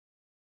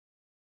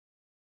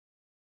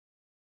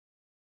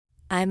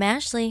I'm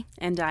Ashley.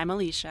 And I'm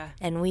Alicia.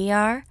 And we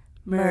are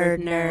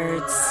Murd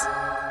Nerds.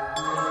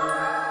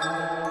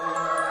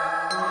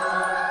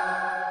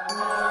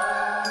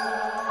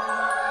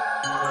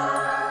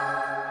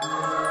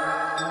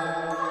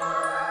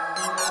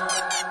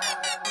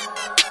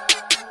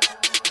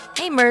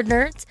 Hey, Murd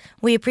Nerds.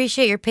 We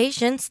appreciate your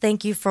patience.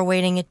 Thank you for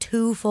waiting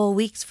 2 full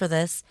weeks for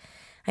this.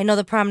 I know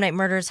the prom night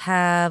murders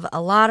have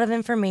a lot of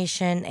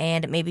information,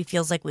 and it maybe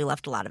feels like we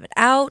left a lot of it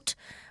out.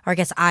 Or I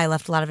guess I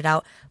left a lot of it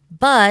out.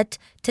 But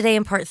today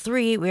in part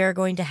 3, we are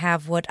going to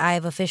have what I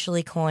have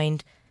officially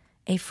coined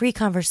a free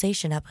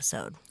conversation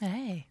episode.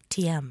 Hey.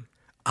 TM.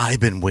 I've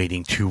been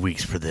waiting 2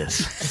 weeks for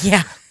this.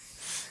 Yeah.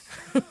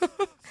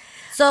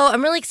 So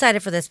I'm really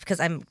excited for this because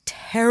I'm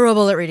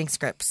terrible at reading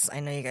scripts. I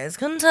know you guys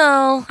couldn't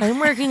tell. I'm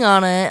working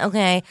on it.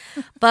 Okay.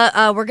 But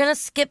we're going to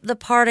skip the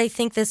part, I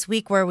think, this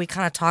week where we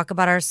kind of talk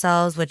about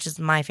ourselves, which is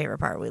my favorite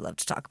part. We love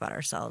to talk about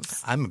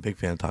ourselves. I'm a big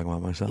fan of talking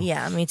about myself.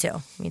 Yeah, me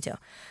too. Me too.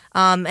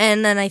 And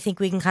then I think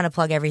we can kind of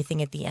plug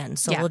everything at the end.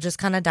 So we'll just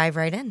kind of dive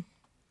right in.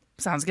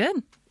 Sounds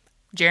good.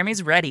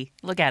 Jeremy's ready.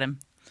 Look at him.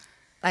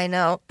 I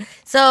know.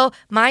 So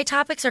my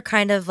topics are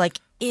kind of like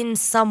in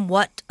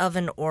somewhat of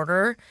an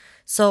order.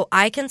 So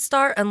I can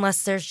start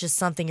unless there's just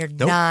something you're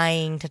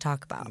dying to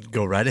talk about.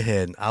 Go right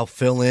ahead. I'll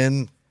fill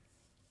in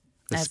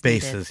the As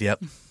spaces.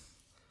 needed. Yep.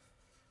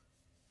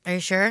 Are you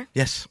sure?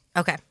 Yes.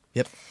 Okay.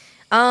 Yep.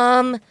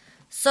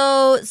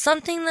 So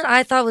something that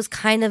I thought was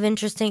kind of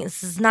interesting,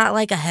 this is not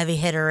like a heavy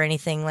hitter or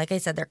anything. Like I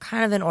said, they're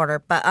kind of in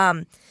order, but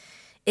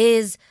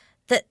is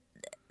that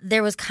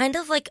there was kind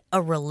of like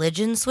a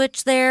religion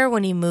switch there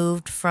when he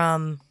moved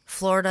from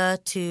Florida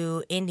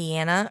to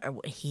Indiana, or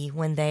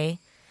when they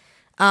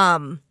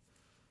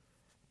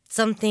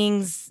some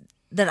things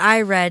that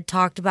I read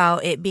talked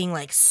about it being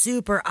like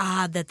super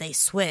odd that they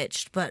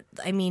switched, but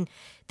I mean,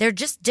 they're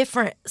just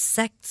different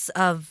sects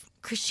of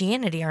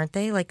Christianity, aren't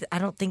they? Like, I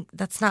don't think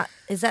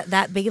is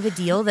that big of a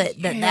deal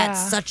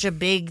that's such a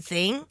big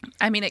thing?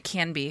 I mean, it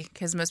can be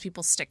because most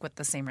people stick with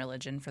the same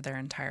religion for their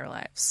entire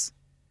lives.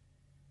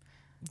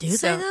 Do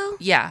they though?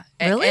 Yeah.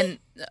 Really? And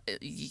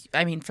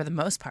I mean, for the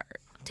most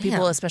part. Damn.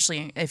 People,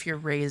 especially if you're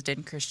raised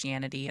in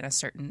Christianity in a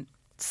certain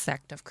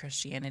sect of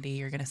Christianity,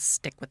 you're going to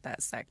stick with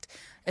that sect,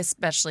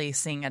 especially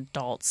seeing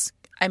adults.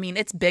 I mean,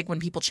 it's big when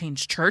people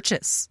change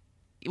churches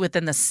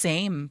within the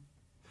same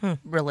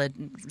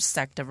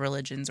sect of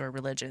religions or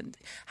religion.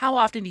 How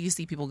often do you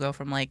see people go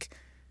from like,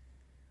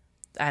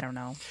 I don't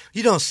know.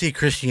 You don't see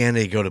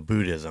Christianity go to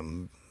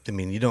Buddhism. I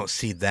mean, you don't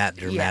see that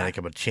dramatic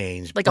of a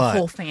change. Like a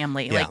whole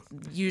family. Yeah. Like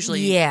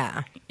usually,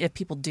 if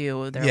people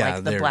do, they're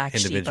like the they're black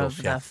sheep of individuals,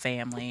 the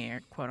family,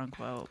 or quote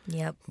unquote.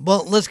 Yep.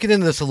 Well, let's get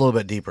into this a little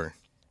bit deeper.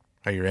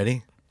 Are you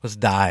ready? Let's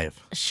dive.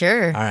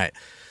 Sure. All right.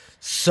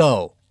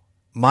 So,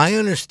 my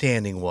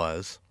understanding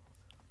was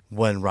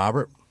when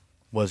Robert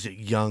was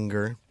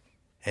younger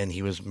and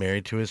he was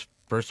married to his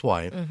first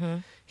wife,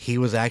 he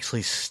was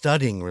actually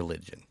studying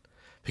religion.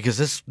 Because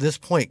this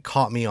point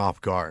caught me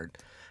off guard.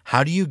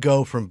 How do you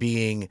go from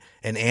being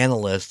an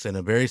analyst in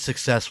a very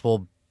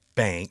successful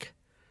bank?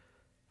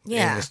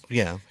 Yeah.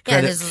 Credit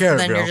then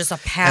bureau, you're just a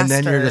pastor. and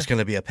then you're just going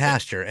to be a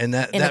pastor, and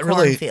that in a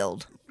really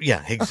cornfield.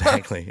 Yeah,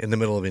 exactly. In the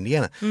middle of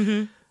Indiana.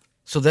 Mm-hmm.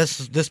 So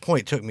this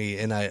point took me,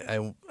 and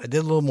I did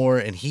a little more,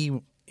 and he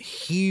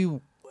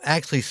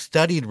actually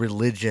studied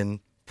religion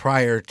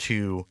prior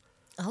to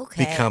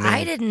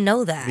I didn't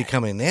know that.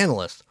 becoming an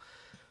analyst.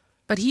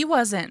 But he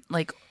wasn't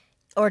like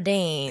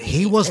ordained.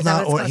 He was Is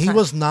that not. what it's He called?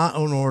 was not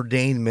an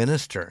ordained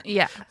minister.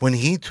 Yeah. When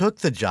he took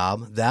the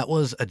job, that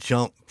was a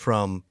jump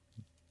from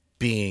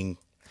being.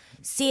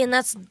 See, and I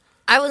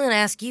was going to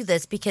ask you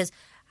this because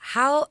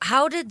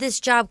how did this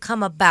job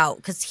come about?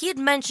 Because he had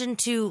mentioned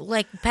to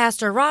like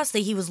Pastor Ross that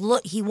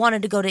he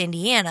wanted to go to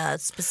Indiana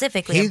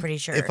specifically. I'm pretty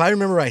sure. If I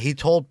remember right, he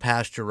told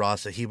Pastor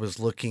Ross that he was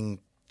looking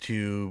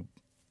to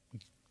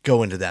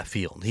go into that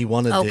field. He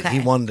wanted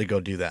to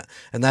go do that,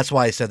 and that's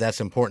why I said that's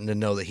important to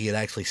know that he had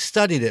actually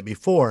studied it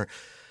before,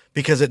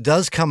 because it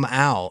does come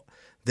out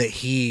that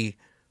he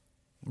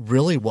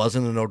really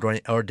wasn't an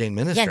ordained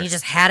minister. Yeah, and he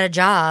just had a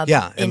job.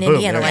 Yeah, in and boom,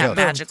 Indiana, there you like go.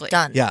 boom, Magically.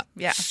 done. Yeah.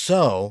 Yeah.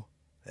 So,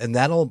 and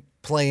that'll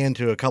play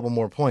into a couple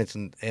more points.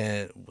 And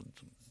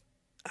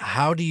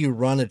how do you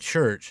run a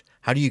church?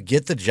 How do you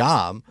get the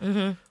job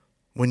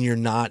when you're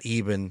not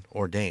even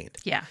ordained?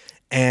 Yeah.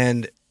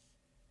 And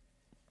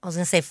I was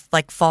going to say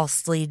like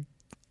false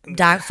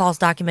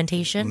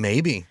documentation.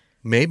 maybe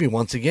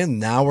once again,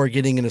 now we're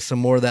getting into some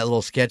more of that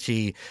little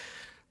sketchy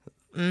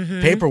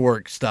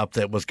paperwork stuff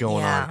that was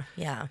going on.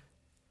 Yeah.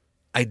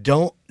 I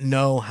don't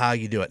know how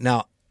you do it.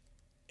 Now,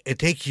 it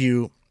takes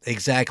you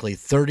exactly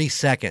 30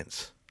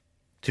 seconds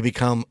to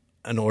become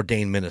an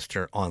ordained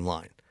minister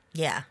online.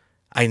 Yeah.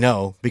 I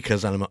know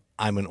because I'm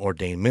an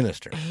ordained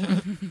minister.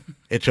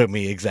 It took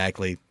me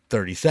exactly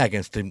 30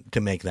 seconds to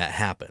make that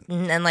happen.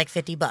 And like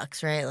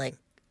 $50, right? Like,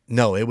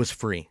 No, it was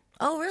free.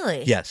 oh,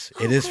 really? Yes,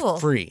 Oh, it is cool.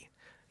 free.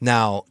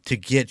 Now, to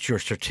get your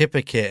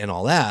certificate and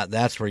all that,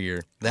 that's where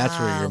your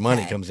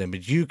money comes in.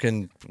 But you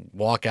can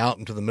walk out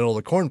into the middle of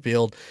the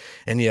cornfield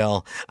and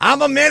yell,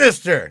 "I'm a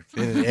minister,"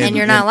 and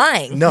you're not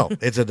lying. No,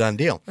 it's a done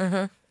deal.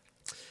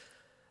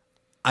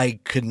 I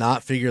could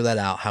not figure that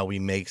out how he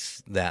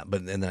makes that,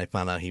 and then I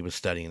found out he was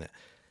studying it.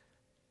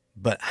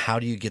 But how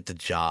do you get the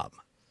job?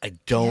 I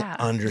don't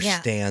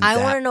understand. I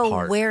want to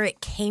know where it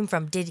came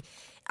from.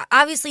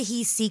 Obviously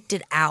he seeked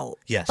it out.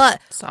 Yes, but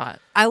saw it.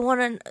 I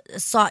want to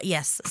saw.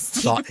 Yes,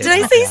 saw it. Did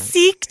I say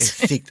seeked?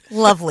 Seeked.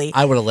 Lovely.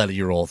 I would have let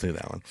you roll through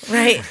that one.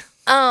 Right.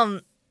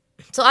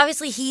 So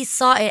obviously he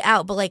saw it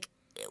out, but like,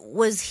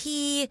 was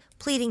he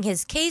pleading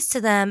his case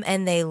to them,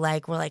 and they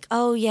like were like,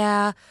 oh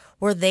yeah,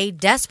 were they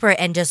desperate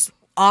and just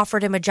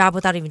offered him a job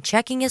without even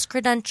checking his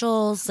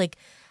credentials? Like,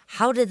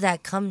 how did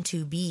that come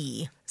to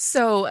be?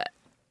 So,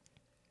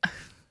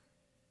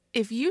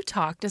 if you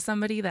talk to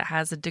somebody that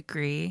has a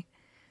degree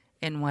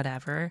in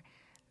whatever,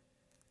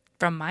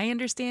 from my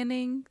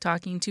understanding,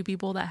 talking to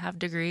people that have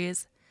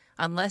degrees,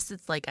 unless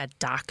it's like a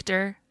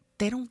doctor,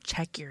 they don't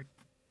check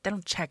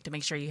to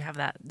make sure you have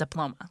that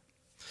diploma.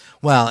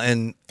 Well,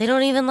 and They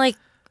don't even like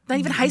not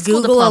even high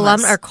school Google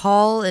diplomas. alum or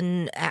call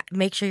and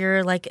make sure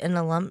you're like an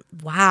alum.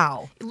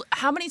 Wow.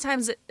 How many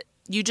times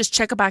you just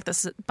check a box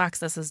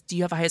that says, "Do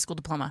you have a high school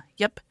diploma?"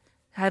 Yep.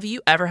 Have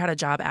you ever had a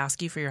job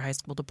ask you for your high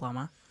school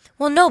diploma?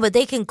 Well, no, but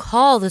they can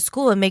call the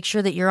school and make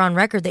sure that you're on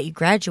record that you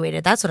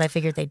graduated. That's what I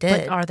figured they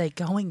did. But are they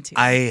going to?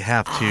 I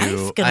have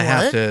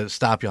I to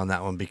stop you on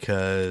that one,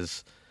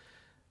 because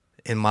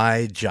in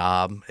my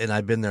job, and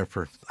I've been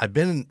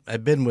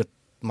with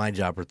my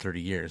job for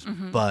 30 years,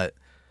 but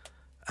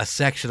a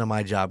section of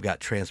my job got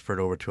transferred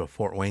over to a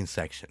Fort Wayne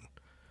section.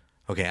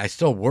 Okay, I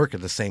still work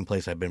at the same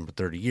place I've been for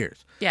 30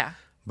 years. Yeah.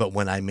 But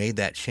when I made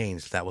that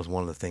change, that was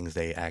one of the things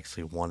they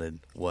actually wanted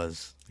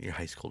was your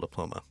high school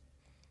diploma.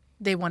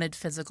 They wanted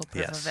physical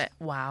proof Yes. of it.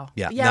 Wow.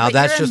 Yeah. Yeah, Now but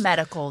that's you're just in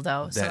medical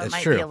though, so that it is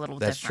might true. be a little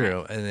That's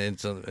different. true, and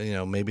it's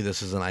maybe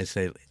this is an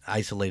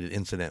isolated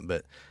incident,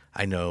 but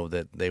I know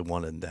that they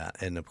wanted that,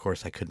 and of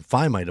course I couldn't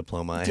find my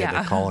diploma. I had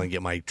Yeah. to call and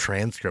get my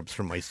transcripts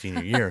from my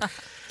senior year.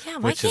 Yeah,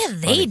 why which is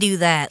can't they funny. do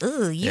that?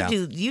 Ooh, Yeah.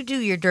 you do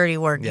your dirty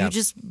work. Yeah. You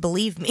just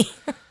believe me.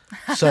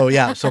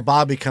 So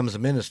Bob becomes a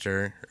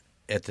minister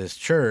at this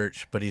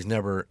church, but he's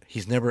never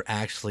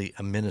actually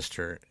a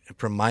minister.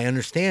 From my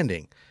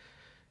understanding,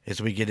 as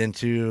we get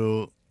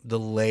into the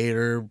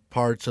later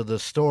parts of the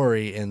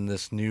story in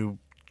this new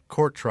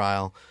court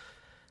trial,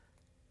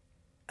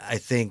 I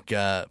think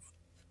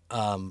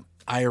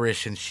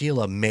Irish and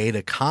Sheila made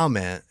a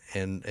comment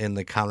in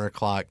the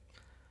Counterclock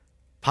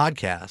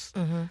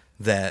podcast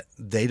that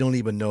they don't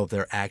even know if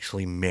they're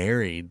actually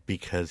married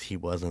because he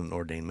wasn't an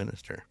ordained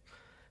minister,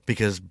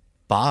 because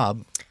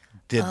Bob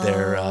did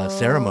their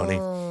ceremony.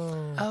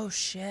 Oh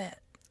shit.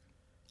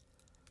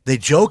 They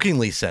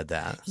jokingly said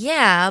that.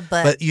 Yeah,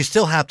 But you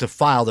still have to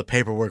file the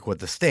paperwork with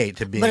the state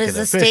to be But an is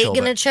the official. state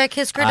going to but check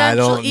his I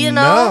credentials? don't You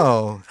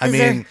know. I Is mean,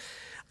 there-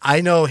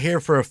 I know here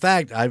for a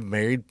fact I've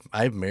married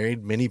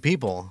many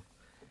people,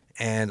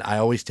 and I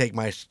always take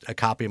a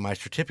copy of my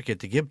certificate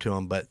to give to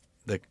them, but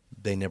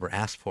they never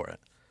ask for it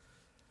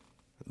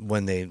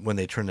when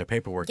they turn their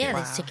paperwork Yeah, in.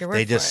 they just take your word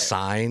They for just it.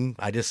 sign.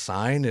 I just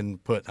sign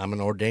and put I'm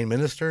an ordained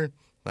minister.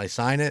 I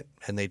sign it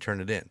and they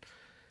turn it in,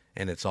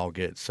 and it's all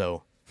good.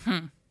 So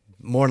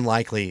more than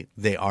likely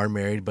they are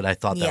married, but I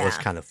thought that was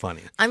Yeah. kind of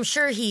funny. I'm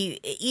sure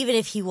even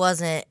if he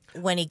wasn't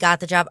when he got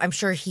the job, I'm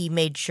sure he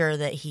made sure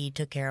that he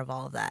took care of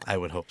all of that I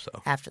would hope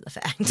so. after the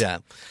fact. Yeah,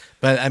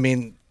 but I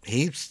mean,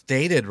 he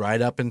stated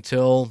right up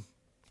until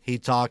he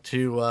talked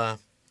to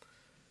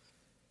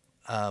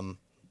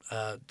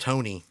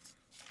Tony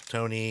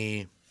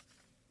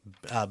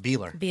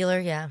Beeler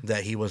Beeler, yeah.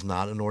 that he was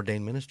not an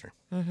ordained minister.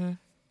 Mm-hmm.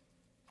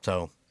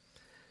 So,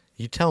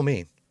 you tell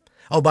me.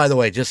 Oh, by the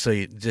way, just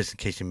in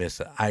case you missed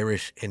it,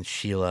 Irish and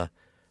Sheila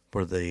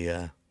were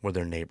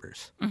their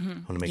neighbors. I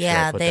want to make sure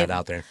I put that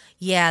out there.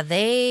 Yeah,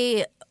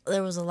 there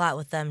was a lot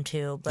with them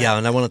too. But Yeah,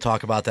 and I want to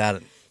talk about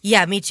that.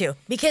 yeah, me too.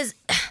 Because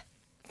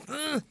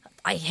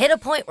I hit a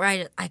point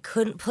where I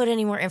couldn't put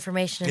any more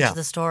information into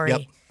the story.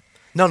 Yep.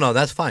 No,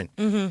 that's fine.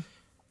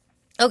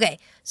 Okay,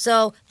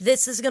 so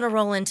this is going to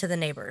roll into the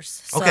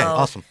neighbors. So, Okay,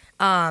 awesome.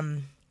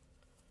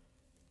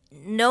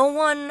 No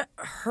one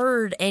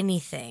heard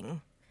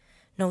anything.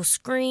 No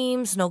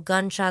screams, no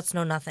gunshots,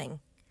 no nothing.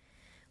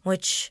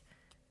 Which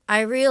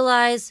I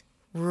realize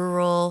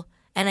rural,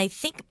 and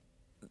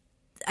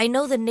I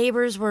know the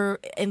neighbors were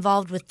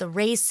involved with the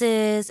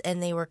races,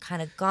 and they were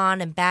kind of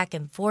gone and back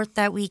and forth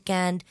that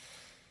weekend.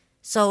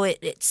 So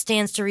it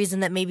stands to reason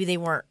that maybe they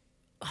weren't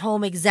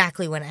home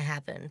exactly when it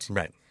happened.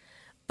 Right.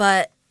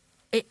 But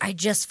I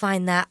just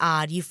find that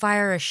odd. You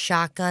fire a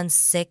shotgun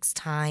 6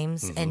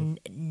 times and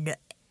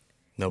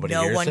Nobody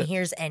no hears one it.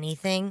 hears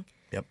anything.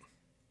 Yep.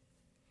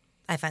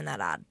 I find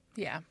that odd.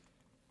 Yeah.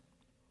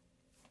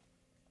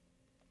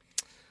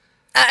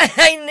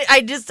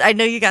 I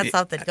know you got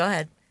something. Go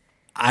ahead.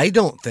 I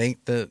don't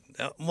think that.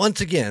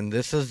 Once again,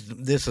 this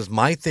is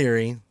my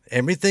theory.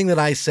 Everything that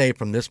I say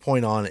from this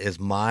point on is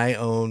my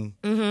own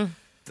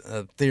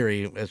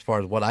theory as far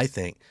as what I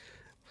think.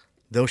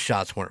 Those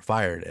shots weren't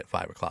fired at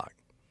 5 o'clock.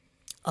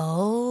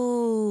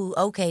 Oh,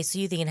 okay. So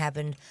you think it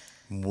happened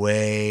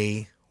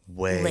Way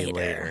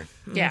later.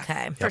 Yeah,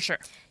 Okay. for sure.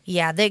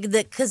 Yeah,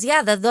 because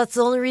that's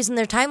the only reason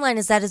their timeline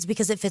is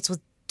because it fits with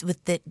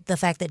the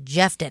fact that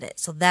Jeff did it.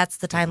 So that's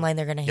the timeline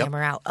they're going to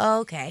hammer out. Oh,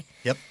 okay,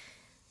 Yep.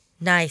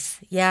 nice.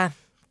 Yeah,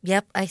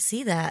 yep. I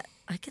see that.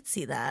 I could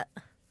see that.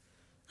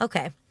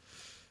 Okay.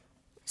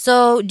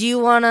 So, do you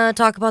want to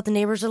talk about the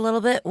neighbors a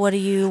little bit? What do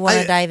you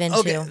want to dive into?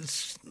 Okay,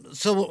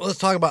 so let's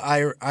talk about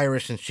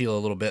Irish and Sheila a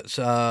little bit.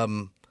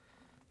 So,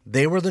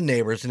 they were the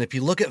neighbors, and if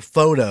you look at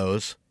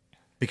photos,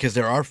 because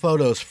there are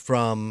photos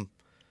from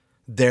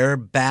their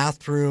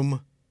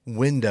bathroom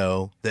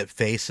window that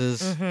faces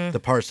the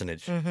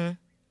parsonage. Let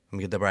me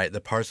get that right.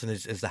 The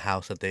parsonage is the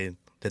house that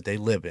they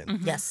live in.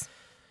 Yes.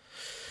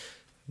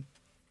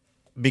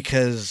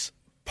 Because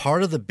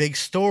part of the big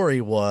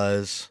story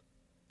was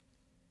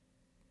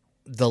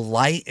the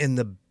light in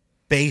the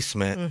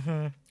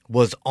basement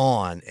was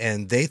on,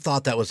 and they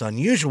thought that was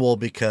unusual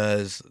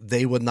because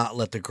they would not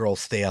let the girls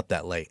stay up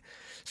that late.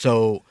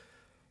 So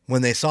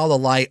when they saw the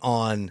light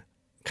on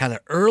kind of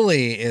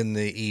early in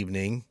the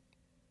evening,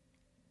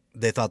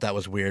 they thought that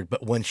was weird.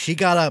 But when she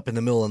got up in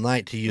the middle of the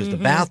night to use the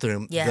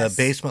bathroom, Yes.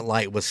 the basement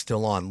light was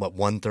still on,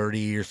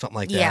 1:30 or something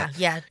like that?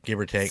 Yeah. Give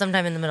or take.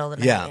 Sometime in the middle of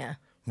the night. Yeah. Yeah.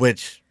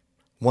 Which,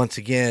 once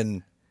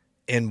again,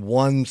 in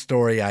one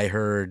story I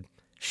heard,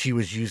 she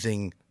was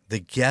using the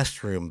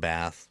guest bathroom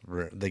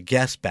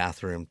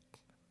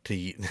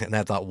and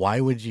I thought, why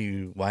were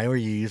you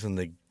using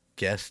the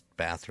guest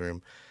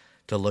bathroom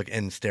to look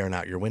and staring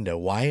out your window?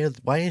 Why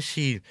is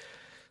she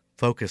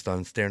focused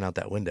on staring out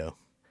that window?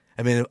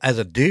 I mean, as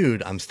a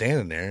dude, I'm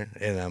standing there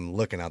and I'm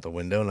looking out the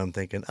window and I'm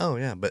thinking, oh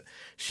yeah, but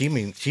she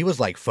was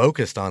like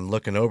focused on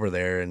looking over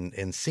there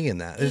and seeing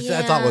that.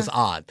 I thought it was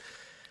odd.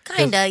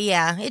 Kinda,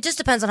 yeah. It just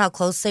depends on how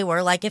close they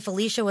were. Like if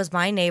Alicia was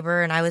my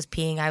neighbor and I was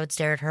peeing, I would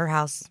stare at her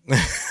house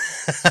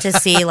to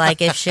see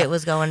like if shit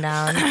was going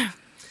down.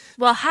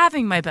 Well,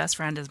 having my best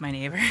friend as my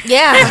neighbor.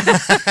 Yeah,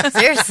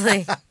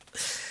 seriously.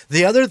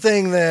 The other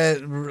thing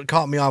that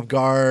caught me off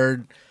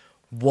guard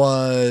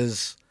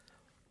was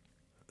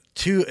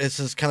this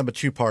is kind of a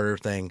two-parter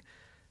thing.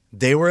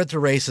 They were at the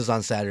races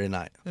on Saturday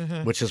night,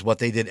 which is what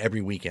they did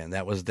every weekend.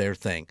 That was their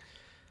thing.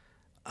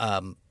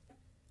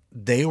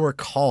 They were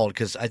called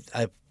because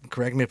I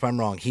correct me if I'm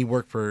wrong. He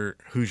worked for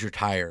Hoosier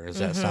Tire. Does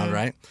that sound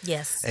right?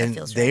 Yes, that And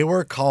feels they right.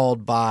 were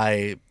called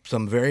by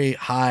some very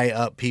high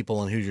up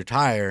people in Hoosier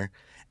Tire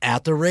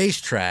at the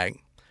racetrack,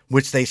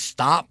 which they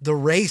stopped the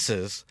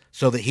races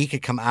so that he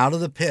could come out of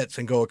the pits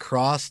and go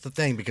across the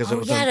thing because it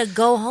was to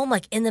go home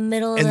like in the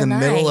middle of in the the night.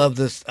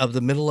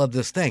 middle of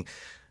this thing.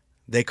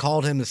 They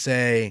called him to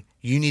say,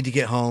 you need to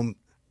get home.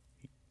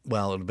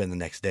 Well, it would have been the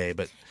next day,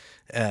 but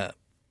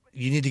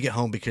you need to get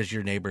home because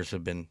your neighbors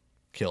have been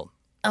killed.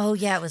 Oh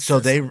yeah, it was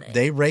So Sunday.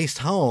 they raced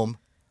home,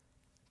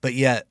 but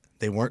yet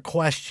they weren't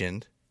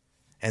questioned,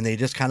 and they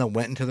just kind of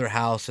went into their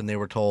house and they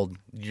were told,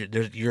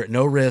 you're at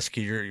no risk,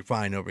 you're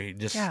fine over here,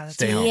 just Yeah, that's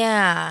stay home.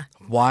 Yeah,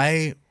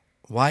 Why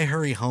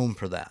hurry home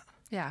for that?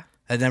 Yeah.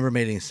 That never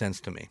made any sense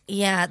to me.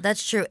 yeah,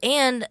 that's true.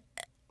 And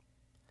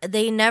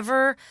they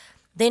never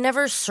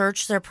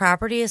searched their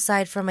property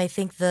aside from I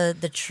think the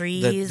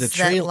trees The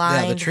tree- that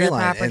lined the tree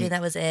line. property. And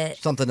That was it.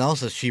 Something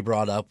else that she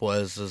brought up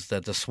is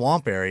that the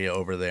swamp area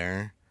over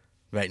there,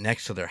 right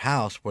next to their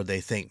house, where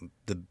they think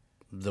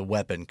the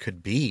weapon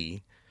could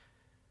be,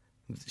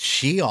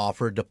 she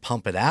offered to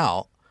pump it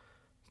out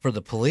for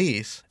the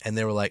police, and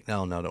they were like,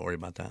 no, don't worry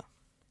about that.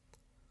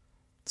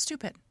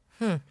 Stupid.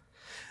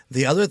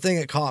 The other thing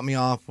that caught me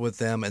off with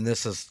them, and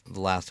this is the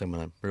last time I'm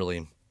going to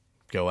really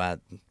go at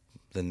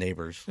the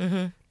neighbors,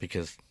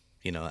 because,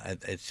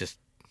 it's just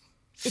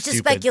It's just stupid.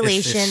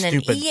 speculation It's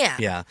and stupid. yeah.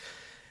 Yeah.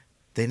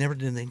 They never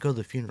did go to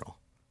the funeral.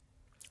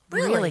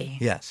 Really?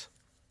 Yes.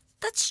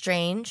 That's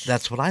strange.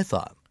 That's what I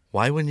thought.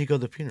 Why wouldn't you go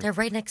to the funeral? They're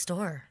right next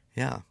door.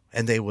 Yeah.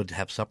 And they would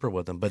have supper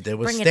with them. But it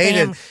was Bring a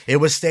stated damn- it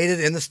was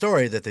stated in the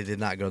story that they did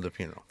not go to the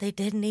funeral. They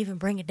didn't even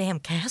bring a damn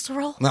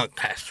casserole. No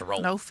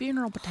casserole. No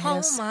funeral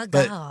potatoes. Oh my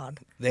But- god.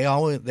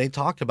 They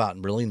talked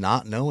about really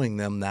not knowing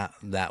them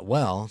that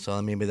well.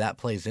 So maybe that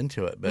plays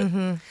into it. But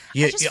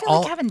you, I just you feel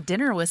all- like having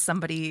dinner with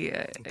somebody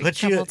a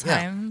But you- couple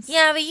yeah. times.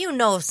 Yeah, but you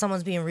know if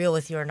someone's being real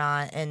with you or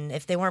not, and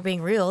if they weren't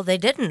being real, they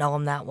didn't know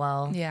them that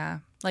well. Yeah.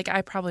 Like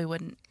I probably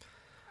wouldn't.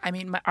 I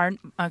mean,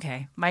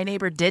 my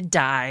neighbor did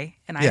die,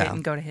 and I Yeah.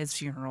 didn't go to his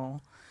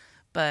funeral,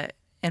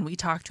 and we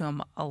talked to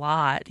him a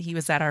lot. He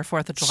was at our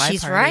 4th of July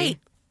She's party. right.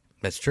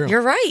 That's true.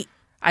 You're right.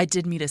 I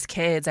did meet his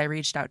kids. I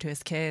reached out to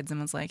his kids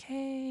and was like,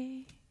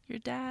 "Hey, your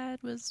dad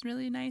was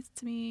really nice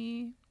to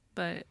me."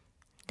 But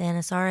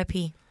Dennis,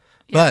 R.I.P.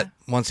 But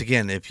once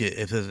again, if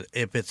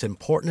it's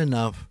important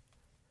enough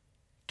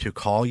to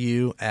call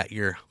you at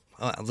your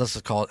let's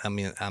just call it. I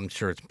mean, I'm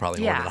sure it's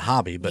probably more than a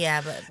hobby, but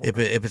Yeah, but- if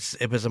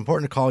it's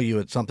important to call you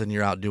at something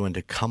you're out doing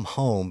to come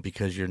home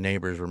because your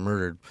neighbors were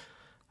murdered,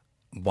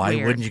 why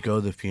Weird. wouldn't you go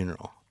to the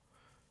funeral?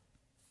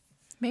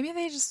 maybe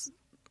they just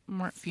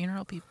weren't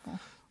funeral people.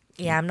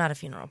 Yeah, I'm not a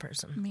funeral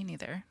person. Me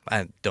neither.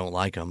 I don't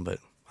like them, but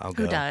I'll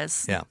go. Who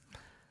does? Yeah.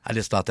 I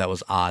just thought that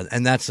was odd.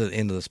 And that's the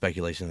end of the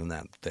speculation on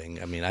that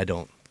thing. I mean, I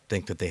don't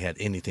think that they had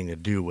anything to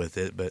do with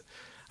it, but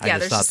I Yeah, just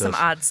there's those, just some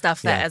odd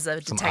stuff that yeah, as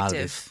a some detective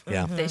oddities.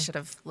 Yeah. they should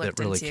have looked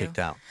that really into. kicked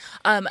out.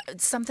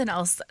 Something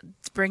else,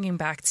 bringing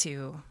back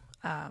to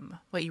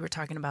what you were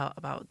talking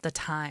about the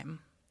time.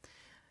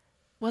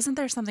 Wasn't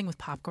there something with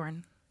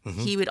popcorn?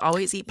 He would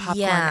always eat popcorn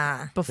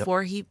Yeah.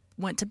 before he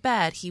went to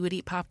bed. He would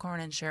eat popcorn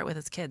and share it with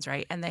his kids,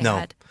 right? And they No.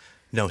 had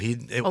No, I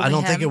Only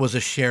don't think him? it was a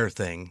share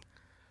thing.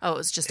 it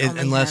was just only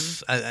him.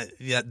 Unless,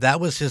 yeah, that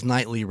was his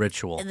nightly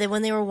ritual. And then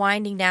when they were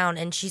winding down,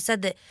 and she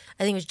said that,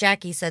 I think it was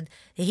Jackie said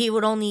that he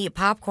would only eat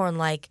popcorn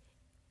like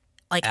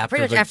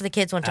pretty much after the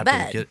kids went to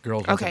bed. The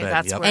girls went to Okay, bed.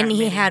 that's yep. where- And he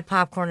maybe. had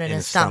popcorn in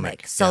his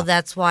stomach. So yeah.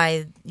 that's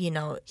why,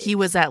 He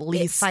was at it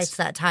least fights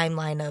that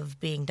timeline of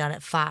being done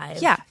at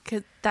 5. Yeah,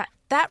 because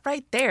that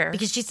right there,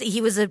 Because she said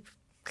he was a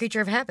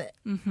creature of habit.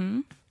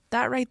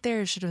 that right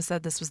there should have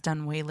said this was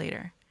done way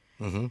later.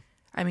 Mm-hmm.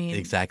 I mean,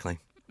 Exactly.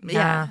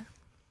 yeah.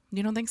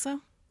 You don't think so?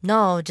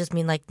 No, just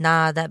mean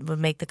that would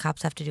make the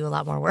cops have to do a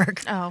lot more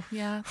work. Oh,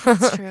 yeah,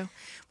 that's true.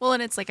 Well,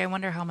 and it's like I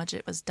wonder how much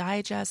it was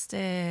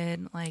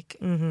digested. Like,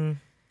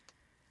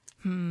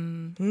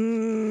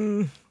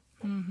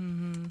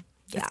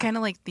 it's kind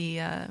of like the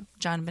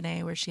John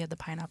Bonet where she had the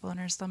pineapple in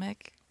her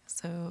stomach.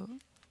 So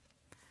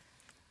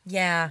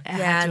Yeah, It had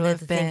yeah, to and have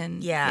the thing-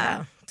 been- yeah,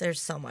 yeah.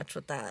 there's so much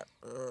with that,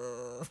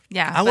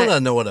 yeah, I but- want to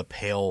know what a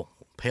pale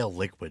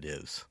liquid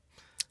is.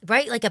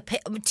 right? Like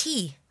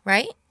tea,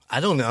 right? I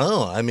don't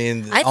know. I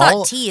mean, I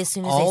thought tea as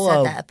soon as they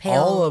said that, a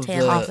pale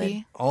pale the,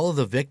 liquid. all of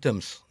the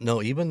victims,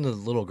 no, even the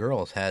little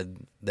girls had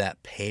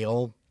that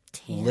pale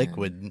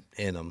liquid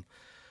in them,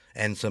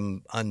 and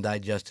some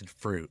undigested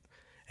fruit,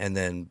 and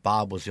then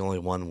Bob was the only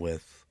one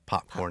with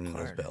popcorn in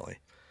his belly.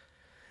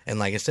 And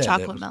like I said,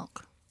 chocolate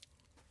milk.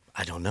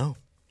 I don't know.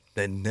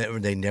 They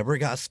never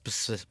got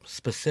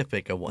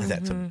specific of what.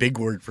 That's a big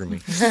word for me.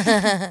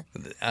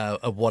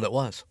 Of what it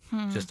was,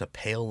 just a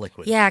pale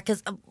liquid. Yeah,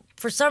 because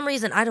for some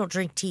reason I don't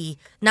drink tea.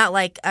 Not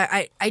like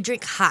I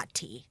drink hot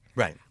tea.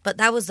 Right. But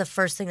that was the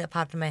first thing that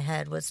popped in my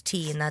head was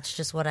tea, and that's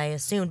just what I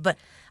assumed. But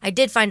I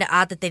did find it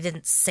odd that they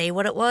didn't say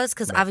what it was,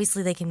 because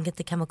obviously they can get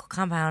the chemical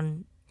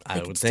compound. I They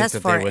would could think test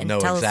that for they it would and know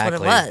tell exactly. us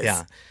what it was.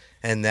 Yeah,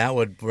 and that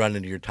would run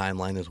into your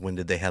timeline. Is when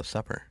did they have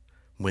supper?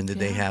 When did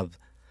they have?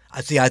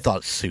 I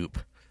thought soup.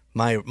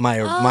 My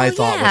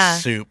thought yeah.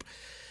 was soup,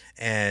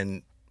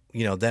 and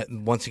that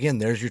once again,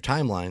 there's your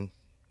timeline.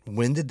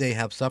 When did they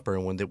have supper,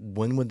 and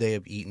when would they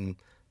have eaten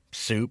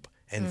soup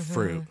and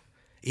fruit?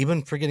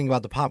 Even forgetting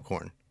about the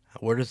popcorn,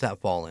 where does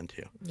that fall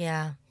into?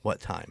 Yeah. What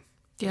time?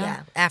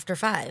 Yeah. After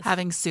 5.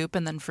 Having soup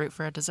and then fruit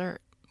for a dessert.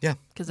 Yeah.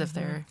 Because if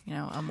they're,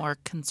 a more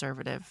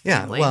conservative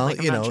Yeah, family, well, like,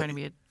 I'm not trying to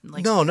be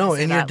like no, I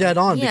say and you're that, dead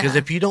like, on because Yeah.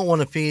 if you don't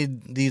want to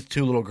feed these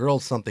two little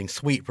girls something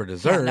sweet for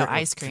dessert, no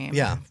ice cream.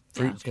 Yeah,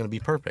 fruit's going to be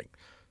perfect.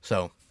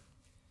 So,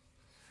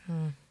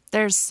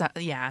 There's, I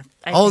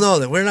oh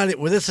think no, we're not.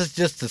 Well, this is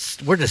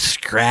just we're just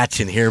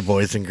scratching here,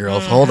 boys and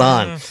girls. Hold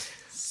on,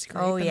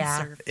 scrape Oh, and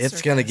yeah.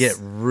 it's going to get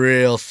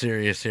real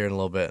serious here in a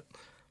little bit.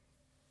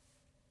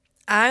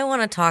 I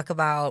want to talk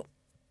about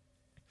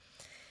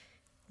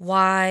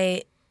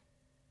why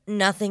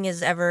nothing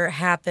has ever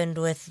happened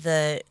with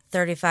the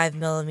 35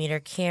 millimeter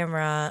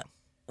camera.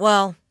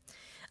 Well,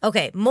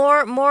 okay,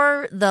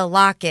 more the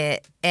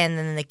locket and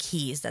then the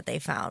keys that they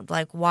found.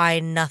 Like why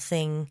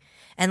nothing,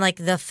 and like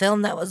the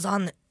film that was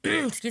on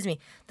the excuse me,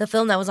 the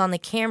film that was on the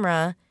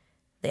camera.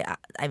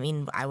 I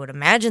mean, I would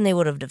imagine they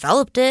would have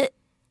developed it.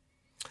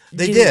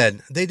 They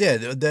did.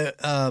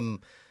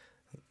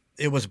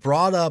 It was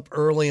brought up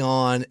early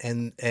on,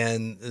 and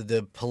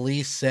the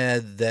police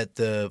said that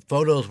the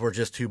photos were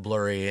just too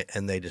blurry,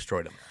 and they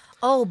destroyed them.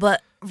 Oh,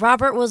 but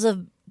Robert was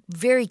a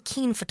very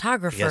keen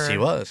photographer. Yes, he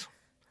was.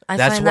 I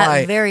find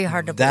that very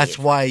hard to believe. That's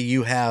why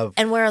you have.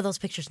 And where are those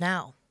pictures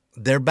now?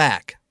 They're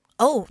back.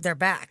 Oh, they're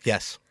back.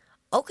 Yes.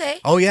 Okay.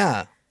 Oh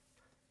yeah.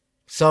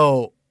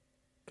 So,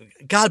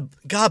 God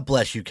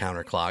bless you,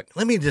 Counterclock.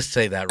 Let me just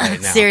say that right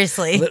now.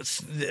 Seriously.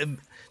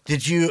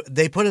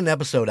 They put an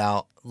episode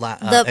out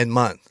in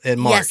March.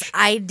 Yes,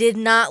 I did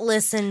not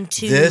listen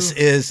to. This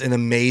is an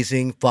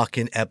amazing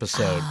fucking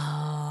episode.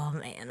 Oh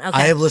man. Okay.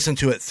 I have listened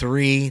to it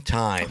 3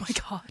 times. Oh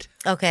my God.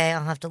 Okay,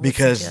 I'll have to listen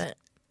Because to it.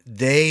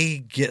 they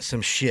get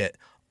some shit.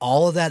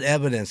 All of that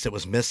evidence that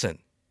was missing,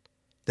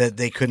 that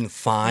they couldn't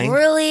find,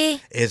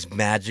 Really? is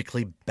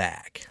magically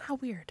back, How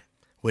weird.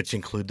 which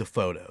include the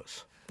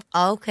photos.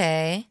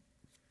 Okay.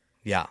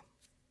 Yeah.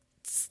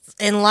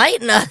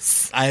 Enlighten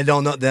us. I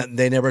don't know that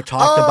they never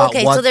talked about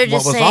okay. what, So they're what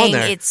just was on saying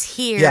there. it's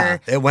here. Yeah,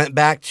 it went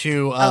back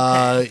to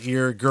Okay.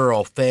 your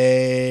girl,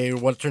 Faye.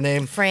 What's her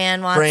name?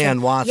 Fran Watson.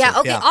 Fran Watson. Yeah.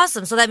 Okay. Yeah.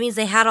 Awesome. So that means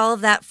they had all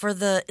of that for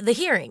the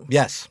hearing.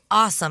 Yes,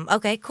 Awesome.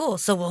 Okay. Cool.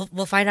 So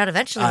we'll find out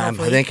eventually. I'm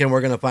hopefully. thinking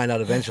we're going to find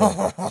out eventually.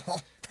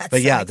 That's But so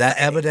yeah, that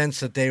exciting. evidence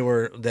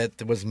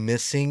that was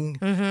missing,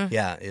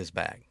 yeah, is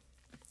back.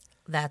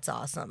 That's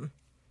awesome.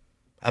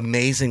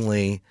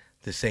 Amazingly,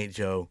 the St.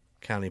 Joe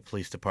County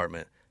Police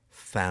Department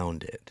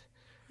found it.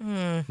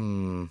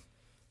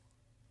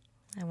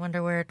 I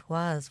wonder where it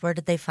was. Where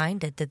did they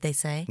find it? Did they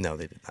say? No,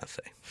 they did not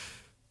say.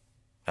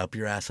 Up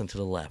your ass and to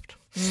the left.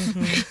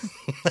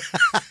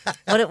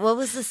 What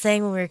was the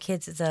saying when we were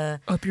kids? It's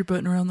Up your butt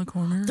and around the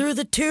corner. through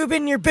the tube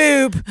in your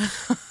boob.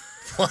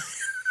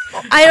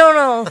 I don't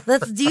know.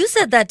 You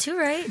said that too,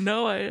 right?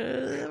 No,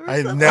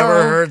 I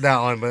never heard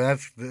that one, but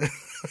that's.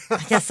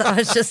 I guess that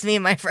was just me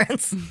and my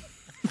friends.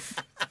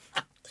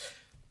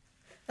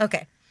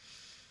 Okay.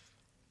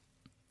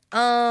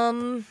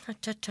 Okay,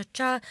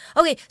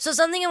 so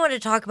something I wanted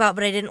to talk about,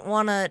 but I didn't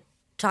want to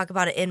talk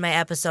about it in my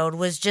episode,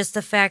 was just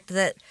the fact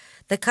that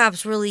the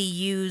cops really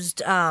used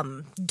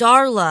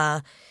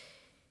Darla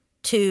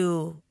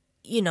to,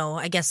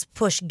 I guess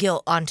push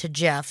guilt onto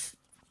Jeff,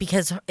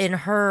 because in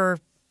her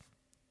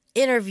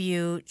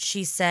interview,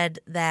 she said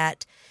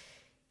that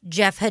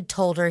Jeff had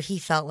told her he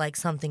felt like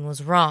something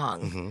was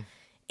wrong. Mm-hmm.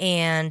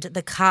 And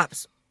the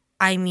cops,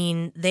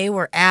 they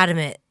were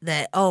adamant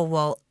that,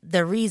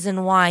 the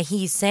reason why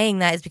he's saying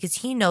that is because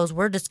he knows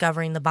we're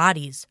discovering the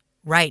bodies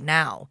right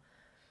now.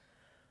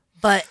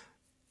 But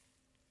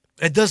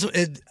it doesn't.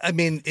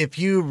 If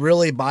you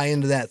really buy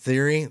into that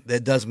theory,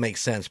 that does make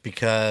sense,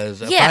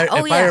 because if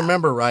I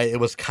remember right, it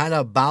was kind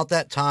of about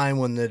that time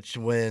when it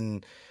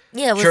was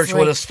church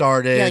would have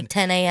started, like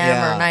 10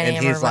 a.m. or 9 a.m.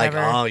 and he's or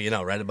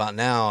whatever. right about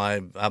now,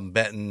 I'm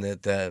betting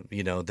that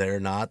they're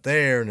not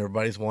there, and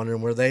everybody's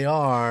wondering where they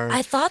are.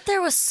 I thought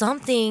there was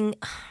something.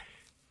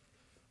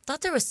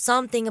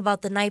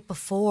 About the night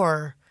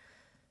before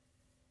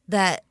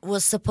that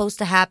was supposed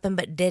to happen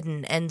but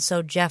didn't, and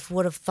so Jeff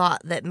would have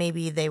thought that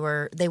maybe they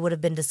would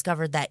have been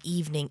discovered that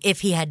evening if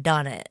he had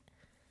done it.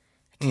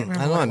 I can't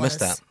remember. I know what I it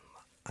missed was. that.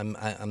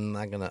 I'm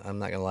not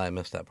gonna lie, I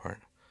missed that part.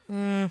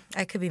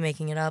 I could be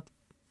making it up.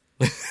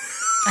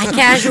 I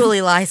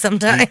casually lie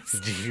sometimes.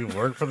 Do you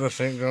work for the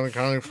St. John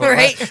County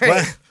Right.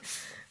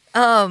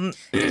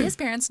 Did his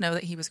parents know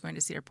that he was going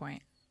to Cedar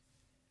Point?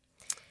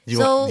 You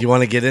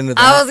want to get into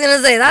that? I was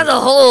gonna say that's a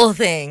whole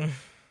thing.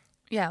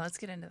 Yeah, let's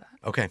get into that.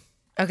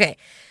 Okay.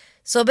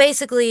 So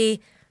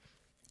basically,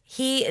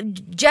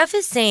 Jeff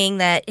is saying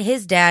that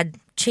his dad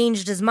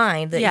changed his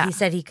mind, that he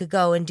said he could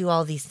go and do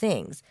all these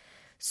things.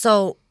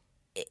 So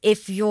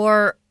if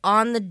you're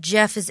on the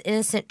Jeff is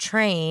innocent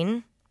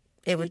train,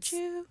 it would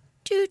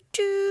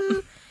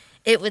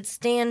it would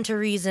stand to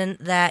reason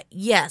that,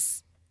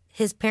 yes,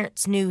 his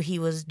parents knew he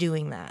was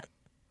doing that.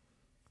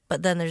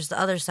 But then there's the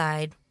other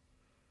side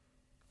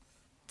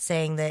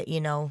saying that,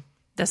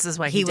 this is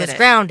why he did was it.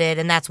 grounded,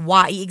 and that's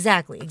why.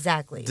 Exactly.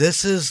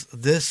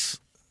 This.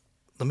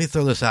 Let me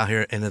throw this out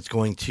here, and it's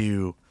going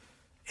to,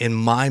 in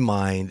my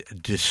mind,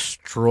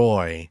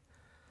 destroy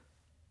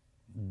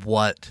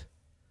what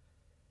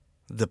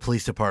the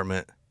police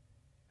department,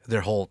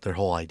 their whole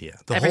idea,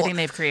 Everything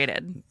they've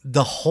created.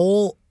 The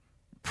whole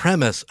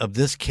premise of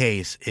this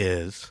case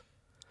is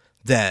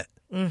that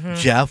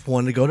Jeff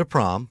wanted to go to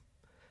prom.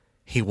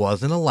 He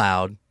wasn't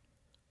allowed,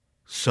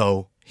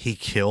 so he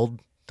killed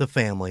the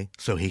family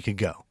so he could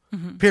go.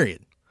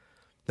 Period.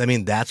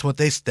 That's what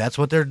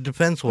their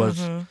defense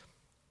was,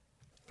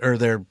 or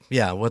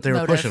what they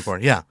were pushing for.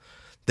 Yeah,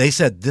 they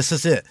said this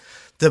is it.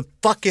 The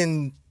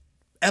fucking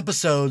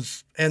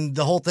episodes and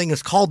the whole thing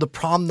is called the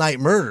Prom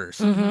Night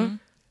Murders.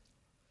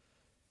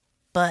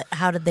 But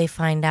how did they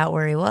find out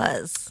where he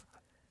was?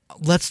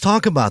 Let's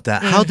talk about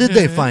that. How did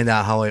they find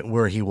out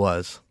where he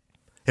was?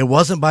 It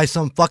wasn't by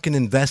some fucking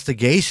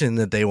investigation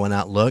that they went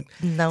out and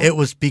looked. No. It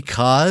was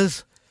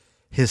because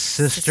his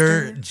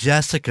sister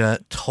Jessica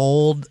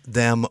told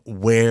them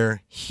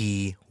where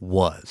he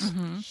was.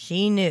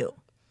 She knew.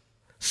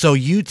 So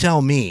you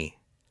tell me,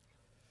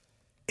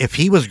 if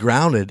he was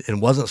grounded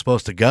and wasn't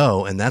supposed to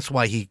go, and that's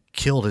why he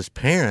killed his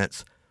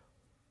parents,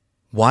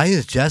 why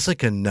does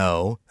Jessica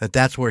know that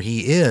that's where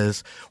he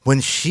is when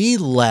she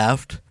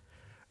left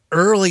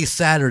early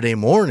Saturday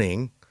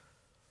morning,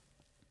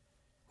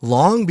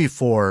 long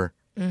before?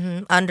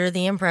 Under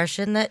the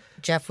impression that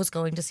Jeff was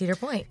going to Cedar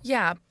Point.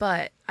 Yeah,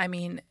 but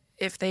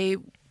if that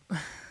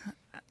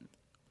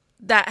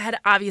had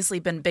obviously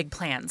been big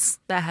plans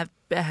that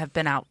have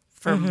been out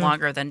for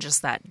longer than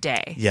just that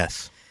day.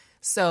 Yes.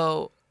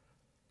 So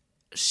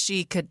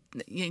she could,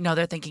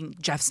 they're thinking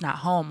Jeff's not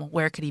home.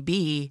 Where could he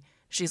be?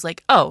 She's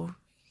like, oh,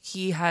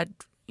 he had,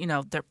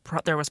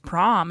 there was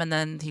prom, and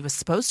then he was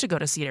supposed to go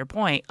to Cedar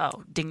Point.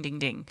 Oh, ding, ding,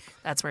 ding.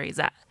 That's where he's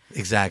at.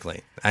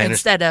 Exactly. I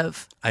understand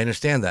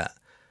that.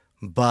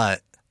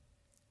 But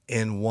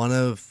in one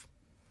of,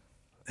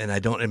 and I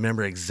don't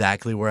remember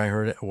exactly where I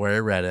heard it, where I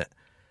read it,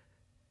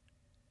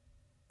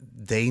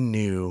 they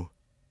knew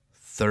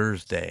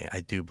Thursday, I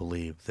do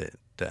believe,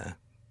 that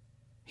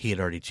he had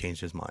already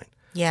changed his mind.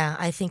 Yeah,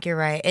 I think you're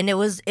right. And I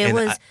was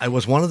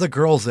one of the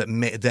girls that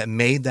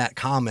made that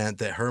comment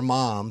that her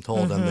mom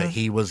told him that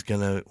he was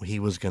gonna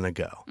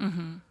go.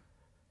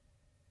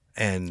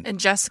 And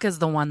Jessica's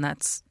the one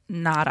that's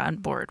not on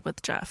board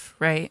with Jeff,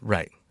 right?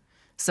 Right.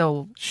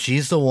 So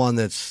she's the one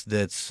that's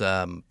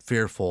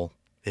fearful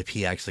if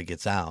he actually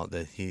gets out,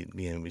 that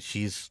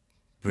she's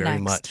very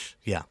Next. much,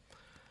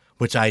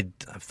 which I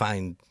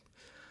find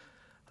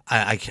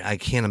I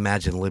can't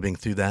imagine living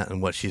through that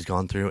and what she's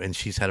gone through, and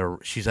she's had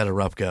a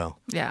rough go.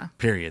 Yeah.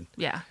 Period.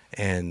 Yeah.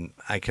 And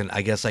I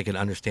guess I can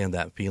understand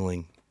that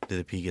feeling that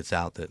if he gets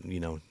out, that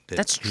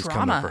That's he's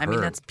trauma. coming for I mean,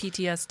 her. that's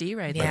PTSD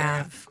right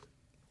Yeah.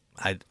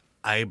 there.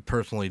 I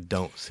personally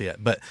don't see it,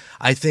 but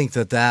I think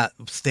that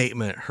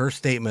statement, her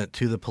statement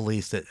to the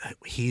police that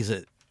he's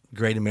at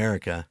Great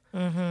America,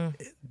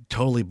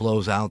 totally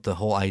blows out the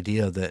whole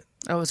idea that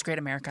Oh, it was Great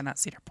America, not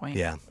Cedar Point.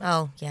 yeah,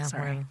 Oh, yeah.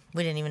 Sorry. whatever.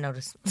 We didn't even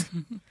notice.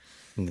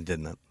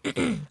 didn't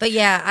it? But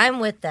yeah, I'm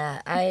with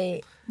that.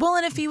 Well,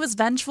 and if he was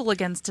vengeful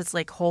against his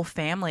whole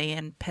family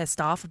and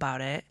pissed off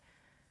about it,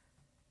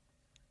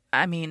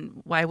 I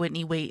mean, why wouldn't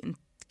he wait and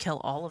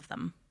kill all of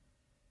them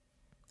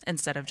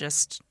instead of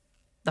just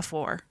the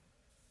 4?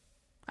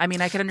 I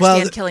mean, I could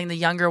understand killing the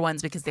younger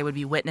ones because they would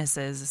be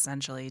witnesses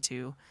essentially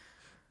to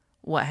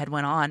what had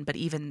went on. But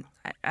even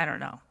I don't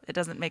know, it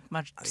doesn't make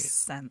much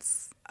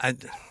sense.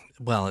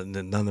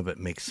 None of it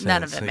makes sense.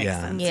 None of it makes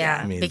sense. Yeah,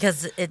 I mean,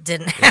 because it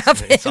didn't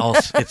happen.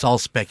 it's all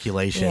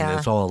speculation. Yeah.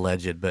 It's all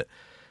alleged, but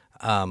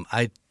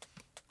I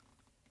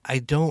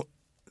don't.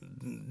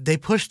 They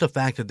pushed the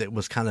fact that it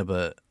was kind of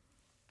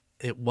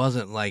it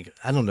wasn't like,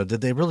 I don't know.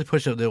 Did they really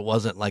push it? That it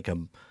wasn't like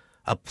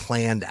a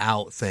planned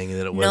out thing.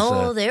 That it was.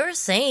 No, they were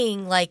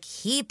saying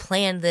he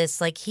planned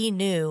this, he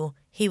knew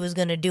he was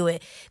going to do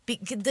it.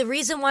 The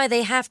reason why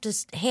they have to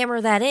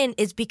hammer that in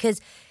is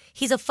because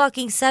he's a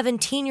fucking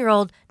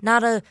 17-year-old,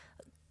 not a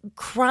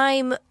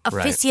crime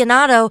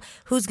aficionado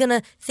who's going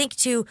to think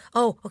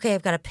okay,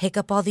 I've got to pick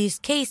up all these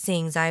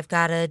casings. I've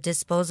got to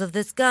dispose of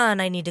this gun.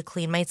 I need to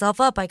clean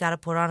myself up. I got to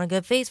put on a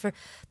good face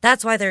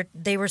That's why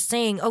they were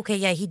saying, okay,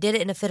 yeah, he did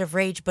it in a fit of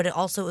rage, but it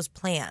also was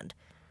planned.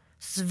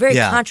 It's very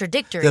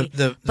contradictory.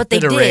 But they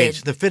did.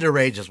 The fit of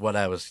rage is what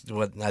I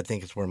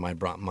think is where my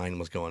mind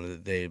was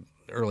going.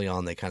 Early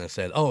on, they kind of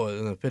said, "Oh,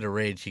 in a fit of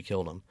rage, he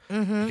killed him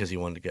because he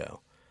wanted to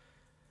go."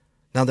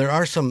 Now there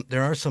are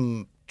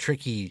some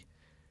tricky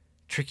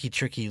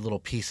little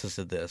pieces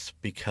of this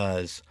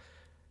because,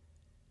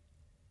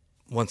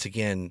 once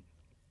again,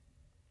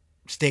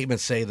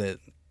 statements say that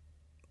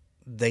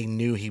they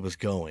knew he was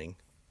going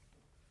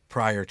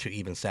prior to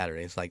even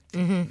Saturday. It's like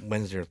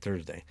Wednesday or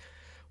Thursday.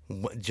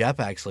 Jeff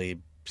actually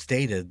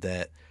stated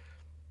that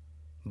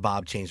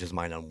Bob changed his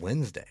mind on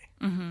Wednesday.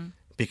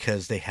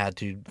 Because they had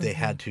to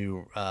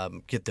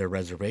get their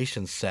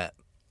reservations set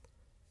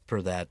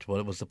for that.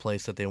 What was the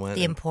place that they went?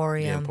 The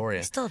Emporium. The Emporium.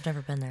 I still have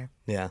never been there.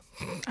 Yeah.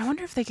 I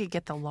wonder if they could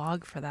get the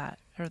log for that,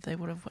 or they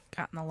would have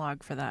gotten the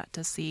log for that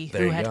to see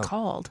There who you had go.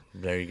 called.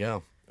 There you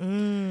go.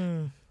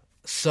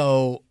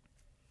 So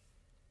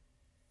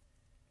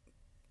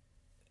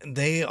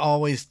they've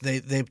always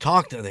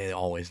talked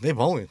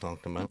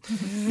about.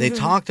 They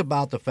talked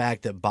about the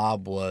fact that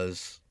Bob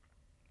was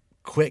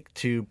quick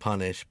to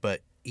punish,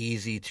 but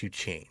easy to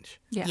change.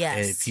 Yeah.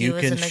 Yes, If he you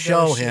was a can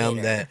show him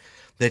negotiator.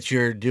 that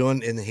you're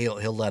doing, and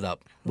he'll let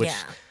up. Which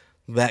Yeah.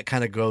 that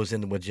kind of goes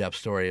into with Jeff's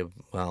story of,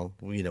 well,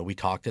 we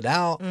talked it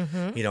out.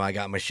 I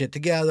got my shit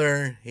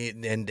together,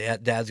 and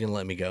Dad's gonna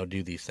let me go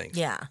do these things.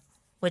 Yeah.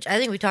 Which I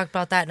think we talked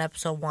about that in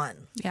episode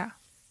 1. Yeah.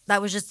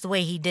 That was just the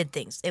way he did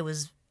things. It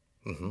was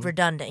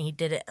redundant. He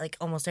did it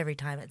almost every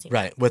time, it seemed.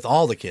 Right, with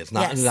all the kids,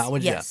 not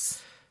with Jeff.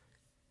 Yes.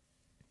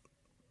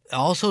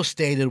 Also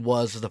stated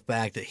was the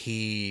fact that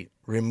he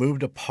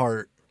removed a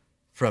part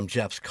from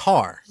Jeff's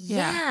car.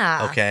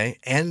 Yeah. Okay,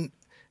 and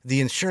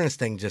the insurance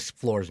thing just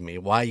floors me.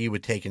 Why you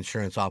would take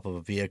insurance off of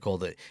a vehicle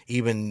that,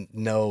 even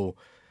though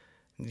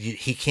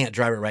he can't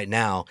drive it right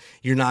now,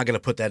 you're not going to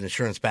put that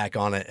insurance back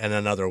on it in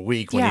another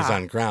week when he's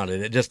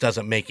ungrounded. It just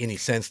doesn't make any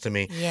sense to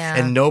me. Yeah.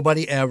 And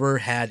nobody ever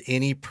had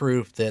any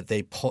proof that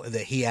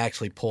that he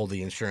actually pulled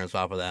the insurance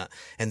off of that,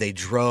 and they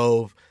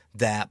drove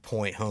that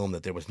point home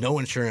that there was no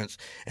insurance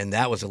and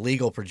that was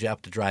illegal for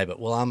Jeff to drive it.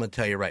 Well, I'm going to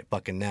tell you right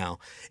fucking now,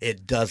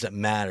 it doesn't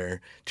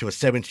matter to a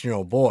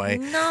 17-year-old boy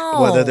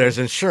whether there's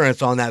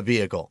insurance on that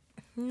vehicle.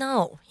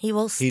 No, he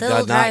will still He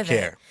does drive not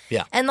care. it.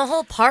 Yeah. And the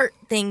whole part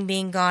thing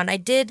being gone, I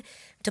did,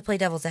 to play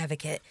devil's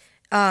advocate,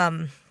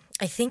 I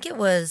think it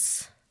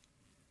was,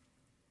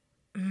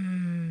 I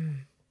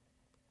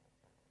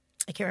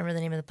can't remember the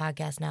name of the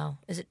podcast now.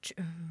 Is it,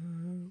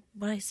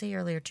 what did I say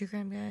earlier? True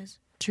Crime Guys?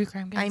 True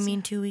Crime Guys. I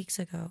mean 2 weeks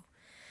ago.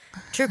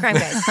 True Crime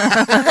Guys.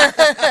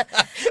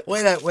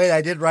 Wait,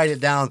 I did write it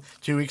down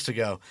 2 weeks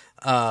ago.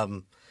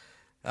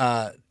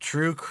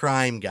 True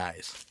Crime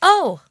Guys.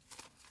 Oh,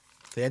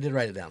 See, I did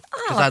write it down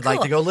because Oh, I'd like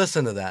cool. to go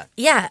listen to that.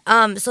 yeah.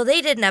 So they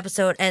did an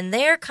episode, and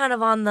they're kind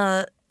of on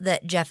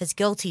that Jeff is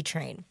guilty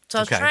train. So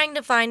I was Okay. trying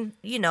to find,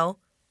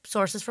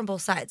 sources from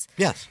both sides.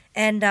 Yes.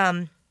 And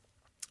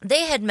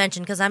they had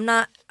mentioned, because I'm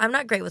not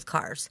great with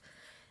cars,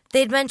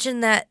 they'd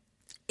mentioned that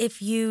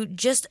if you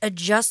just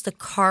adjust the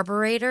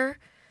carburetor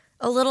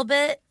a little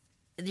bit,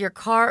 your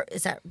car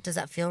does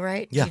that feel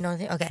right? Yeah. Do you know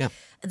anything? Okay. Yeah.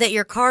 That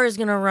your car is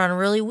gonna run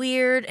really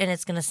weird and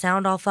it's gonna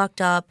sound all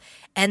fucked up,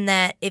 and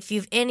that if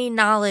you've any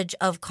knowledge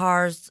of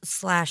cars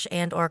 /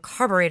 or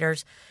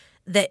carburetors,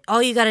 that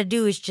all you got to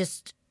do is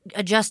just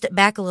adjust it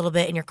back a little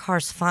bit and your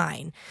car's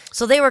fine.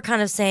 So they were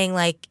kind of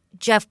saying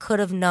Jeff could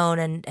have known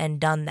and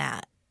done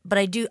that. but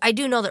I do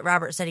know that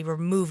Robert said he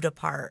removed a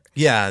part.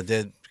 Yeah,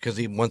 because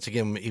he went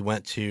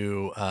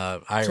to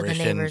Irish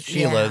and neighbors,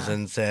 Sheila's yeah.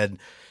 and said,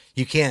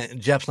 "You can't.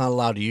 Jeff's not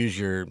allowed to use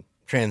your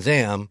Trans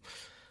Am,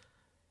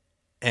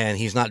 and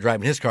he's not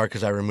driving his car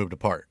because I removed a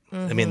part."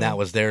 I mean, that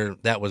was their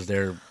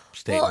statement.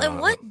 Well, and on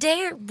what it.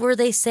 day were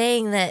they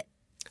saying that?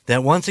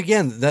 That once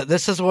again,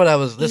 this is what I'm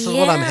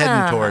Yeah.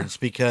 heading towards,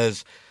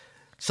 because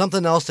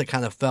something else that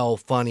kind of fell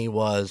funny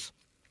was,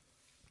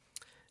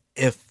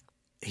 if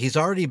he's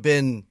already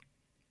been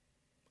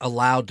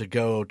allowed to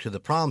go to the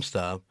prom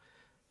stuff,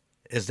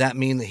 does that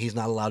mean that he's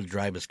not allowed to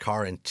drive his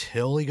car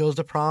until he goes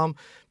to prom?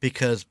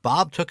 Because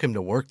Bob took him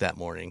to work that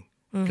morning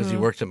because he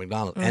works at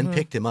McDonald's and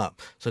picked him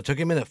up. So it took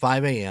him in at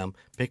 5 a.m.,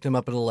 picked him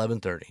up at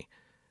 11:30, and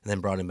then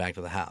brought him back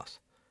to the house.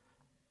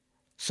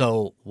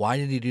 So why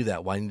did he do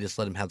that? Why didn't he just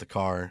let him have the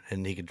car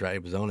and he could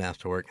drive his own ass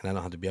to work, and I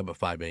don't have to be up at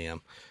 5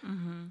 a.m.?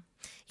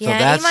 Yeah, he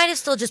that's- might have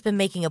still just been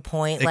making a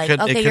point, It like, could-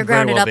 it okay, could you're very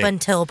grounded well up be.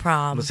 until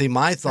prom. But see,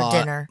 my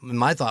dinner.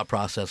 thought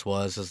process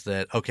is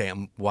that, okay,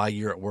 while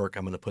you're at work,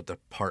 I'm going to put the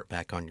part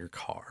back on your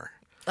car.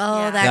 Oh,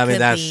 Yeah. that I mean,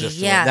 could that's be. just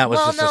Yeah. that was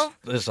well,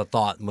 just a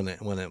thought when it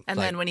And like,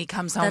 then when he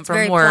comes home That's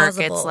very from work,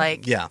 plausible. it's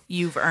like, Yeah.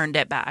 you've earned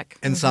it back.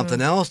 and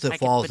something else that I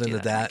falls would do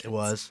into that to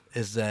my that kids.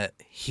 is that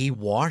he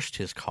washed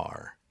his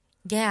car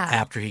yeah.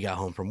 after he got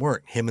home from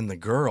work. Him and the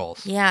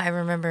girls Yeah, I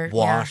remember.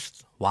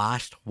 washed,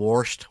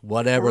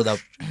 whatever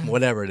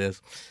it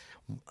is,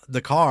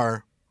 the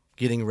car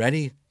getting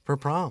ready for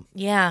prom.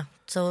 Yeah,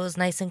 so it was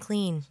nice and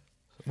clean.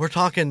 We're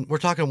talking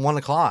 1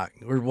 o'clock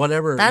or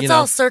whatever. That's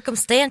all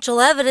circumstantial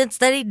evidence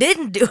that he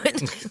didn't do it.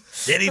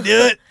 Did he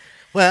do it?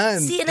 Well,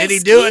 and See, and did he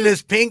it's do it in cute.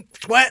 his pink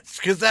sweats?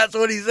 Because that's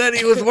what he said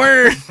he was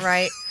wearing.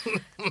 Right.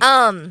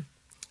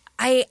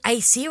 I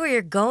see where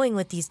you're going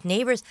with these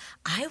neighbors.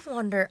 I'm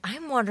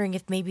wondering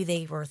if maybe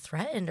they were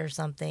threatened or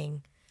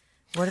something.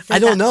 What if they I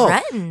don't got know.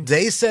 threatened?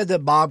 They said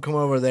that Bob come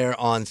over there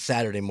on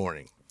Saturday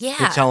morning Yeah.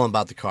 to tell him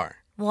about the car.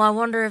 Well, I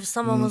wonder if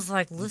someone was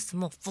like, listen,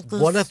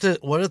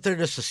 motherfuckers. What if they're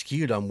just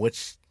skewed on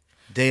which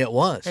day it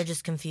was? They're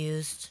just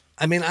confused.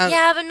 I mean,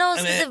 Yeah, but no, I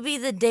it's mean, because it'd be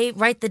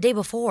the day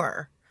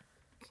before.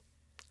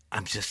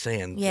 I'm just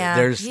saying. Yeah.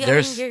 There's Yeah,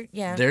 I mean,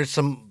 yeah. there's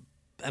some.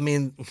 I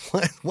mean,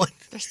 what?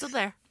 They're still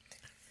there.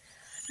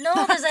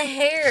 No, there's a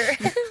hair.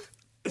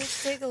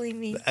 It's tickling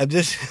me. I'm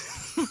just.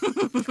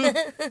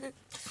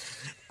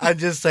 I'm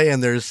just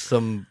saying. There's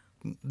some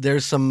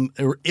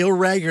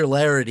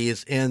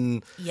irregularities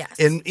in Yes.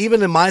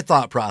 even in my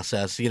thought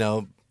process. You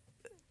know,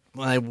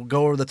 when I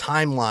go over the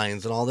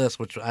timelines and all this,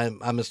 which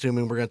I'm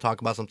assuming we're going to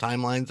talk about some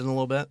timelines in a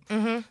little bit.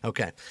 Mm-hmm.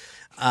 Okay.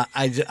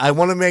 I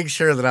want to make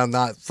sure that I'm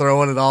not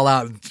throwing it all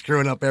out and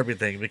screwing up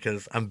everything,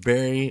 because I'm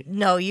very.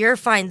 No, you're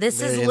fine.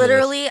 This Very is into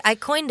literally, I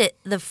coined it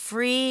the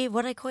free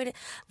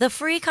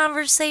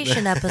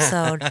conversation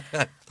episode.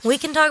 We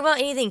can talk about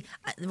anything.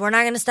 We're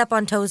not going to step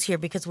on toes here,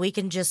 because we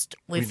can just,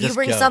 if you just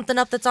bring go. something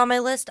up that's on my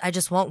list, I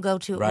just won't go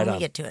to it Right when we on.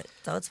 get to it.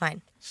 So it's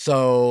fine.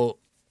 So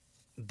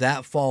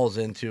that falls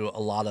into a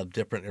lot of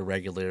different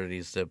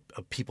irregularities of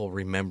people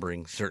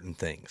remembering certain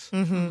things.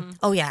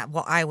 Oh, yeah.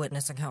 Well,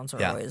 eyewitness accounts are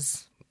Yeah.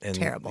 always And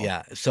terrible.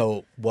 Yeah.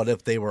 So what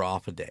if they were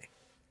off a day?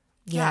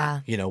 Yeah.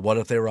 You know, what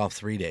if they were off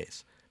 3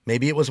 days?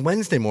 Maybe it was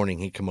Wednesday morning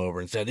he'd come over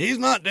and said, he's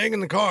not digging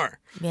the car.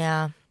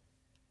 Yeah.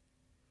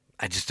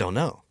 I just don't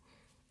know.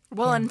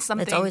 Well, and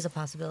something. It's always a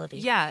possibility.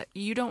 Yeah,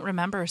 you don't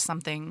remember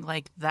something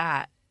like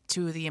that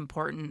to the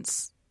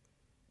importance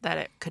that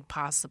it could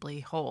possibly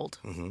hold.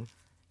 Mm-hmm.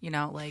 You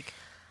know, like,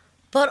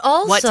 But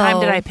also, what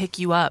time did I pick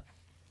you up?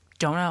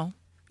 Don't know.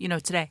 You know,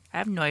 today. I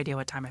have no idea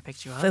what time I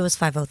picked you up. It was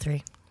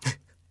 5:03.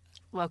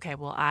 Well, okay,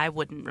 well, I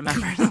wouldn't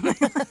remember.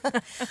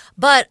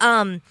 But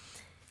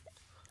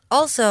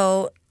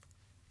also,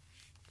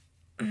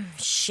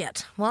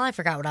 shit. Well, I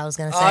forgot what I was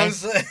gonna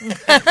say.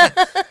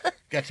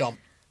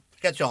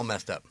 got y'all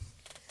messed up.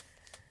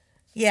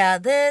 Yeah,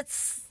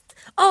 that's.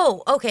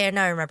 Oh, okay.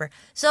 Now I remember.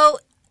 So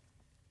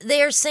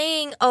they're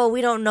saying, "Oh,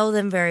 we don't know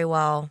them very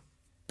well,"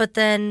 but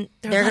then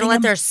they're going to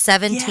let their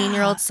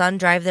 17-year-old son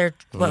drive their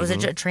what was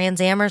it,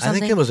 Trans Am or I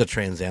something? think it was a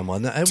Trans Am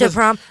one. It to was,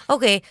 prom.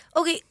 Okay.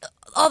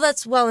 All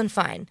that's well and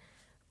fine,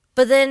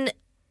 but then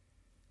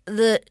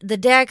the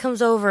dad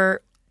comes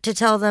over to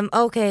tell them,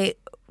 okay,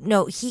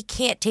 no, he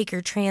can't take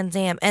your Trans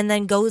Am, and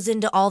then goes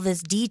into all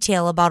this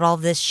detail about all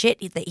this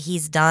shit that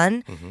he's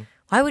done.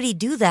 Why would he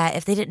do that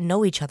if they didn't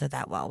know each other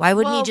that well? Why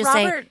wouldn't well, he just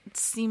Robert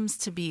seems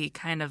to be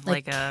kind of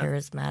like a.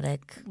 charismatic?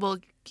 Well,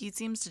 he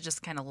seems to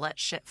just kind of let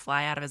shit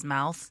fly out of his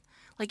mouth.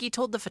 Like he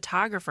told the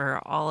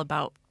photographer all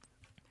about.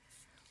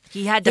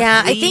 He had to.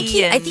 Yeah, I flee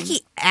think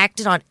he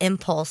acted on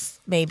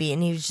impulse maybe,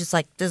 and he was just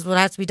like, "This is what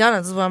has to be done.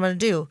 This is what I'm going to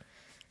do."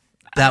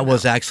 that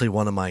was actually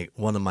one of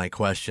my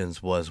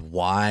questions was,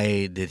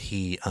 why did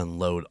he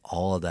unload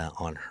all of that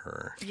on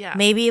her? Yeah.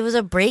 Maybe it was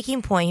a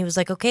breaking point. He was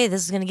like, "Okay,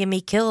 this is going to get me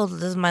killed.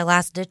 This is my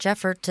last ditch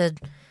effort to,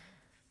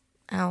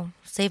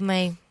 save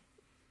my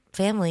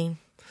family."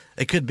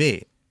 It could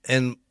be.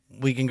 And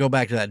we can go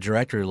back to that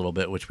directory a little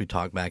bit, which we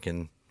talked back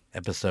in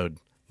episode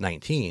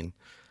 19,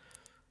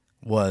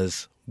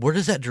 was where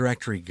does that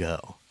directory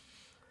go?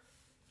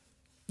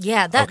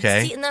 Yeah,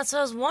 Okay. see, and that's what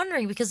I was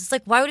wondering, because it's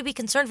like, why would he be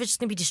concerned if it's just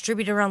going to be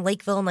distributed around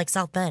Lakeville and like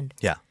South Bend?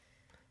 Yeah.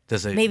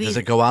 Does it Maybe- does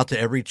it go out to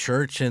every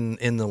church in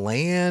the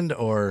land,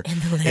 or In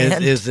the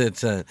land. is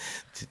it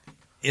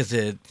is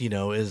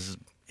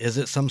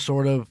it some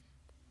sort of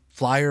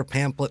flyer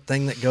pamphlet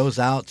thing that goes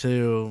out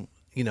to,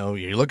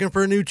 you're looking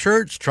for a new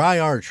church, try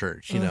our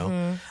church,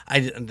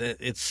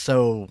 it's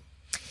so.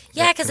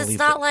 Yeah, that because can it's leave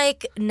not it-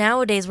 like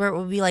nowadays where it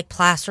would be like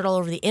plastered all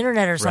over the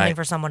internet or something Right.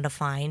 for someone to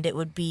find. It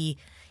would be,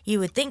 you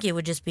would think it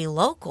would just be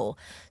local.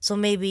 So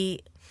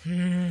maybe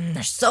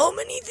there's so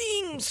many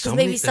things. So Because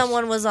many- maybe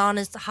someone was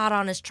hot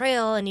on his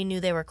trail and he knew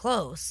they were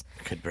close.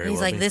 Could very And he's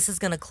well like, be. this is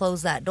going to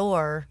close that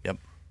door Yep.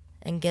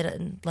 and get it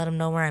and let him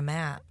know where I'm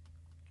at.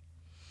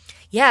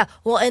 Yeah,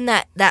 well, and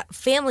that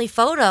family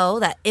photo,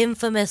 that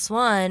infamous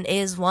one,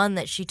 is one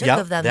that she took Yep,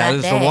 of them that that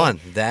is day. the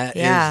one. That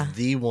is Yeah.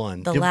 the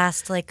one. The did,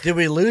 last, like... Did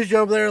we lose you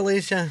over there,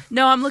 Alicia?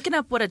 No, I'm looking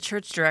up what a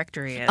church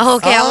directory is. Oh,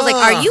 okay, I was like,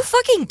 Ah. are you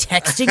fucking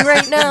texting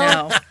right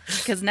now? No,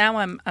 because now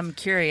I'm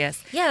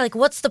curious. Yeah, like,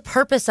 what's the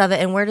purpose of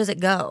it and where does it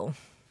go?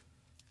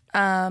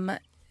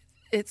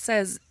 It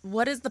says,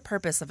 what is the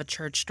purpose of a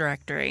church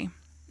directory?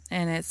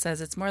 And it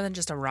says it's more than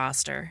just a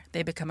roster.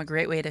 They become a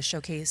great way to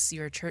showcase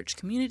your church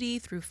community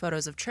through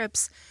photos of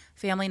trips,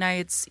 family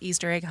nights,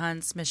 Easter egg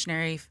hunts,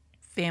 missionary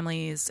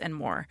families, and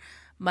more.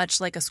 Much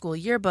like a school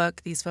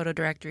yearbook, these photo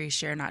directories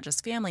share not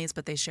just families,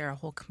 but they share a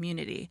whole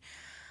community.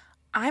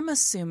 I'm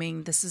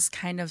assuming this is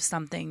kind of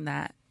something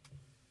that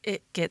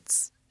it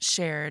gets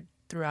shared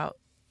throughout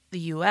the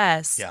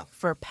U.S. Yeah.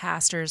 for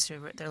pastors who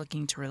they're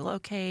looking to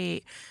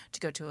relocate, to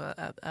go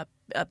to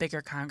a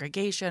bigger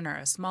congregation or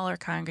a smaller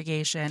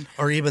congregation.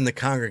 Or even the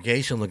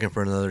congregation looking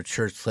for another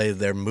church, say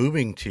they're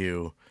moving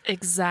to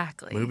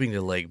Exactly.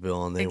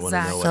 Lakeville, and they want to know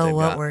Exactly. what So they've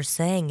what got. we're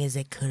saying is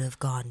it could have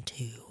gone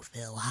to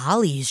Phil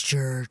Holly's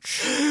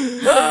church.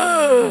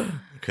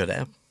 Could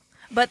have,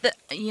 But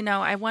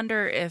I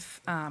wonder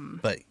if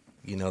but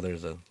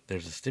there's a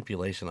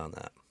stipulation on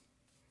that.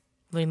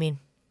 What do you mean?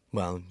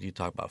 Well, you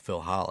talk about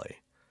Phil Holly.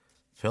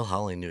 Phil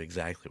Holly knew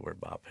exactly where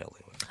Bob Pelly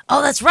was.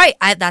 Oh, that's right.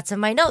 That's in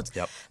my notes.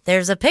 Yep.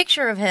 There's a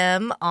picture of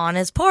him on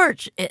his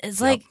porch.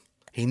 It's like, Yep.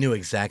 He knew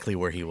exactly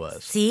where he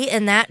was. see,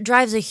 and that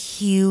drives a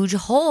huge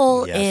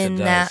hole Yes, it in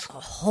does. that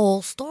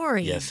whole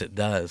story. Yes, it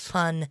does.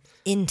 Pun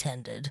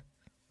intended.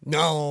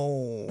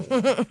 No.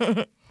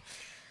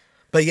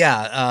 But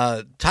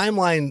yeah,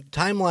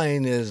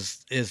 timeline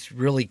is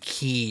really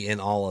key in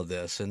all of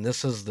this, and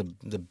this is the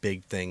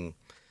big thing,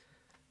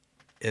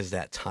 is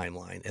that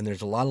timeline. And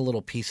there's a lot of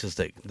little pieces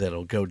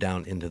that'll go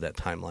down into that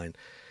timeline.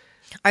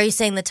 Are you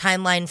saying the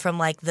timeline from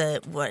like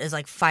what is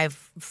like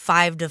 5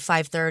 to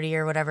 5:30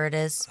 or whatever it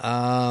is,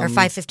 or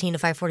 5:15 to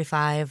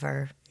 5:45,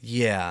 or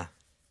Yeah.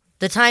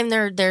 the time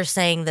they're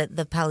saying that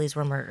the Pellys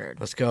were murdered?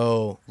 Let's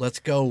go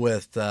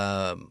with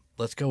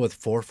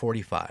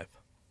 4:45.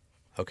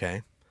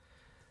 Okay.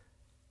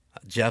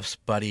 Jeff's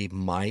buddy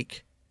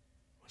Mike,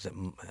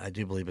 I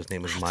do believe his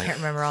name was I Mike. can't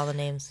remember all the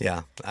names.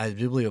 Yeah, I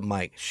do believe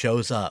Mike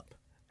shows up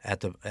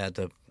at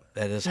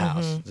his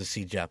house to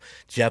see Jeff.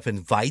 Jeff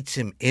invites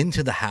him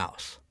into the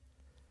house,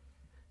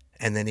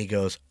 and then he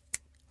goes,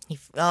 He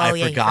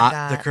I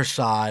forgot the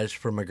corsage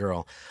for my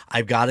girl.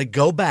 I've got to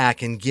go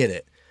back and get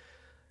it.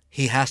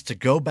 He has to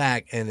go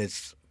back, and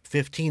it's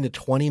 15 to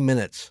 20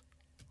 minutes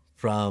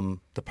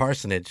from the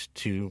parsonage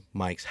to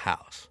Mike's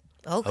house.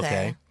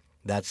 Okay.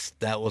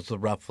 That was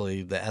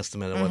roughly the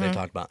estimate of what they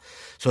talked about.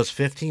 So it's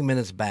 15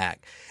 minutes back.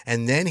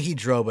 And then he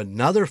drove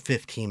another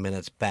 15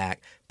 minutes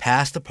back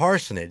past the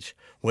parsonage,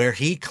 where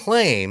he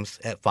claims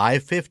at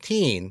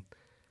 5:15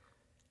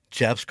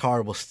 Jeff's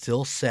car was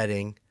still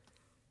sitting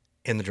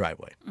in the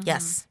driveway.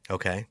 Yes.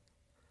 Okay.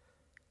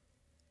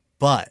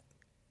 But,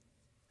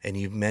 and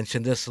you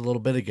mentioned this a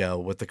little bit ago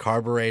with the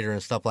carburetor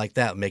and stuff like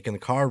that, making the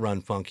car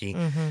run funky.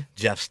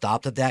 Jeff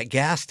stopped at that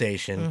gas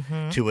station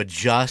to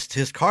adjust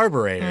his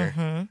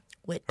carburetor,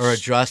 Which or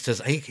adjust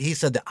his, he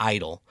said the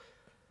idle.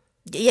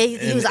 yeah,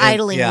 he was And-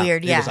 idling yeah,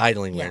 weird. He Yeah, was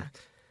idling yeah. weird.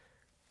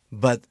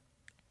 But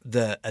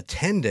the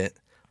attendant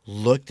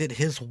looked at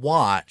his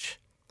watch,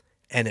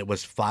 and it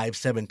was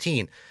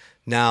 5:17.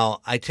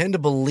 Now, I tend to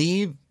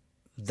believe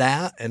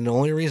that, and the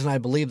only reason I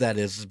believe that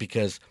is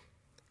because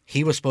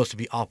he was supposed to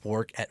be off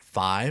work at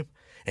 5,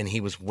 and he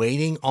was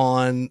waiting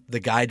on the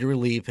guy to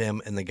relieve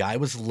him, and the guy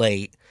was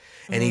late,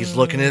 and he's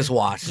looking at his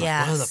watch. He's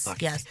like, where the Yes,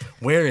 fuck yes. is he?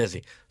 Where is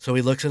he? So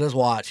he looks at his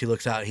watch. He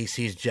looks out. He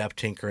sees Jeff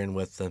tinkering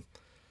with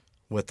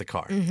the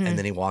car, and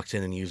then he walks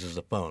in and uses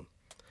the phone.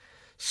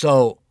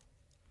 So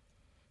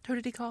who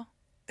did he call?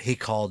 he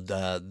called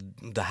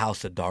the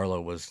house that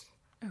Darla was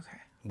Okay.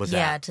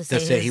 Yeah, at to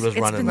say he was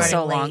It's running been late.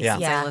 so long late.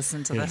 since Yeah. I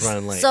listened to He was this.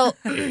 running late. So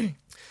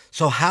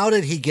So how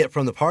did he get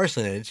from the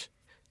parsonage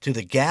to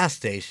the gas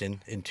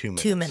station in 2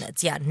 minutes? 2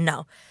 minutes. Yeah,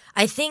 no.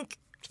 I think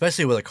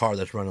Especially with a car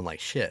that's running like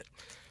shit.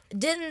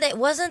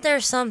 wasn't there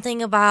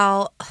something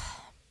about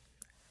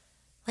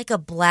like a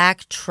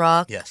black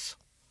truck? Yes.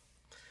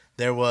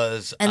 There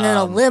was, And then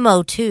a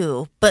limo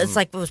too, but it's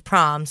like it was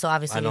prom, so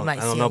obviously I you might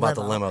see don't a know about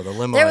the limo. limo. The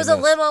limo. There I was a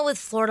missed. limo with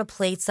Florida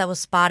plates that was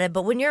spotted,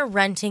 but when you're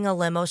renting a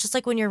limo, it's just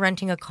like when you're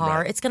renting a car,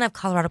 Right. it's gonna have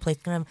Colorado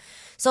plates.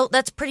 So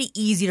that's pretty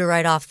easy to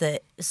write off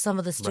that some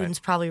of the students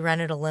probably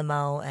rented a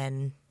limo,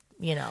 and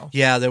you know.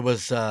 Yeah, there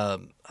was a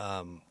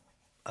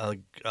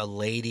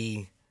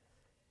lady,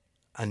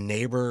 a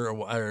neighbor,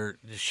 or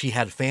she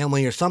had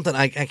family or something.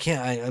 I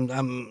can't.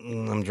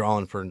 I'm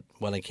drawing for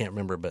what I can't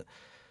remember, but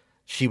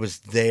she was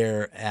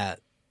there at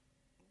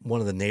one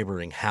of the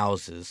neighboring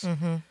houses,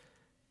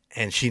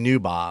 and she knew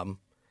Bob,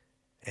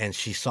 and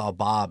she saw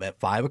Bob at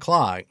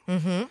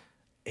 5:00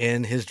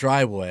 in his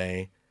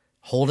driveway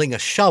holding a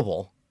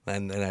shovel,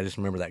 and I just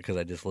remember that because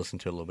I just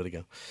listened to it a little bit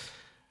ago.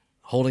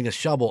 Holding a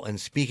shovel and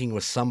speaking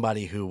with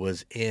somebody who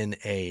was in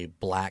a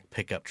black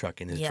pickup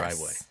truck in his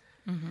driveway.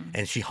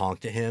 And she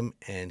honked at him,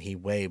 and he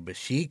waved, but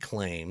she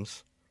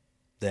claims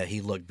that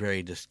he looked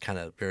very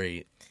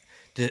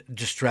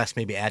distressed,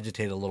 maybe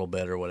agitated a little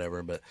bit or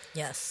whatever. But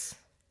Yes.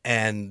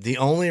 and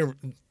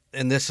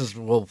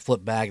we'll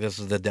flip back. This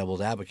is the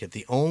devil's advocate.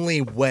 The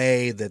only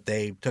way that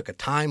they took a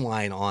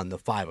timeline on the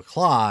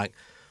 5:00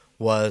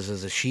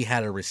 was that she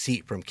had a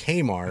receipt from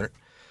Kmart.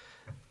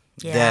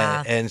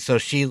 Yeah. And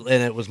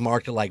it was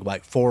marked at like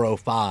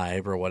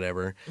 4:05 or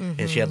whatever,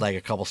 and she had like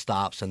a couple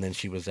stops, and then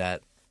she was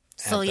at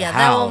So the yeah,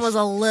 house. that one was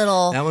a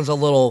little. That one's a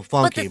little But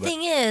funky. the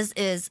thing is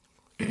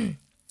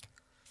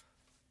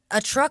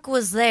a truck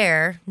was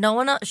there. No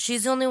one else.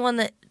 She's the only one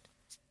that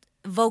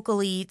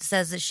vocally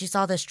says that she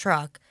saw this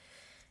truck,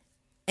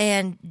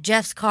 and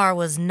Jeff's car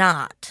was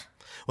not.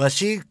 Well,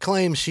 she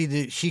claims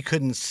she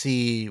couldn't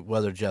see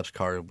whether Jeff's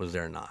car was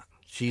there or not.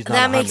 She's not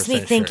That makes me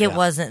 100% think sure, it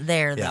wasn't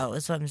there Yeah. though.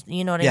 Is what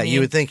you know what I Yeah, mean? you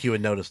would think you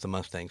would notice the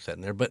Mustang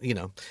sitting there, but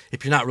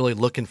if you're not really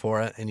looking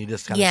for it and you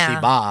just kind of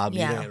see Bob, you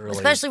don't really.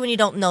 Especially when you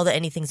don't know that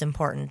anything's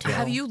important.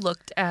 Have you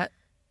looked at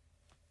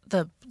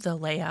the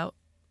layout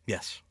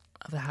Yes,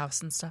 of the house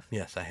and stuff?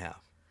 yes, I have.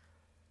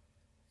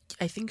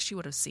 I think she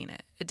would have seen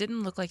it. It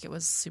didn't look like it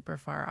was super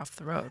far off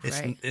the road,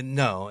 right?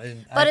 No,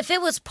 and But if it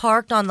was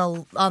parked on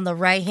the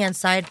right hand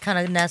side, kind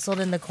of nestled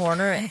in the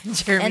corner, and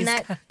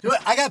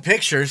I got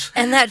pictures.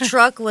 that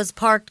truck was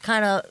parked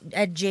kind of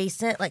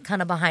adjacent, like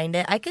kind of behind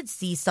it, I could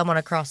see someone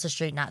across the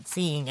street not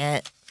seeing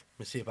it. Let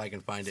me see if I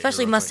can find it.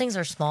 Especially real quick. Mustangs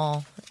are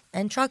small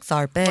and trucks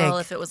are big. Well,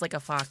 if it was like a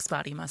Fox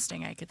body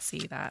Mustang, I could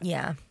see that.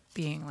 Yeah.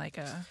 Being like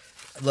a.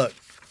 Look,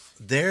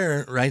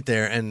 they're right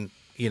there, and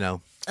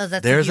Oh,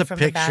 that's there's the a view from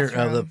the picture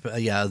of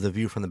bathroom. the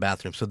view from the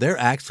bathroom. So they're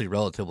actually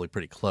relatively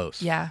pretty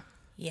close. Yeah.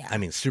 Yeah. I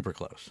mean, super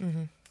close.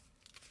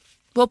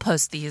 We'll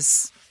post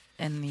these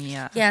in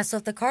the. Yeah, so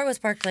if the car was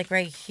parked like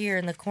right here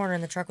in the corner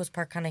and the truck was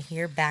parked kind of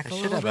here back a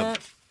little bit.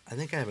 I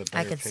think I have a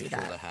better could see picture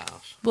of that. the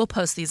house. We'll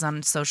post these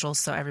on socials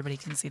so everybody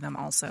can see them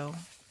also.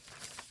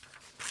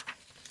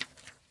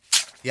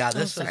 Yeah,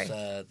 sorry.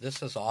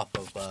 this is off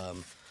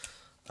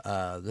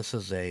of this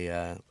is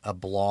a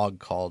blog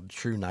called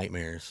True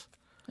Nightmares.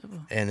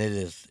 And it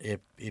is,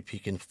 if you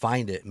can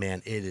find it,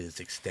 man, it is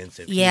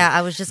extensive. Yeah,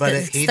 I was just but gonna,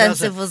 he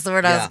extensive doesn't- was the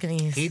word I was yeah, going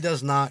to use. He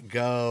does not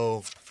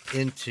go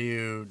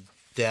into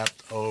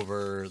depth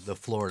over the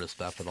Florida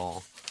stuff at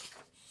all.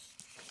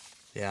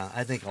 Yeah,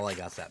 I think all I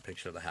got is that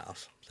picture of the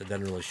house. It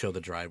doesn't really show the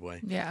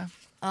driveway. Yeah.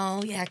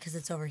 Oh, yeah, because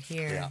it's over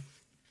here. Yeah.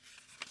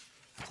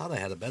 I thought I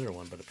had a better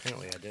one, but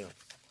apparently I do.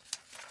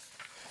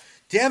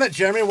 Damn it,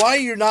 Jeremy, why are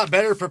you not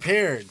better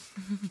prepared?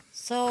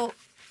 So,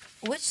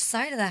 which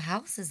side of the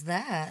house is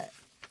that?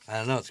 I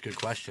don't know. It's a good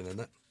question, isn't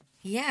it?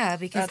 Yeah,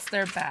 because That's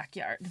their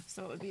backyard,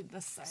 so it would be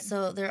this side.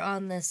 so they're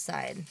on this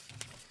side.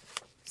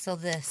 So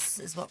this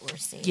is what we're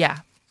seeing. Yeah.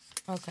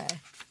 Okay.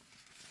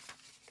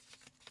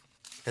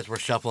 As we're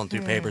shuffling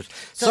through papers.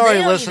 So Sorry, they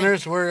don't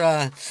listeners.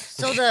 We're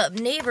So the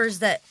neighbors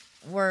that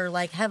were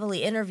like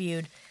heavily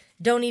interviewed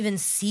don't even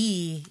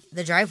see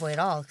the driveway at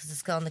all because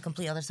it's on the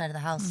complete other side of the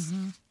house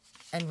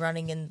and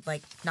running in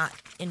like not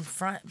in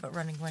front but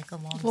running like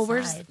along. Well,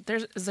 side.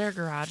 is there a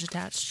garage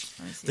attached?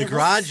 Let me see. the It looks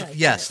garage. like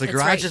Yes, it. the It's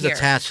garage right is here.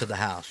 attached to the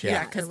house. Yeah,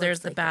 Yeah. because It there's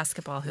looks the like it.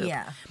 basketball hoop.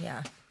 Yeah,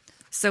 yeah.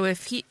 So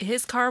if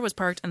his car was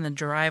parked in the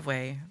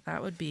driveway,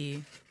 that would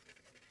be,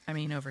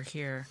 over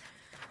here.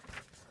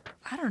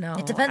 I don't know.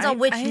 It depends on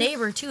which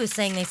neighbor too is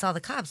saying they saw the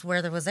cops.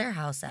 Where was their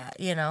house at?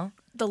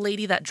 The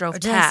lady that drove Or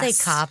did past. I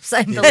say cops?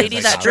 I The know. lady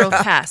Like that cops. drove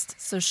past.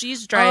 So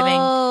she's driving.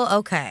 Oh,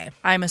 okay.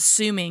 I'm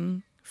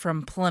assuming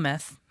from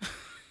Plymouth,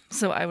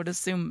 so I would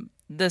assume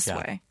this Yeah.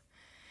 way.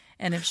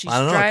 And if she's I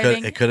don't know.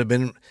 driving, It could have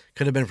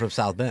been from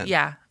South Bend.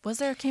 yeah. Was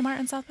there a Kmart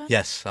in South Bend?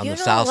 Yes, on You the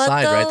know south what,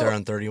 side, right though? there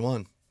on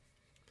 31.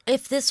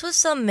 If this was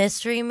some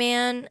mystery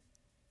man,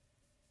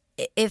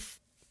 if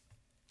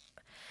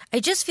I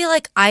just feel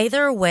like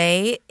either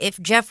way, if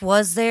Jeff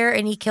was there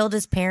and he killed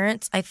his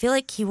parents, I feel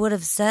like he would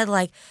have said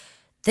like,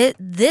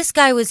 "This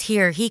guy was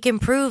here. He can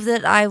prove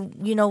that I,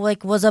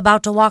 was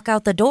about to walk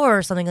out the door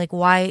or something." Like,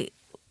 why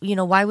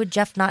would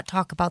Jeff not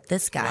talk about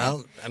this guy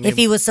Well, I mean- if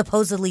he was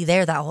supposedly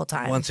there that whole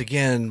time? Once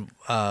again,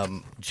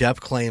 Jeff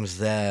claims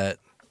that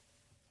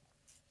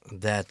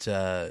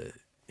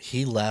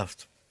he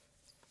left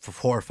for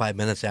 4 or 5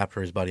 minutes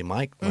after his buddy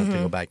Mike went to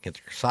go back and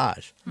get the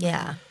corsage,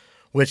 Yeah.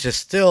 which is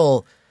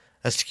still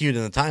skewed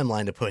in the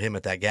timeline to put him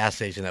at that gas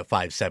station at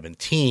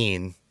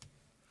 5:17.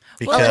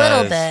 Well, a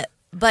little bit.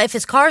 But if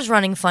his car's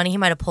running funny, he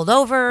might have pulled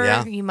over.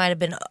 Yeah. He might have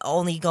been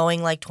only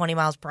going like 20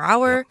 miles per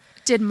hour.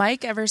 Did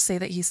Mike ever say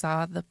that he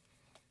saw the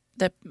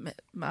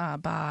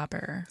Bob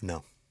or?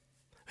 No,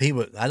 he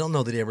would. I don't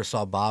know that he ever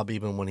saw Bob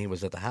even when he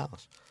was at the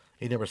house.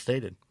 He never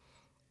stated.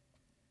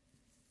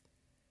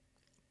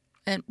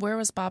 And where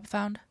was Bob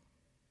found?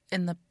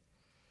 In the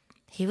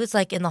He was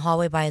like in the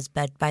hallway by his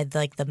bed, by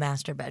like the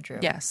master bedroom.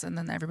 yes, and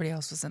then everybody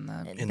else was in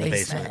the. In the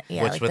basement,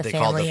 Yeah, which like what the they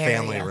call the family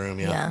family area. room.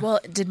 Yeah. Well,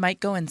 did Mike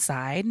go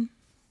inside?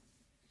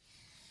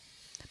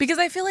 Because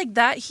I feel like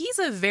that he's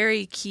a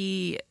very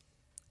key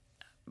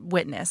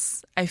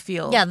witness. I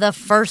feel Yeah, the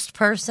first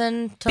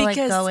person to like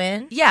Because- go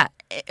in. Yeah,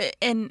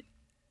 and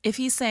if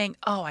he's saying,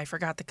 "Oh, I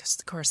forgot the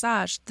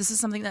corsage," this is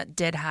something that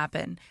did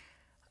happen.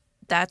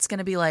 That's going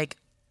to be like,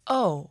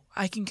 "Oh,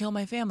 I can kill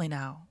my family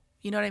now."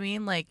 You know what I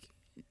mean? Like,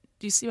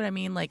 do you see what I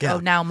mean? Like, Yeah. oh,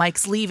 now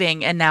Mike's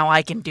leaving, and now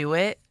I can do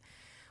it.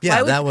 Yeah,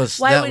 Why would- that was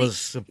why that would he-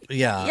 was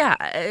yeah.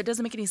 Yeah, it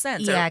doesn't make any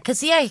sense. Yeah, Or-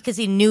 because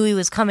he knew he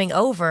was coming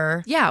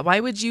over. yeah. Why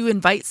would you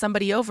invite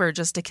somebody over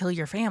just to kill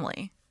your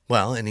family?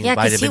 Well, and he Yeah,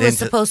 invited because he him was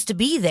into supposed to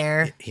be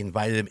there. he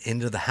invited him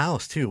into the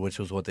house too, which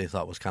was what they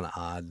thought was kind of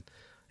odd.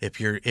 If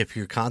you're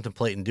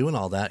contemplating doing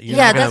all that, you're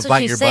Yeah, not going to that's what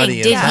invite she's your saying.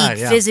 buddy Did inside.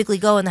 he Yeah. physically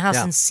go in the house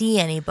Yeah. and see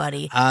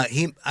anybody?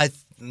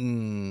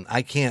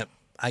 I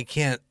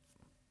can't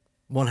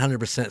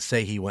 100%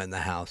 say he went in the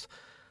house.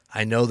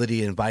 I know that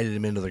he invited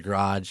him into the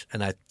garage,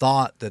 and I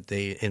thought that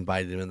they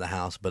invited him in the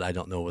house, but I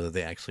don't know whether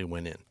they actually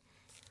went in.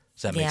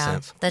 Does that make Yeah,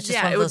 sense? that's just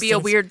Yeah, one it of would those be a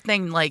things. weird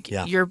thing. Like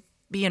Yeah. you're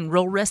being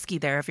real risky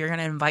there if you're going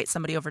to invite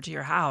somebody over to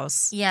your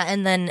house. Yeah,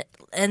 and then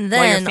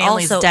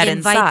family's also dead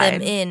invite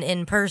them inside.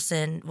 in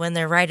person when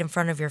they're right in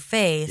front of your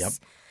face. Yep.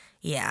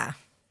 Yeah,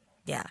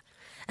 yeah.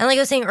 And like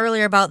I was saying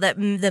earlier about that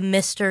the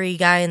mystery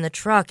guy in the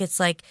truck, it's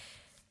like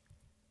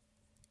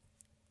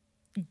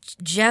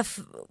Jeff.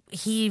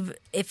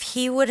 If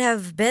he would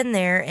have been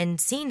there and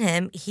seen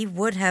him, he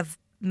would have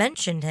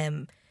mentioned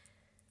him.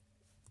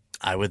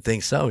 I would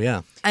think so.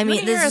 Yeah. I mean,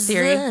 wanna hear this a is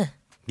theory?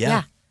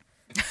 Yeah.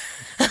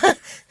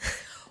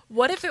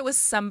 What if it was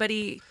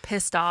somebody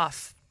pissed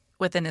off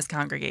within his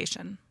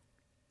congregation?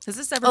 Has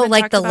this ever Oh, been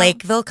like talked the about?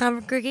 Lakeville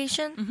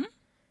congregation?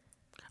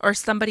 Or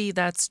somebody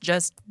that's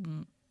just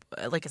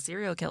like a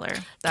serial killer?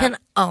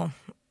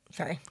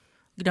 Sorry.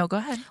 No, go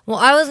ahead. Well,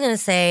 I was gonna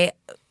say,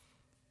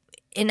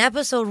 in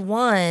episode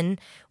 1,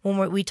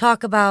 when we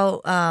talk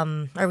about,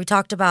 or we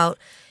talked about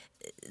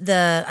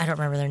I don't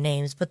remember their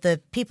names, but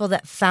the people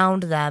that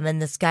found them, and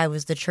this guy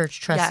was the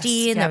church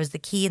trustee, and yep. there was the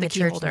key in The the, key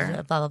church, holder.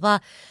 and blah blah blah.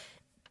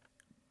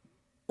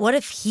 What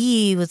if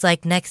he was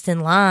like next in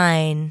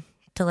line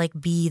to like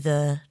be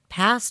the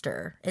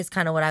pastor? Is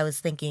kind of what I was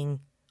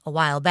thinking a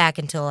while back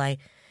until I,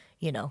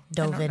 I dove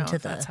don't know into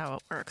if that's how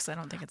it works. I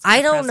don't think it's. I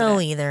the don't know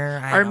president.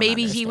 either. I Or don't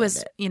maybe he was.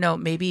 understand it.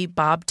 Maybe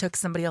Bob took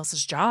somebody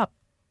else's job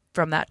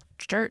from that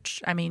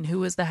church. I mean, who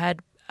was the head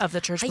of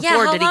the church before?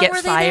 how Did he long get were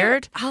they there?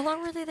 fired? How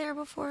long were they there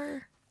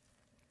before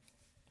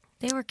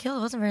they were killed?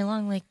 It wasn't very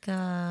long. Like,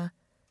 it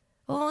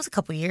was a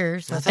couple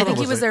years. I I thought think it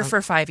he was was there like-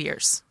 for 5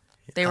 years.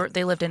 They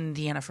lived in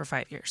Indiana for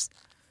 5 years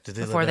Did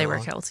they live before that they were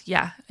long? killed.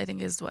 Yeah, I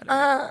think is what.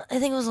 I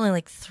think it was only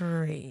like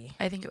 3.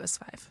 I think it was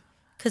 5.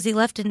 Because he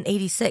left in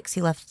 86.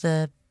 He left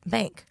the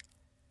bank.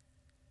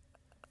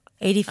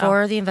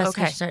 84, the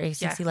investigation okay. started.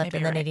 86, Yeah, he left, maybe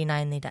and then you're right.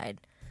 89, they died.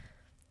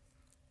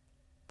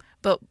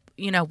 But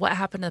what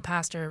happened to the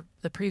pastor,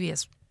 the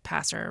previous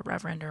pastor,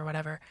 reverend, or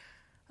whatever?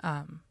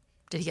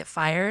 Did he get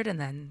fired, and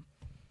then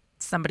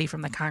somebody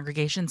from the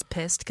congregation's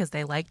pissed because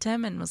they liked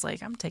him and was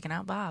like, "I'm taking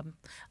out Bob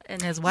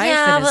and his wife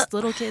Yeah, and his but-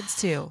 little kids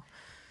too."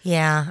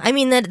 Yeah. I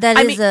mean, that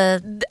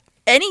is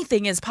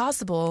Anything is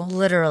possible.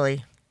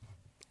 literally.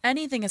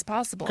 Anything is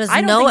possible. Because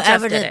I don't no think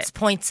Jeff did evidence it.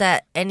 points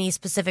at any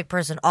specific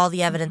person. All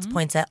the evidence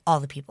points at all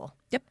the people.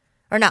 Yep.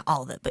 Or not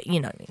all of it, but you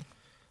know what I mean.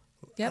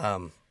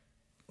 Yep.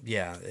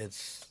 Yeah,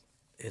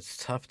 it's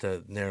tough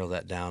to narrow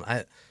that down.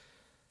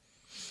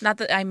 Not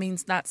that I mean,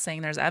 not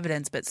saying there's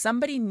evidence, but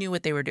somebody knew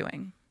what they were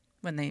doing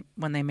when they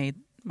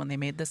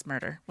made this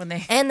murder.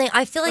 And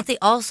I feel like they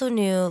also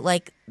knew,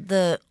 like,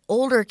 the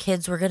older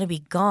kids were going to be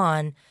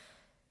gone.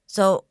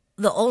 So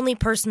the only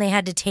person they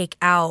had to take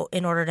out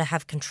in order to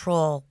have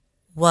control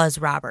was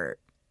Robert.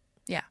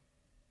 Yeah.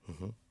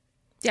 Mm-hmm.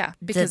 Yeah,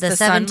 because The the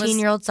son was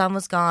 17-year-old son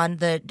was gone.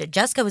 The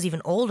Jessica was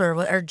even older,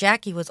 or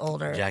Jackie was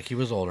older. Jackie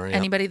was older. Yeah.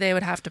 anybody they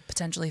would have to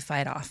potentially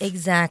fight off.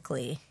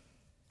 Exactly.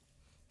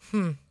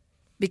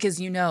 Because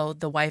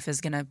the wife is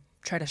going to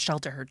try to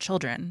shelter her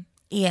children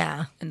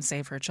Yeah. and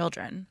save her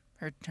children,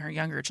 her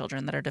younger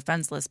children that are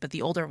defenseless, but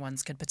the older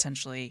ones could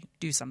potentially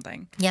do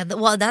something. Yeah,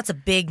 well, that's a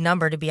big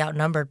number to be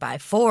outnumbered by.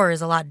 4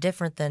 is a lot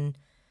different than...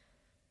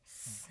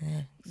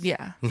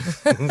 Yeah.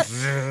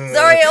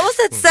 Sorry, I almost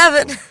said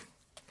 7.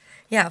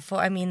 Yeah, 4.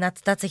 I mean,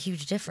 that's a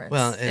huge difference.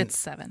 Well, and, It's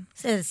 7.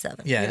 It is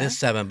 7. yeah, it is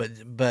 7,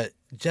 but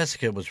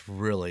Jessica was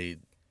really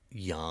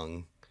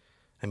young.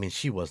 I mean,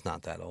 she was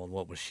not that old.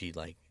 What was she,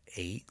 like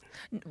 8.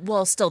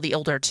 Well, still the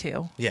older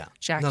two. Yeah.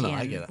 Jackie No, and,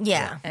 I get it.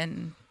 Yeah.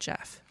 and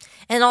Jeff.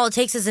 And all it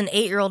takes is an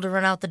 8-year-old to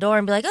run out the door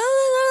and be like,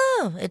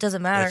 oh, it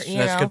doesn't matter. That's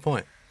you a know? good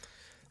point.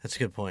 That's a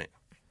good point.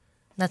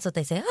 That's what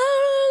they say.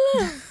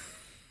 Oh,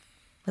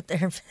 with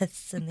their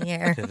fists in the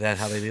air. Is that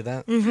how they do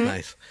that? Mm-hmm.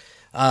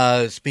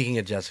 Nice. Speaking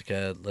of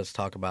Jessica, let's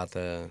talk about the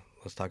gun.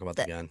 Let's talk about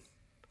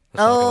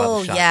Oh,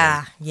 the shotgun.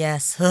 yeah.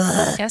 Yes.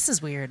 Ugh. Yes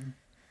is weird.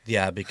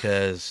 Yeah,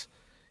 because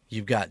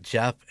you've got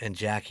Jeff and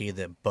Jackie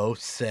that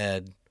both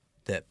said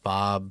that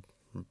Bob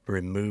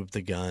removed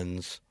the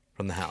guns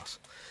from the house.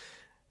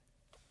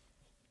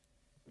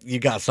 You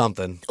got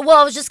something. Well,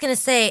 I was just going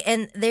to say,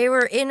 and they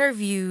were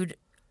interviewed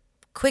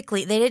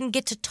quickly. They didn't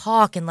get to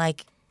talk and,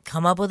 like,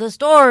 come up with a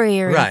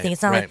story or anything.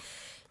 It's not like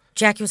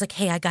Jackie was like,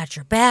 hey, I got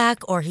your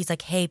back. Or he's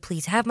like, hey,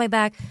 please have my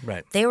back.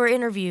 Right. They were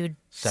interviewed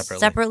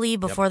separately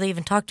before they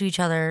even talked to each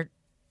other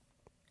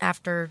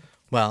after.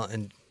 Well,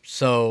 and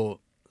so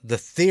the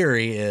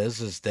theory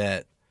is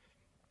that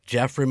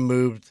Jeff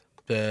removed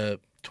the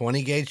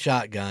 20-gauge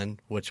shotgun,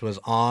 which was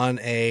on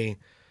a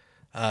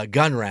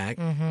gun rack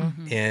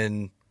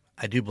in,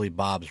 I do believe,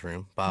 Bob's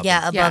room.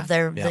 Above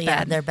their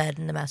bed. their bed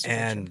in the master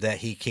bedroom. And that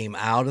he came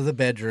out of the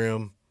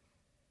bedroom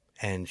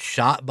and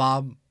shot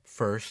Bob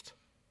first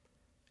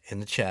in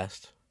the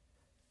chest,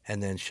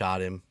 and then shot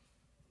him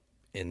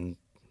in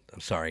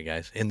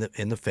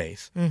the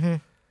face. Mm-hmm.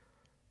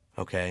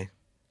 Okay,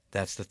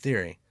 that's the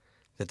theory,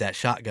 that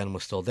shotgun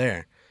was still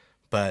there.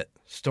 But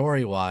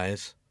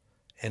story-wise,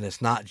 and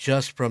it's not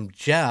just from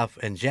Jeff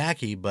and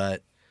Jackie,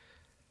 but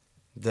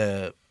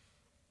the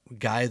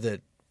guy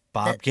that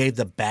Bob gave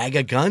the bag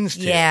of guns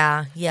to.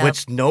 Yeah.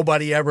 Which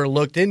nobody ever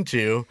looked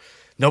into.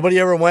 Nobody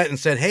ever went and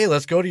said, hey,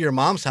 let's go to your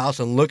mom's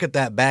house and look at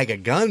that bag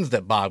of guns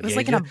that Bob gave you. It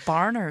was like in a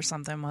barn or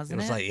something, wasn't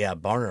it? It was like, yeah, a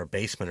barn or a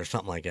basement or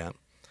something like that.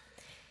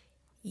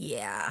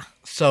 Yeah.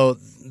 So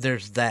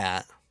there's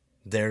that.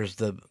 There's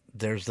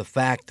the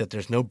fact that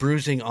there's no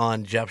bruising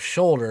on Jeff's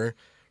shoulder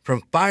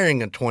from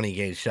firing a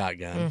 20-gauge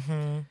shotgun.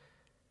 Mm-hmm.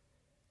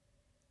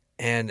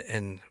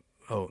 And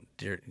oh,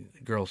 dear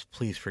girls,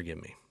 please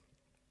forgive me.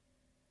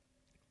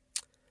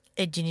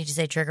 Do you need to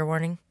say trigger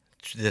warning?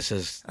 This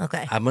is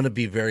okay. I'm going to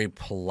be very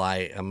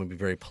polite.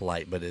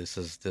 But this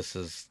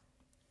is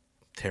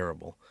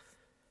terrible.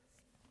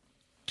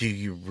 Do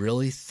you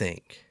really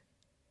think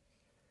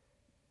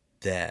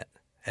that?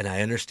 And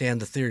I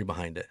understand the theory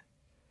behind it.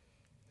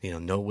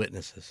 No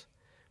witnesses.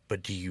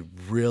 But do you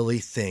really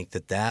think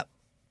that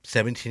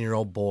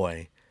 17-year-old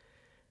boy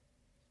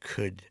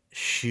could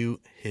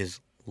shoot his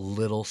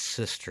little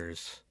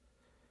sisters?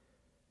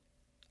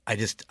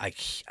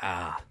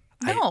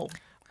 No.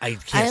 I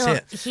can't say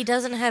it. He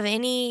doesn't have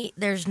any.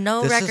 There's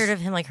no This record is- of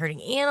him like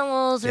hurting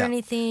animals or Yeah.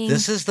 anything.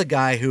 This is the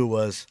guy who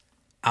was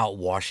out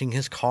washing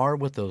his car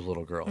with those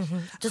little girls.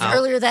 just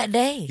earlier that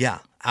day. Yeah,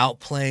 out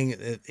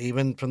playing,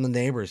 even from the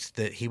neighbors,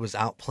 that he was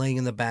out playing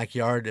in the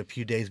backyard a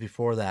few days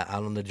before that,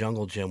 out in the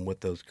jungle gym with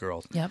those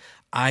girls. Yep.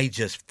 I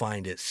just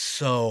find it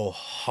so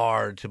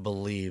hard to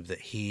believe that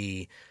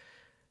he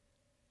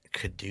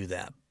could do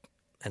that.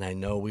 And I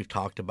know we've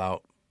talked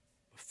about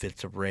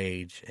fits of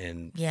rage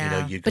and,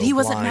 Yeah. you go But he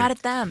wasn't blind. mad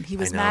at them. He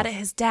was know. mad at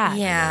his dad.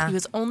 Yeah. He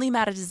was only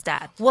mad at his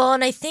dad. Well,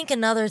 and I think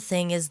another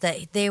thing is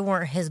that they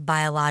weren't his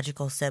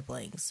biological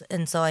siblings,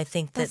 and so I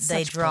think that That's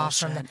they such draw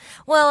from bullshit. that.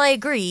 Well, I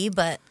agree,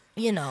 but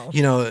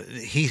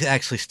He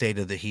actually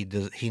stated that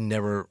he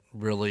never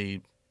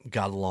really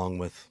got along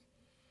with.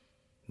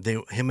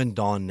 Him and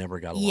Dawn never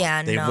got along.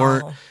 Yeah,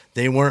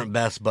 they weren't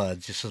best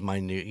buds. This is my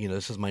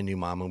new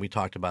mom, and we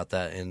talked about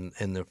that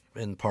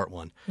in part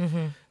 1.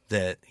 Mm-hmm.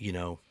 That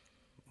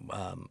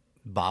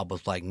Bob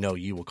was like, no,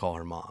 you will call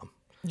her mom.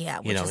 yeah,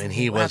 And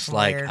he was that's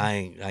like, weird. I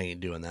ain't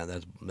doing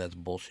that. That's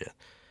bullshit.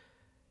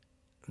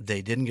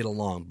 They didn't get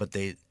along, but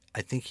I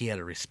think he had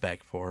a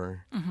respect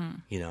for her.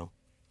 Mm-hmm.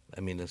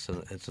 I mean, it's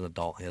an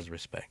adult, he has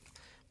respect,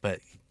 but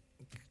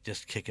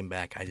just kicking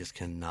back, I just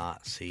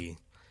cannot see.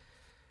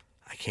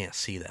 I can't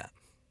see that.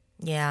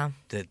 Yeah,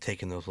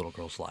 Taking those little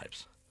girls'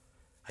 lives.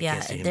 I yeah,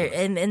 can't see him do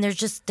it. and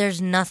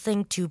there's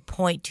nothing to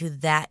point to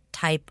that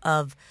type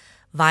of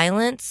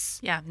violence.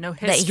 Yeah, no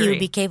That history. he would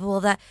be capable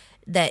of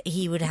that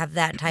he would have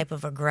that type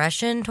of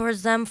aggression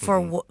towards them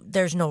for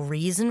there's no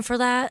reason for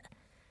that.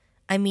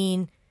 I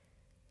mean,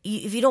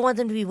 if you don't want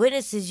them to be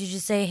witnesses, you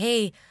just say,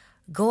 hey,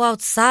 go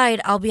outside,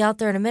 I'll be out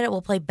there in a minute,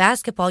 we'll play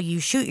basketball, you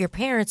shoot your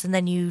parents, and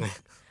then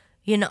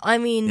I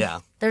mean, Yeah.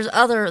 there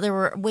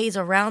were ways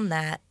around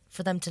that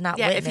for them to not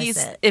Yeah,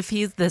 witness it. if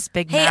he's this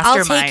big Hey, I'll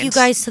mastermind. take you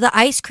guys to the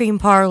ice cream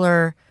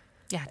parlor.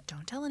 Yeah,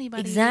 don't tell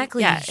anybody.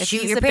 Exactly. Yeah, if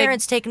Shoot he's your a big-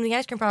 parents, take them to the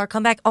ice cream parlor,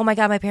 come back. Oh my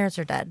God, my parents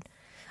are dead.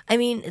 I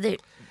mean,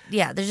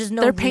 there's just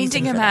no. They're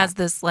painting reason him for that. as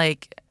this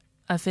like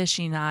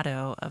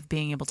aficionado of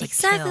being able to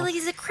exactly kill. like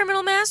he's a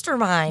criminal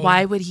mastermind.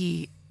 Why wouldn't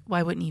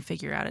he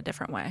figure out a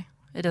different way?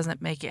 It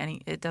doesn't make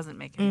any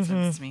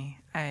sense to me.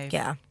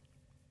 Yeah.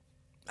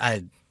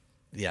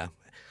 Yeah.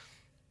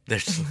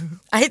 There's.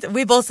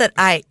 We both said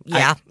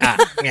yeah.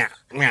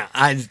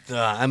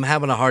 I'm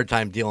having a hard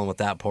time dealing with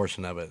that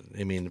portion of it.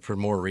 I mean, for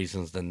more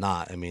reasons than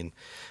not. I mean,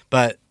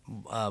 but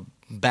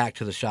back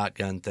to the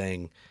shotgun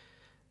thing.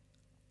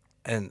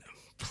 and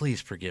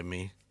please forgive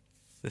me,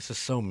 this is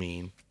so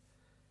mean.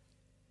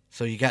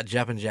 So you got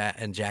Jeff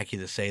and Jackie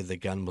that say the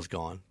gun was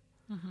gone,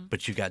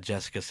 but you got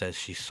Jessica says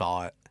she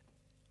saw it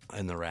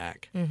in the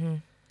rack.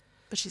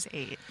 But she's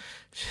 8.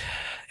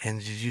 And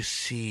did you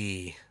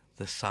see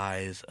the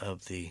size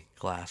of the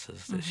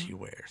glasses that she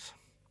wears?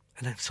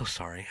 And I'm so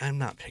sorry. I'm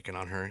not picking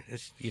on her.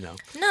 It's,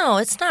 No,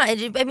 it's not.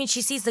 I mean,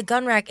 she sees the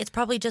gun rack. It's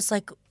probably just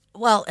like,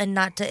 well, and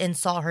not to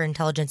insult her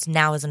intelligence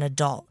now as an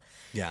adult.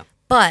 Yeah.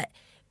 But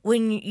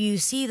when you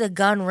see the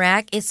gun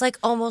rack, it's like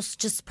almost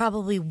just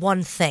probably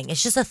one thing.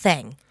 It's just a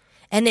thing.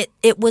 And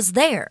it was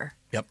there.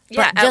 Yep.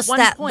 Yeah, But just at one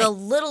that point. the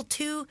little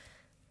 2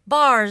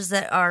 bars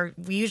that are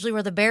usually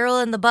where the barrel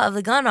and the butt of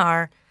the gun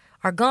are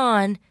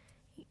gone.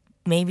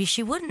 Maybe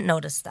she wouldn't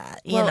notice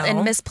that. You know?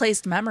 And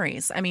misplaced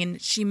memories. I mean,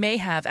 she may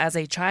have, as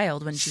a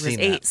child, when she was Seen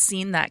 8, that.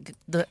 seen that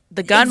the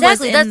gun Exactly, was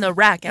that's- in the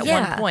rack at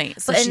yeah. one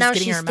point. So But- and she's now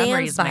getting she her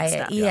memories stands by mixed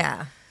it. up.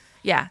 Yeah.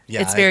 Yeah,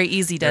 Yeah, it's very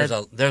easy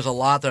to. There's a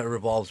lot that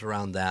revolves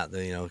around that.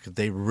 'Cause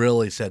they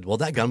really said, well,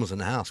 that gun was in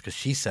the house because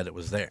she said it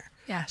was there.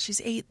 Yeah,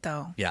 she's 8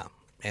 though. Yeah,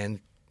 and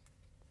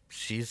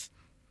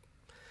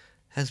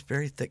has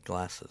very thick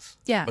glasses.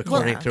 Yeah,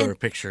 according well, to her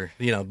picture.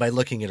 By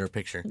looking at her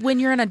picture. When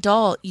you're an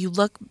adult, you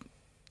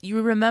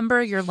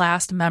remember your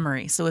last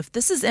memory. So if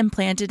this is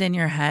implanted in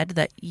your head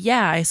that,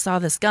 yeah, I saw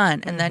this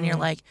gun, and then you're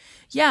like,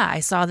 yeah, I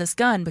saw this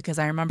gun because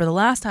I remember the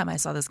last time I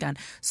saw this gun.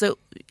 So,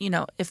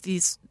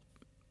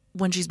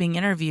 when she's being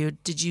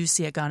interviewed, did you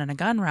see a gun in a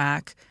gun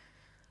rack?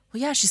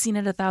 Well, yeah, she's seen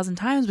it 1,000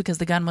 times because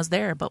the gun was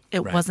there, but it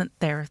Right. wasn't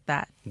there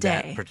that day.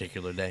 That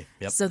particular day.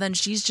 Yep. So then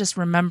she's just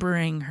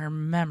remembering her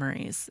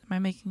memories. Am I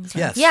making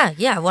sense? Yes.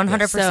 Yeah,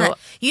 100%. So-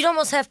 You'd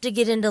almost have to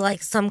get into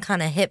like some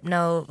kind of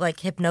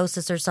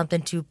hypnosis or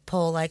something to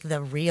pull like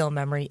the real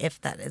memory, if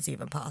that is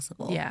even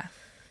possible. Yeah.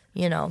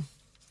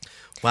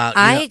 Wow.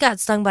 I got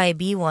stung by a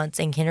bee once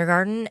in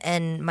kindergarten,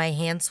 and my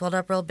hand swelled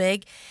up real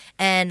big.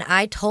 And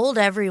I told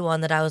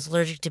everyone that I was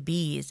allergic to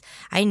bees.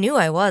 I knew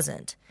I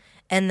wasn't.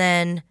 And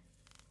then,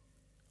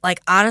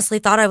 honestly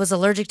thought I was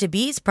allergic to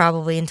bees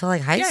probably until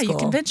high Yeah, school. you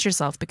convince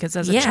yourself because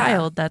as a Yeah.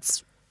 child,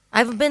 that's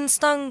I've been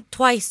stung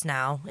twice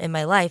now in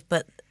my life,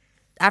 but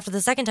after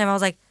the second time, I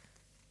was like,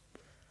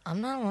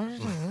 I'm not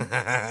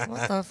allergic.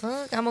 What the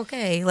fuck? I'm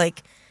okay.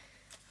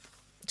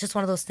 Just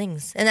one of those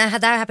things. And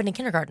that happened in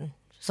kindergarten.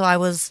 So I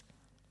was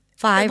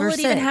 5 or well,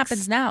 6. it even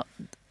happens now.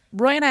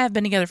 Roy and I have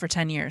been together for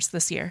 10 years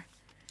this year.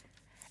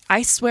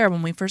 I swear,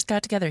 when we first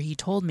got together, he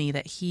told me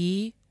that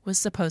he was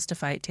supposed to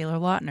fight Taylor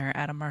Lautner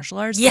at a martial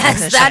arts Yes,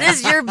 competition. that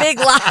is your big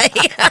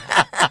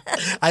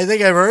lie. I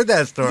think I've heard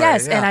that story.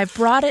 Yes, yeah. and I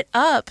brought it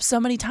up so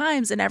many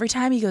times, and every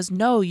time he goes,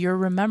 "No, you're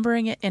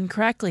remembering it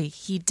incorrectly."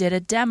 He did a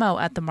demo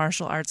at the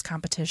martial arts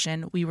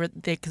competition. We were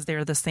because they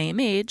were the same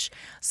age,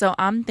 so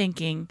I'm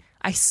thinking,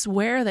 I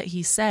swear that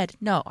he said,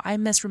 "No, I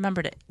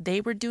misremembered it."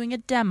 They were doing a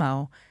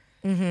demo.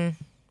 Mm-hmm.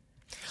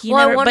 Well,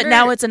 I but wonder-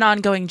 now it's an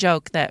ongoing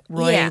joke that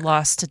Roy Yeah.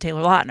 lost to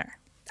Taylor Lautner.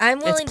 I'm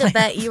willing to playing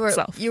bet you were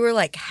itself.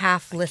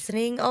 half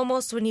listening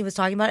almost when he was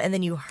talking about it, and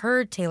then you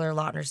heard Taylor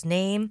Lautner's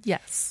name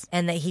Yes.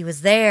 and that he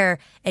was there,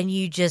 and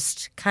you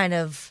just kind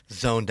of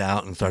zoned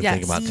out and started Yes.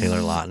 thinking about Taylor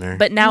Lautner.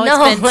 But now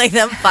no, it's been like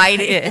them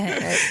fighting.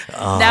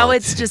 now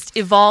it's just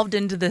evolved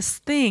into this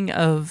thing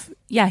of,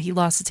 yeah, he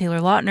lost to Taylor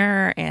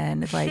Lautner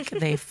and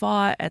they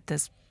fought at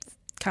this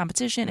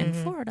competition in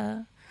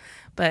Florida.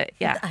 But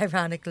yeah,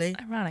 Ironically.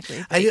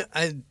 ironically,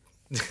 I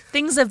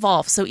things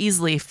evolve so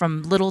easily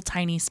from little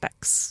tiny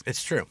specks.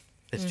 It's true.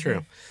 It's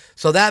true.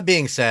 So that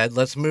being said,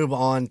 let's move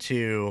on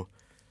to.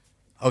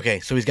 Okay,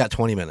 so he's got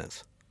 20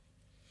 minutes,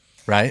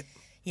 right?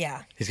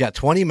 Yeah. He's got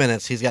 20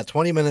 minutes. He's got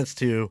 20 minutes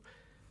to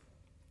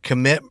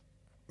commit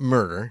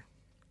murder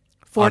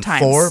Four on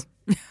times.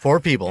 four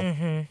people,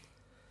 and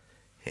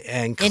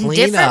In clean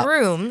different up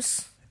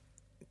rooms.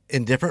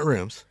 in different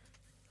rooms.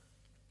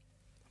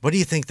 What do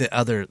you think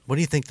What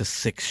do you think the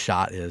sixth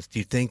shot is? Do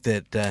you think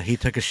that he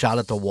took a shot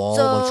at the wall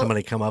when So,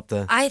 somebody come up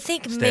the? I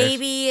think stairs?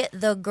 maybe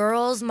the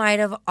girls might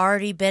have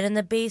already been in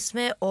the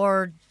basement,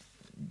 or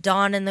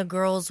Dawn and the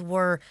girls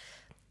were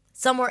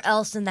somewhere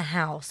else in the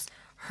house.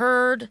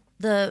 Heard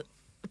the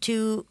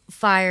 2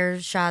 fire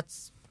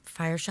shots.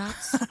 Fire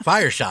shots?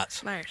 Fire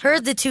shots.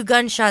 Heard the 2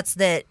 gunshots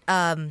that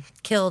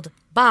killed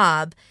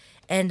Bob,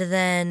 and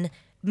then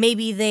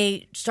maybe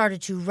they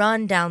started to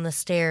run down the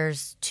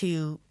stairs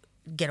to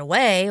get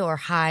away or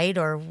hide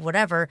or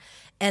whatever.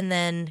 And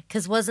then,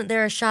 because wasn't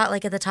there a shot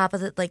at the top of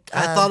the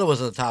I thought it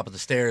was at the top of the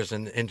stairs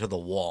and into the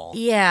wall.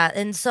 Yeah,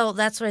 and so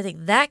that's where I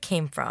think that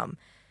came from.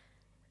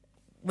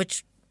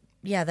 Which,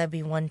 yeah, that'd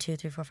be 1, 2,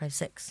 3, 4, 5,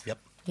 6. Yep.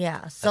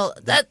 Yeah, so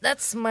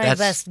that's my That's-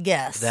 best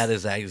guess. That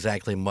is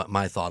exactly what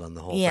my thought on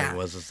the whole Yeah. thing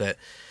was. Is that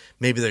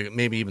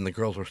maybe even the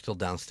girls were still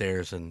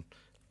downstairs and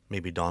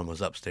maybe Dawn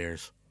was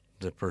upstairs.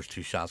 The first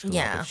 2 shots go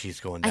Yeah. up and she's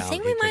going I down.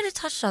 think we might have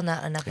touched on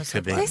that in episode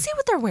could be. Did I see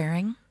what they're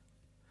wearing?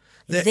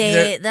 That's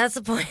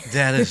the point.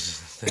 That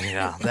is,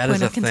 yeah, that is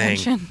Point a of thing.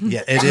 contention.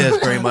 Yeah, it is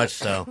very much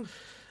so.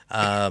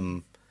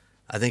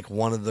 I think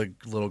one of the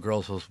little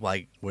girls was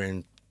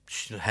wearing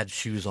had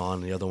shoes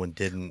on, the other one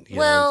didn't. You know.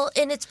 Well,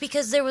 and it's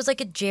because there was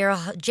like a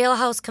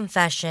jailhouse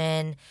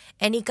confession,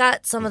 and he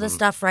got some Mm-hmm. of the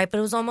stuff right, but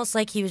it was almost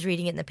like he was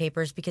reading it in the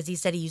papers because he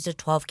said he used a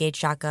 12 gauge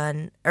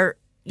shotgun, or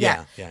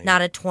Yeah.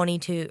 not a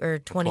 22 or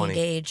 20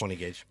 gauge. 20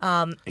 gauge.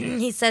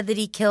 He said that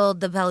he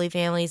killed the Pelly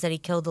family. He said he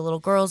killed the little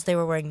girls. They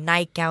were wearing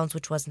nightgowns,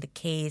 which wasn't the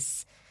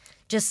case.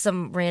 Just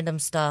some random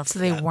stuff. So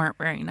they weren't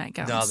wearing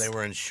nightgowns. No, they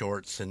were in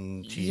shorts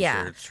and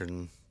Yeah. t-shirts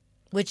and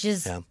Which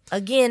is, Yeah.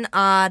 again,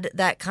 odd.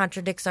 That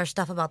contradicts our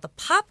stuff about the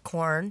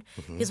popcorn.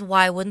 Mm-hmm. Because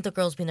why wouldn't the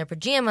girls be in their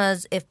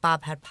pajamas if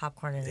Bob had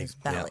popcorn in his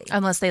belly?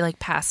 Unless they like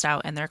passed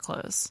out in their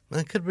clothes.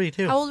 that could be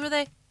too. How old were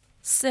they?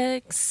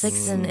 6.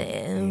 6 and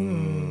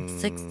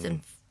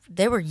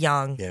they were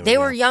young. Yeah, they yeah.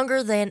 were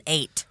younger than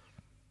 8.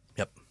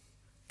 Yep.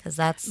 Because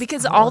that's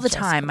Because how all old the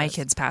Jessica time my was.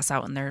 kids pass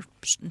out in their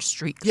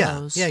street Yeah,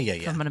 clothes. yeah.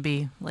 So I'm going to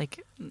be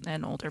like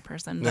an older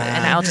person. Nah.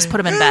 And I'll just put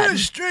them in bed.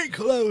 Straight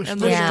clothes.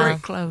 And they're Yeah.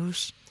 straight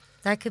clothes.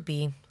 That could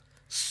be.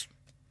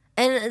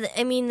 And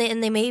I mean,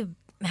 they may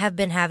have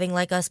been having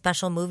like a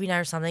special movie night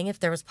or something. If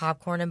there was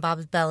popcorn in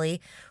Bob's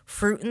belly,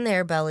 fruit in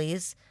their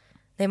bellies,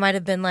 they might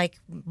have been like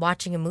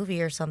watching a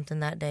movie or something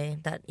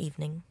that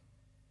evening.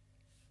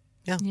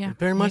 Yeah, Yeah,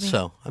 very much maybe.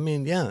 so. I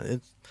mean, yeah,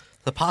 it's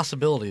the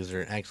possibilities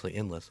are actually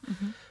endless.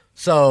 Mm-hmm.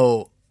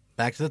 So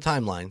back to the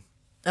timeline.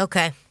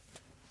 Okay.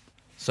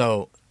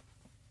 So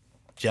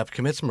Jeff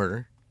commits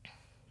murder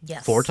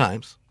Yes. 4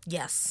 times,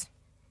 Yes.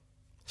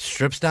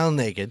 strips down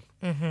naked,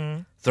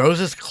 throws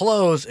his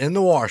clothes in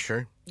the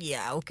washer,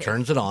 Yeah. Okay.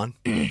 turns it on,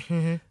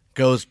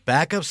 goes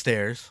back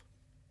upstairs.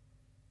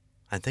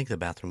 I think the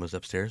bathroom was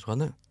upstairs,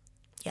 wasn't it?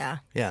 Yeah.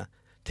 Yeah.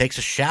 Takes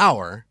a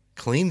shower,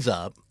 cleans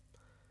up,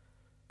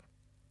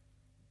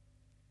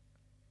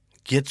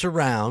 gets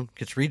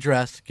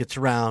redressed, gets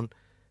around,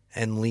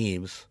 and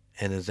leaves,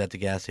 and is at the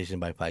gas station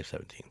by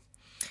 5:17.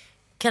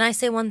 Can I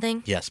say one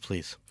thing? Yes,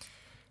 please.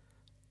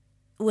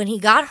 When he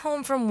got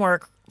home from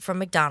work from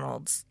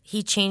McDonald's,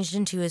 he changed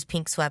into his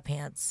pink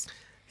sweatpants.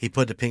 He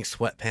put the pink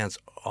sweatpants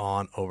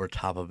on over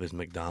top of his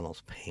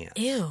McDonald's pants.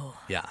 Ew.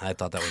 Yeah, I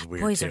thought that was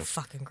weird Boys too. are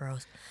fucking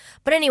gross.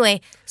 But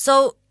anyway,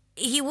 so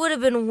he would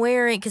have been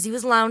wearing, because he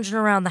was lounging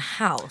around the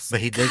house.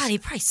 But he did- God, he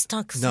probably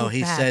stunk so No,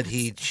 he bad. said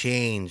he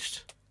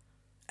changed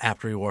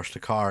after he washed the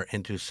car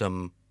into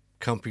some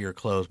comfier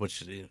clothes,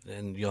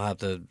 and you'll have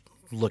to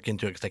look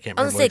into it because I can't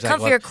I was remember going to say,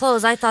 exactly comfier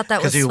clothes. I thought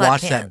that was because he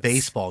watched that sweatpants.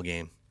 baseball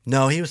game.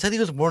 No, said he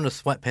was wearing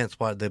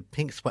the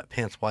pink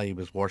sweatpants while he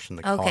was washing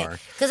the Okay. car.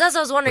 Because that's what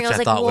I was wondering. Which I was I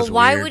like, thought well, was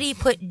why weird. would he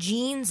put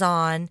jeans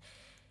on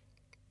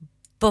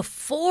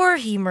before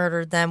he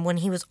murdered them when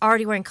he was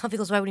already wearing comfy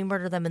clothes? Why would he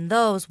murder them in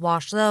those,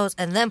 wash those,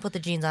 and then put the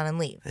jeans on and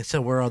leave? And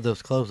so where are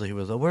those clothes that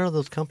where are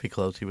those comfy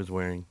clothes he was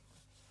wearing?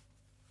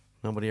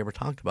 Nobody ever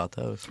talked about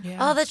those. Yeah.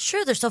 Oh, that's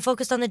true. They're so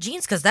focused on the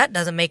jeans because that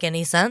doesn't make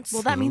any sense.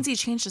 Well, that means he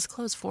changed his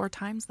clothes 4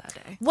 times that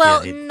day.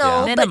 Well, Yeah,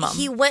 no, yeah. but Minimum.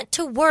 he went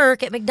to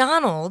work at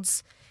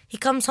McDonald's. He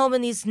comes home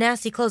in these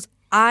nasty clothes.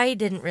 I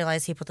didn't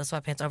realize he put the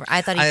sweatpants over.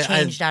 I thought he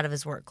changed out of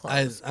his work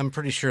clothes. I'm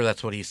pretty sure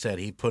that's what he said.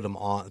 He put the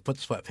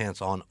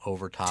sweatpants on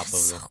over top of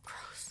so them.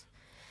 gross.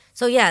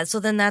 So yeah,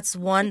 so then that's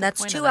one. That's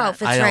point 2 of that?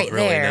 outfits I don't right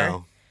really there.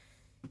 know.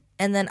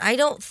 And then I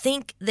don't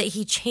think that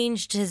he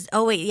changed his.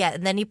 Oh wait, yeah.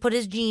 And then he put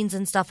his jeans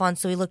and stuff on,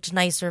 so he looked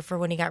nicer for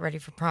when he got ready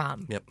for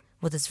prom. Yep.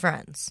 With his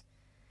friends,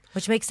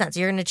 which makes sense.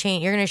 You're gonna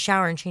change. You're gonna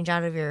shower and change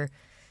out of your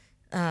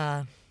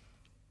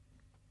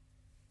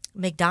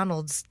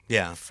McDonald's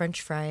Yeah.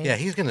 French fry. Yeah,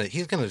 he's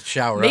gonna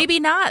shower up. Maybe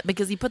not,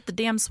 because he put the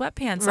damn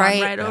sweatpants Right.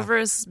 on right Yeah. over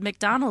his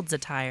McDonald's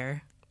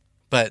attire.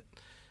 But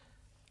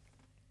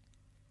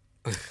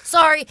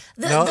Sorry.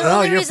 The No,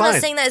 only you're reason I was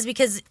fine. saying that is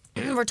because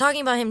we're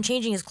talking about him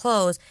changing his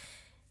clothes,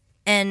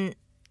 and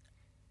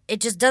it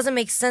just doesn't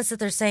make sense that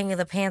they're saying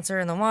the pants are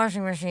in the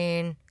washing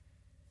machine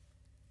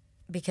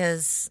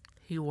because,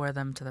 He wore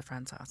them to the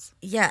friend's house.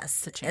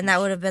 yes, change. and that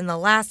would have been the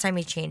last time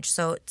he changed.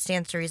 So it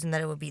stands to reason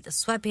that it would be the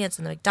sweatpants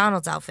and the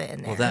McDonald's outfit in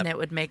there. Well, that- And it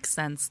would make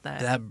sense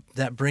that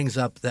that brings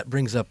up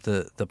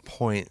the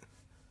point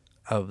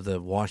of the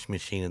washing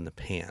machine and the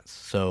pants.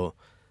 So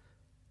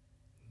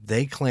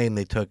they claim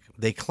they took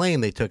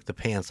the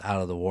pants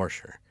out of the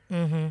washer.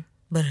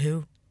 But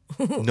who?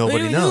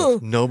 Nobody don't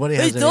knows. know. Nobody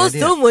I has any saw idea.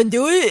 someone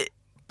do it.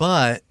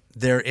 But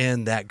they're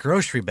in that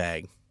grocery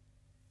bag.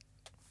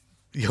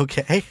 You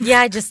okay?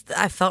 Yeah,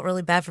 I felt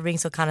really bad for being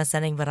so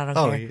condescending, but I don't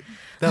Oh, care.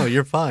 no,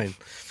 you're fine.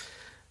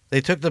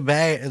 They took the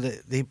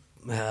bag.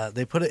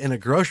 They put it in a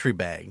grocery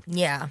bag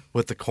Yeah.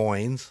 with the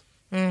coins.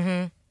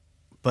 Mm-hmm.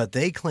 But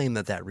they claim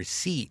that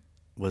receipt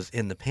was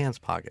in the pants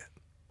pocket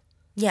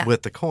Yeah.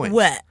 with the coins.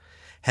 Wet.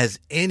 Has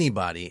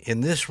anybody in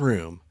this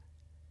room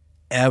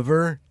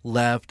ever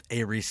left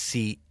a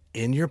receipt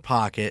in your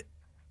pocket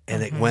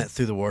and it went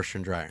through the washer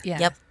and dryer? yeah,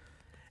 Yep.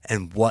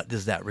 And what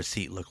does that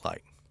receipt look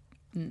like?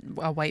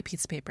 a white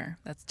piece of paper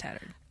that's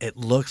tattered. It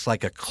looks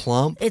like a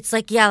clump. It's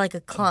like a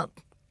clump.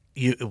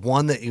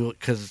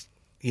 Because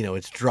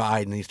it's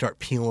dried and you start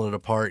peeling it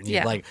apart and Yeah.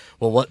 you're like,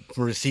 well, what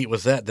receipt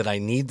was that? Did I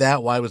need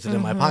that? Why was it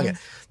in my pocket?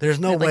 There's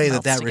no It, like, way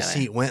melts that together.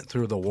 receipt went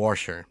through the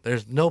washer.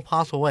 There's no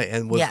possible way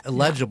and was Yeah.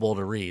 illegible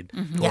to read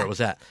where Yeah. it was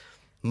at.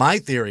 My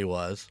theory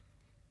was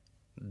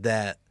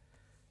that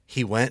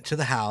he went to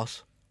the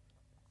house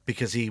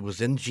because he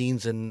was in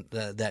jeans and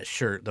that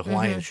shirt, the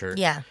Hawaiian shirt.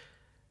 Yeah.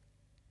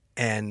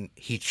 And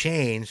he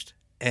changed,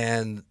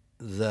 and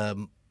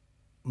the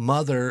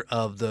mother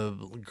of the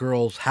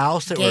girl's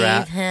house that we're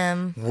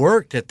at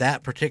worked at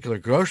that particular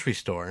grocery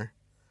store.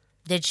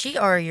 Did she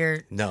or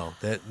your? No,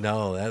 that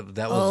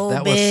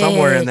was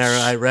somewhere in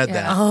there. I read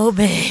that. Oh,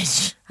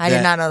 bitch! I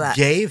did not know that.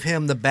 Gave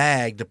him the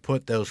bag to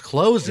put those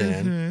clothes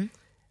in,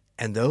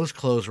 and those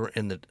clothes were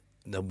in the.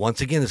 Once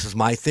again, this is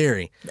my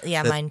theory.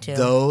 Yeah, mine too.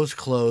 Those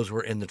clothes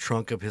were in the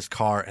trunk of his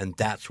car, and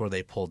that's where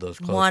they pulled those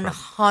clothes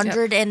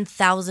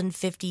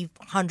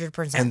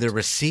 100%. And the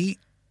receipt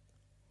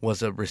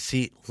was a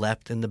receipt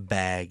left in the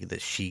bag that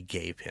she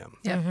gave him.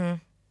 Yep.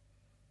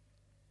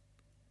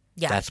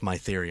 Yeah. That's my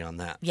theory on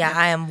that. Yeah,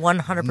 I am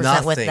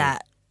 100% with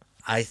that.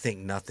 I think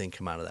nothing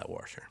came out of that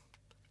washer.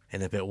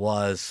 And if it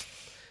was,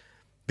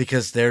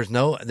 because there's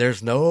no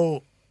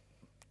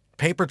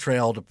paper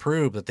trail to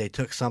prove that they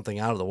took something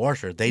out of the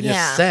washer. They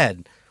just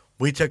said,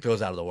 we took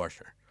those out of the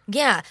washer.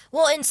 Yeah.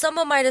 Well, and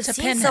someone might have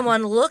seen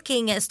someone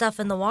looking at stuff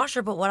in the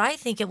washer, but what I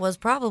think it was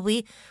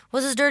probably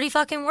was his dirty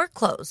fucking work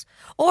clothes.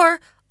 Or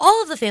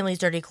all of the family's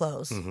dirty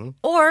clothes.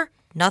 Or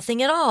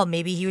nothing at all.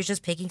 Maybe he was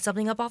just picking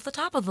something up off the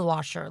top of the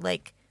washer.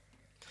 Like,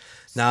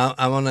 now,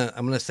 I'm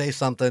gonna say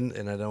something,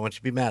 and I don't want you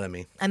to be mad at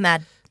me. I'm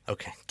mad.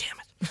 Okay, damn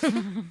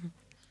it.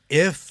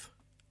 If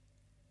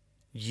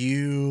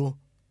you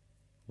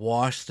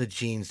wash the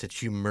jeans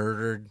that you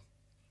murdered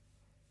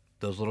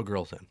those little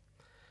girls in.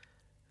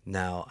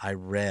 Now, I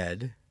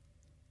read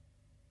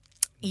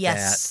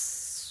that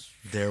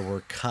there were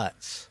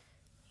cuts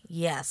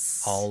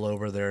all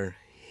over their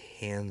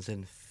hands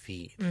and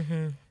feet.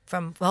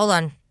 Hold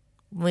on.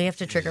 We have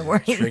to trigger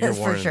warning this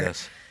for sure.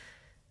 This.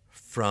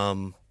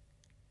 From,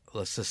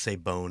 let's just say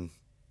bone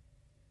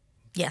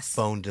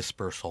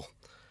dispersal.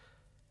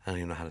 I don't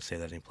even know how to say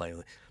that any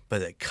politely.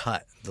 But it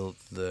cut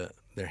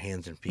their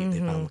hands and feet. They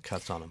found the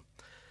cuts on them.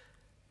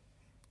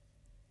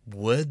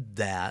 Would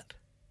that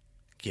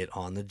get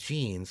on the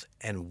jeans,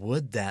 and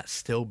would that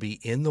still be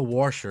in the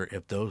washer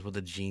if those were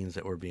the jeans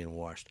that were being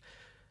washed?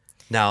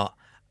 Now,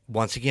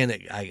 once again,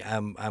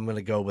 I'm going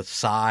to go with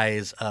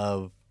size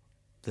of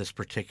this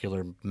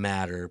particular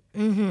matter,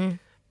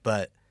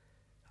 but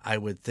I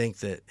would think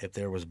that if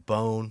there was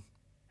bone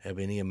of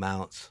any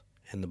amounts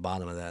in the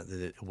bottom of that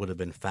it would have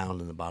been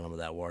found in the bottom of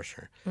that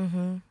washer.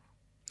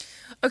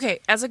 Okay,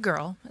 as a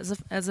girl,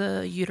 as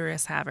a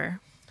uterus haver.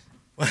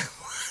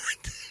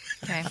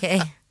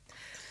 Okay.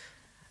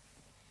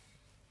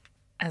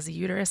 As a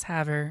uterus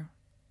haver,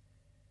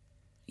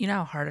 you know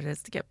how hard it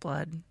is to get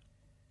blood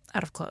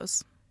out of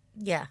clothes.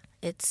 Yeah,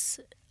 it's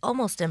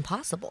almost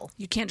impossible.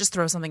 You can't just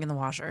throw something in the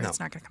washer. No. It's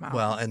not going to come out.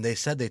 Well, and they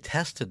said they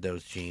tested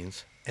those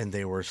jeans, and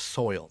they were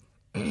soiled.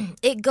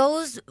 It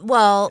goes,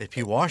 well... If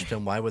you washed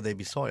them, why would they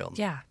be soiled?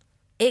 Yeah.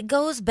 It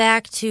goes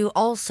back to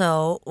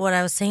also what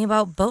I was saying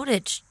about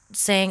Bowditch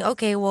saying,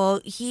 okay,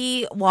 well,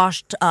 he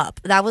washed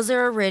up. That was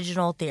their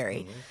original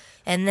theory.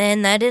 And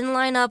then that didn't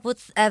line up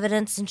with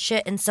evidence and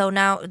shit. And so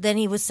then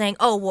he was saying,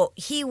 oh, well,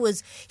 he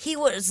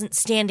wasn't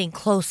standing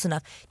close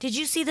enough. Did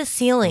you see the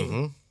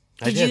ceiling?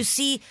 Did you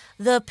see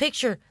the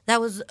picture? That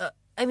was,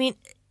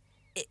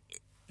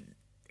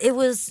 it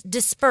was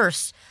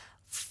dispersed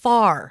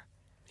far.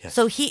 Yes.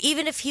 So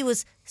even if he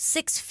was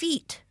 6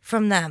 feet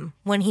from them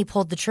when he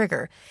pulled the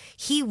trigger,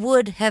 he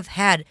would have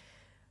had,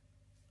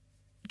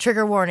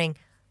 trigger warning,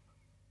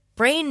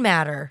 brain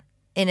matter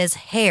in his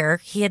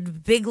hair. He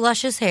had big,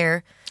 luscious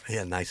hair. He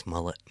had a nice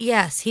mullet.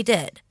 Yes, he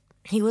did.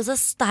 He was a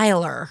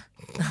styler.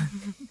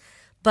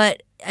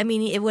 But, I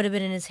mean, it would have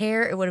been in his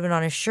hair. It would have been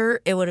on his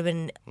shirt. It would have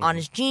been on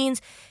his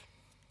jeans.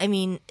 I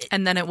mean...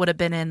 And then it would have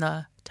been in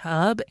the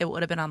tub. It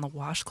would have been on the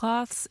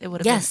washcloths. It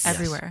would have been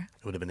everywhere.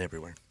 It would have been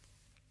everywhere.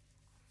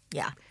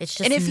 Yeah, it's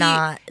just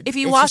not... If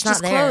he washed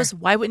his clothes,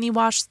 why wouldn't he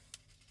wash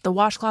the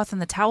washcloth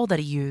and the towel that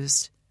he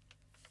used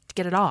to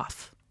get it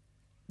off?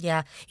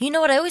 Yeah. You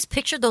know what? I always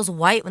pictured those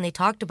white when they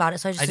talked about it,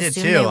 so I just assumed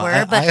too. they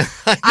were. But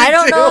I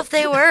don't know if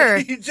they were.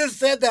 You just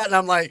said that, and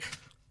I'm like,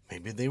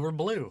 maybe they were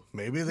blue.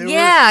 Maybe they were...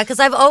 Yeah, because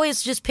I've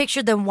always just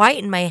pictured them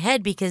white in my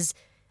head because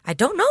I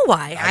don't know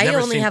why. I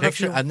only have a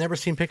few. I've never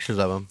seen pictures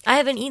of them. I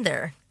haven't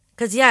either.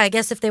 Because, I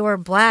guess if they were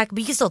black, but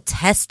you can still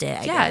test it,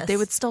 I guess. They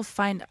would still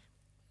find...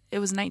 It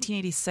was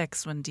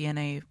 1986 when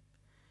DNA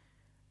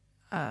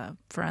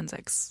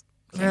forensics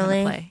came into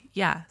play.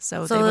 Yeah,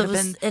 so they would have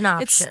been an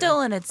option. It's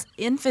still in its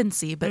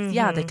infancy, but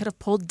they could have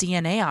pulled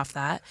DNA off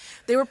that.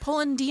 They were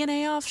pulling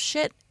DNA off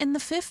shit in the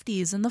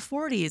 50s and the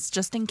 40s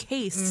just in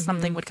case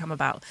something would come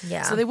about.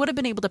 Yeah. So they would have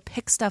been able to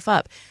pick stuff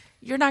up.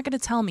 You're not going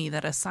to tell me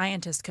that a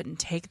scientist couldn't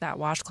take that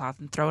washcloth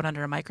and throw it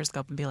under a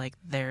microscope and be like,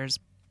 there's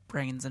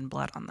brains and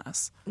blood on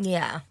this.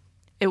 Yeah.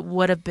 It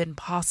would have been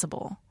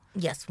possible.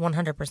 Yes,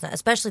 100%.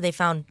 Especially they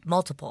found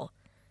multiple.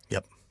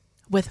 Yep.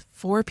 With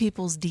 4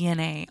 people's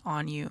DNA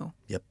on you.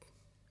 Yep.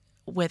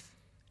 With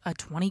a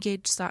 20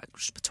 gauge stock,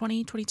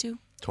 20, 22?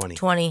 20.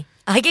 20.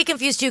 I get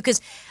confused too because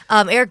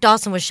Eric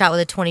Dawson was shot with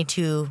a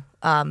 22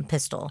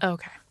 pistol.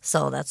 Okay.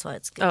 So that's why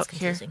it's Here.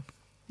 confusing.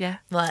 Yeah.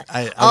 But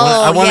I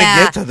want to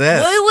get to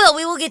this.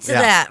 We will get to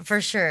that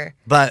for sure.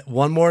 But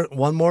one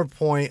more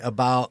point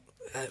about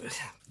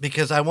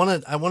because I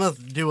want to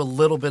do a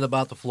little bit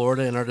about the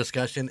Florida in our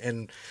discussion.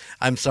 And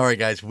I'm sorry,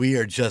 guys, we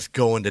are just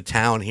going to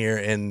town here,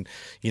 and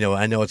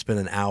I know it's been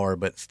an hour,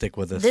 but stick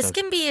with us. This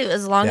can be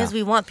as long as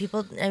we want.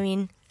 People, I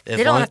mean,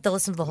 they don't have to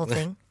listen to the whole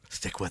thing.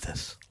 Stick with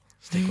us.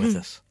 Stick with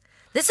us.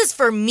 This is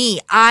for me.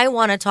 I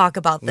want to talk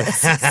about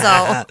this.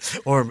 So,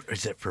 or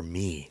is it for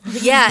me?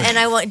 Yeah, and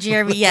I want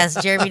Jeremy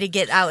to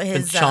get out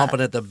his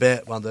chomping at the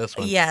bit on this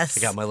one. Yes,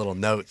 I got my little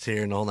notes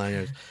here and the whole 9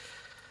 years.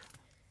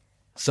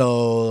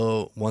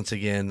 So once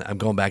again, I'm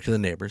going back to the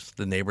neighbors.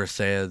 The neighbors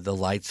said the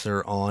lights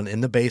are on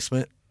in the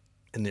basement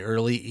in the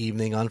early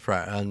evening on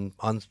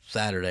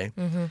Saturday,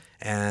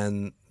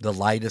 and the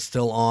light is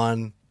still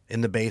on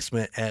in the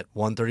basement at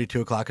 1:30,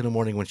 2 o'clock in the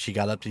morning when she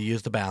got up to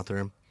use the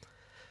bathroom.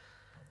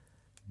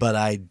 But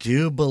I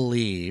do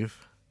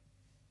believe,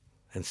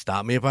 and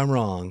stop me if I'm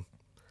wrong,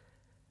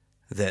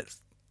 that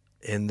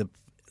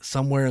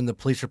somewhere in the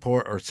police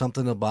report or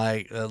something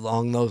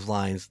along those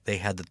lines, they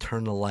had to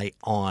turn the light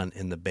on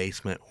in the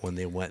basement when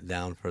they went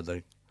down for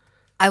the.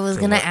 I was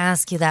going to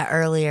ask you that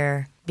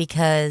earlier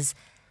because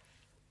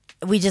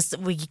we're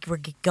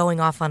going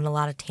off on a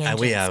lot of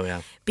tangents.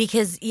 Yeah.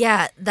 Because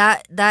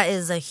that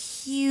is a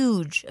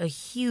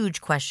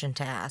huge question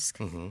to ask.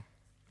 Mm-hmm.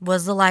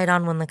 Was the light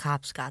on when the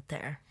cops got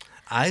there?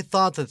 I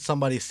thought that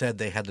somebody said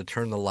they had to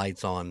turn the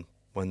lights on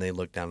when they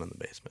looked down in the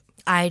basement.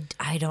 I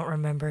don't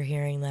remember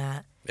hearing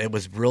that. It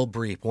was real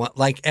brief.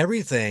 Like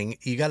everything,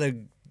 you got to,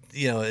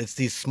 it's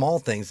these small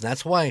things. And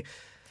that's why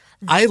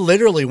I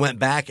literally went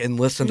back and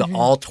listened to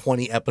all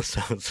 20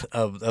 episodes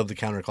of the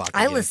Counterclock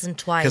again. I listened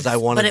twice. Because I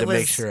wanted to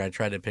make sure I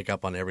tried to pick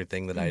up on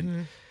everything that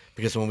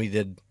because when we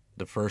did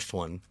the first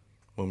one,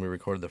 when we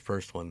recorded the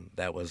first one,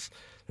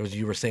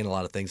 you were saying a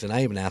lot of things. And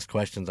I even asked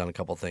questions on a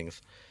couple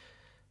things.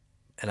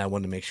 And I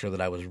wanted to make sure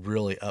that I was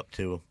really up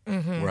to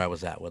where I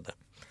was at with it.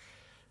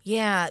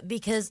 Yeah,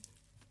 because...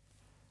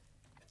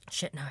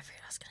 Shit, now I forget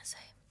what I was going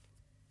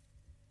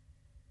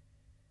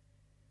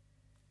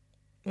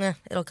to say.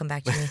 It'll come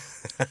back to me.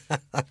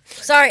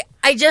 Sorry,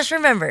 I just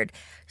remembered.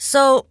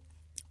 So,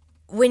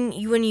 when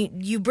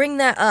you bring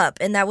that up,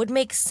 and that would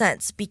make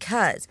sense,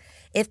 because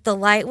if the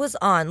light was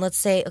on, let's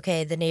say,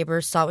 okay, the neighbor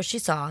saw what she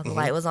saw. The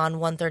light was on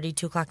 1:30,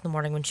 2 o'clock in the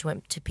morning when she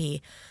went to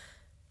pee.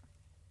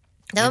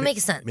 That would make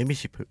sense. Maybe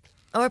she pooped.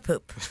 Or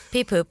poop.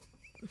 Pee poop.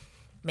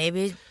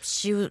 Maybe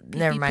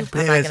never mind.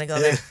 I'm not going to go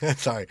there.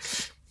 Sorry.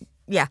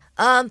 Yeah.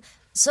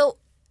 So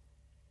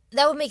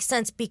that would make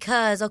sense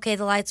because, okay,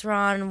 the lights were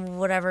on,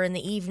 whatever, in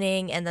the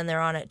evening, and then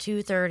they're on at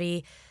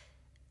 2:30.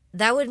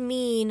 That would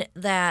mean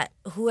that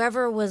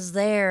whoever was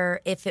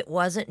there, if it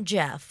wasn't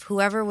Jeff,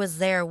 whoever was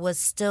there was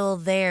still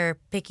there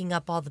picking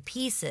up all the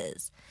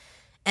pieces.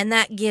 And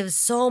that gives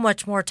so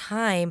much more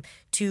time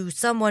to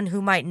someone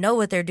who might know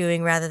what they're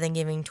doing rather than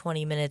giving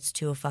 20 minutes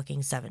to a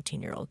fucking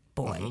 17-year-old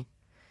boy. Mm-hmm.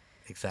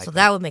 Exactly. So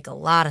that would make a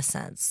lot of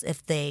sense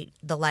if the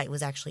light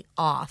was actually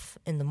off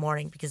in the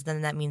morning, because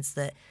then that means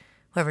that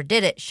whoever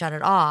did it shut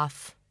it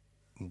off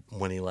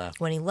when he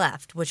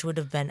left, which would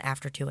have been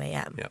after 2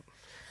 a.m. Yep.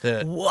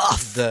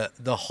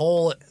 The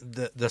hole,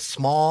 the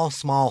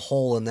small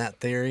hole in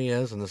that theory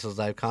is, and this is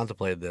I've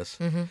contemplated this,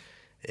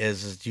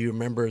 is do you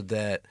remember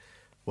that,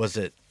 was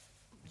it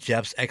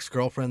Jeff's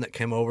ex-girlfriend that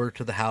came over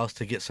to the house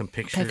to get some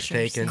pictures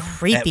taken?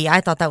 Creepy. I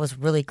thought that was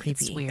really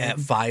creepy. It's weird. At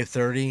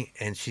 5:30,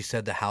 and she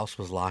said the house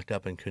was locked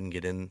up and couldn't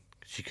get in.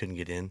 She couldn't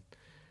get in.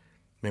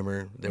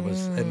 Remember, there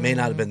was. It may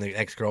not have been the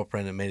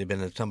ex-girlfriend. It may have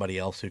been somebody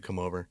else who come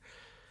over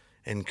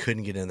and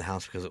couldn't get in the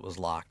house because it was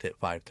locked at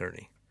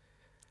 5:30.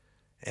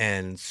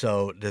 And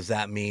so, does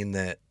that mean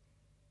that?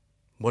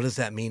 What does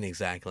that mean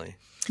exactly?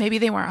 Maybe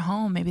they weren't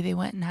home. Maybe they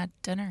went and had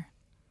dinner.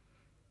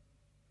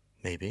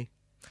 Maybe.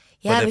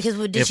 Yeah, because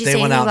did she say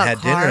anything about cars?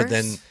 If they went out and had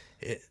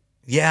dinner,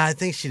 then I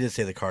think she did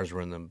say the cars were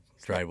in the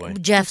driveway.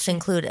 Jeff's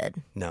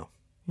included. No.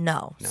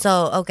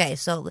 So okay,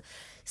 so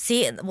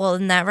see, well,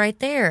 in that right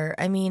there,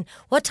 I mean,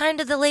 what time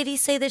did the lady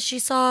say that she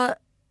saw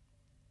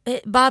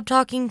Bob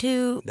talking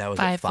to? That was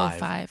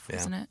 5:05,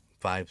 wasn't it?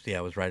 5. Yeah,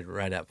 it was right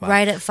at 5.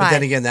 Right at 5. But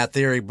then again, that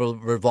theory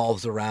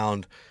revolves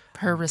around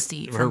her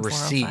receipt.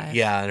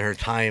 Yeah, and her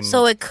time.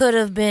 So it could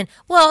have been,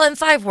 well, and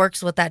 5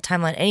 works with that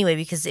timeline anyway,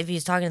 because if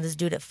he's talking to this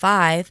dude at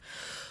 5,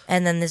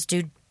 and then this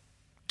dude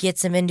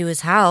gets him into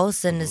his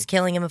house and is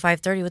killing him at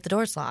 5:30 with the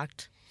doors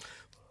locked.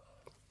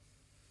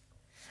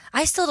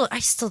 I still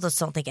just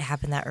don't think it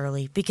happened that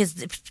early, because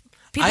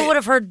people would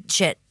have heard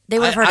shit. They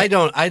would have heard.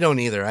 I don't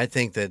either. I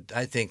think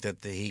that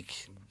he.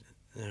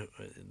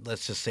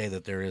 Let's just say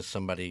that there is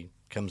somebody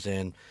comes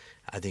in.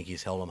 I think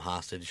he's held him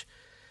hostage,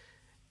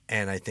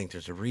 and I think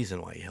there's a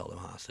reason why he held him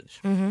hostage.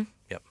 Mm-hmm.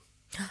 Yep.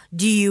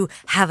 Do you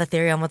have a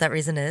theory on what that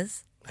reason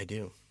is? I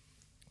do.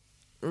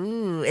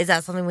 Ooh, is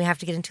that something we have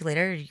to get into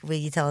later, or will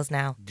you tell us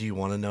now? Do you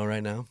want to know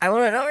right now? I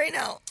want to know right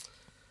now.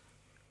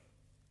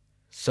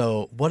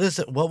 So what is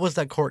it? What was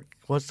that court?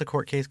 What's the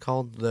court case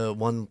called? The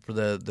one for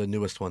the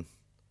newest one,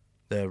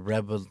 I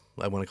want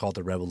to call it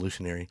the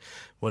revolutionary.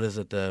 What is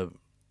it? The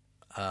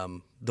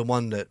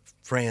one that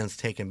Fran's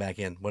taken back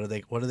in. What are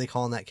they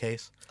calling that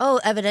case? Oh,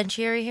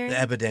 evidentiary hearing? The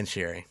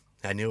evidentiary.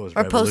 I knew it was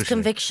or revolutionary.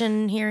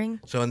 post-conviction hearing?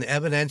 So in the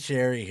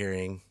evidentiary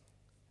hearing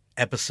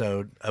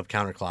episode of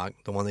Counterclock,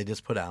 the one they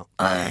just put out,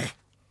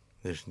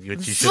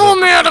 which So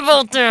mad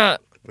about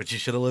that. you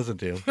should have listened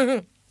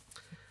to.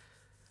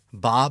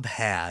 Bob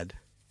had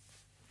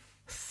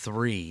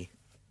 3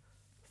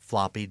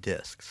 floppy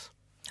disks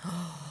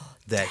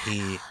that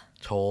he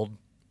told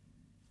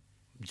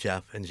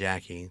Jeff and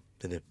Jackie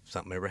that if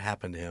something ever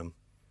happened to him,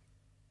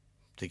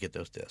 to get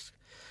those discs.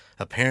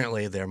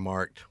 Apparently, they're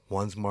marked.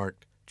 One's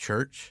marked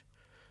church,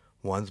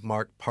 one's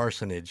marked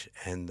parsonage,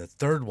 and the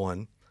third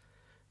one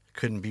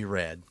couldn't be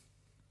read.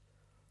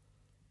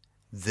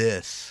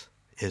 This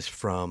is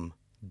from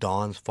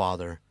Dawn's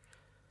father,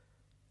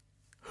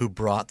 who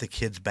brought the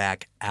kids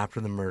back after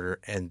the murder,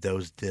 and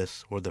those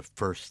discs were the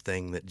first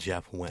thing that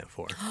Jeff went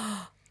for.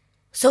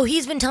 So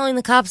he's been telling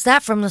the cops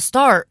that from the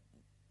start.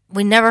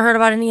 We never heard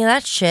about any of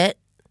that shit.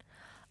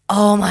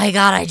 Oh my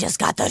God, I just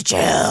got the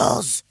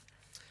chills.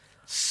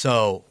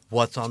 So,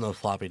 what's on those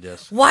floppy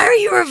disks? Why are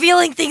you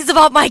revealing things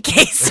about my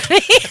case to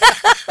me?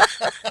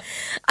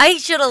 I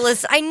should have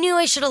listened. I knew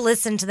I should have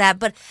listened to that,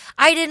 but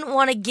I didn't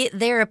want to get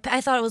their.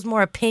 I thought it was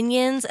more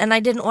opinions, and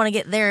I didn't want to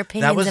get their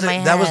opinions in my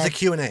head. That was the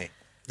Q&A.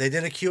 They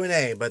did a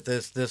Q&A, but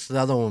this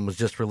other one was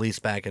just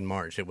released back in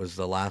March. It was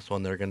the last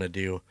one they're going to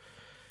do.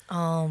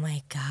 Oh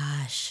my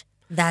gosh.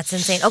 That's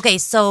insane. Okay,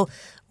 so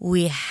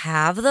we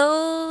have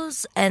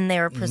those, and they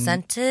were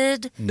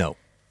presented. No.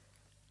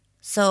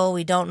 So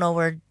we don't know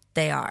where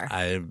they are.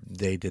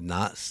 They did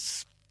not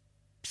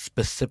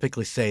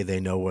specifically say they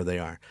know where they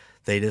are.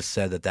 They just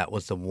said that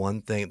was the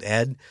one thing.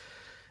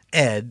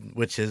 Ed,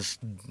 which is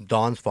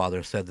Dawn's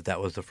father, said that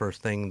was the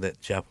first thing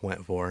that Jeff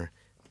went for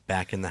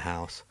back in the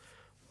house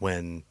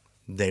when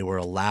they were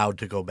allowed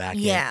to go back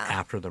in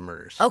after the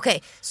murders.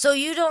 Okay, so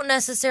you don't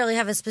necessarily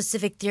have a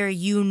specific theory.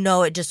 You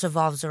know it just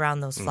revolves around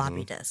those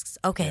floppy disks.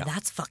 Okay,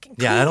 that's fucking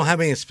cool. Yeah, I don't have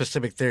any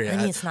specific theory.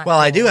 It's not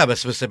I do have a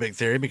specific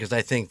theory because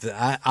I think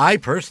that I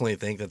personally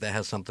think that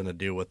has something to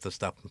do with the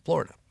stuff in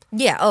Florida.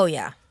 Yeah, oh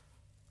yeah.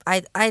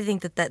 I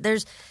think that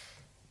there's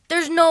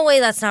no way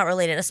that's not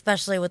related,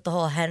 especially with the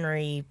whole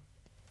Henry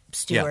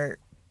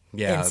Stewart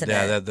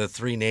incident. The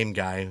 3-name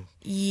guy.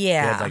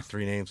 Yeah. He had like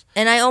 3 names.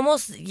 And I'm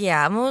almost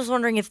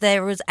wondering if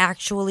there was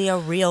actually a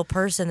real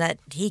person that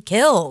he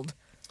killed.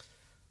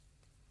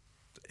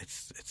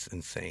 It's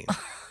insane.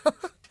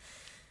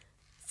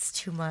 It's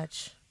too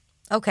much.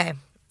 Okay.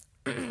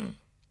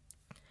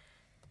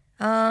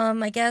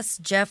 I guess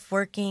Jeff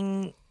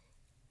working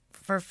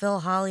for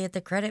Phil Hawley at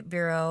the credit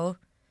bureau.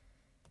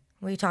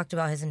 We talked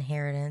about his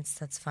inheritance.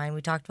 That's fine.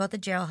 We talked about the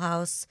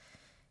jailhouse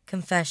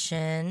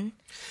confession.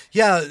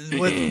 Yeah,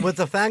 with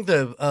the fact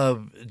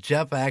of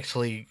Jeff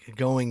actually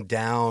going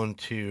down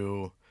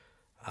to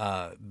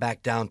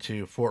back down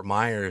to Fort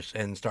Myers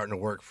and starting to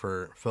work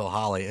for Phil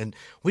Hawley, and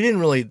we didn't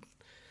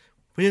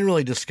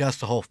really discuss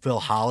the whole Phil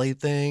Hawley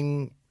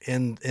thing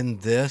in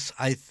this.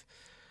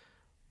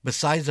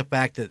 Besides the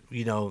fact that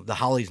the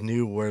Holleys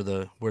knew where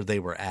they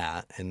were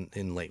at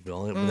in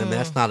Lakeville, and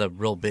that's not a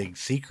real big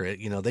secret.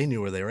 They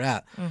knew where they were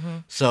at. Mm-hmm.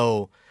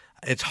 So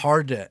it's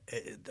hard to.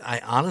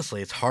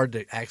 It's hard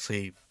to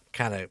actually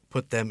kind of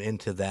put them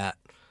into that.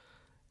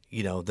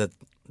 That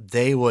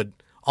they would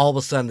all of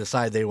a sudden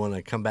decide they want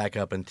to come back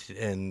up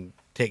and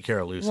take care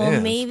of loose ends.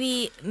 Well,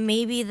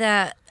 maybe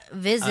that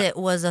visit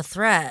was a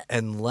threat.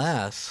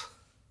 Unless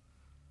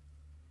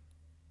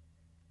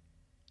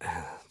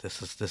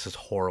this is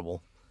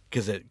horrible.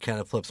 Because it kind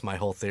of flips my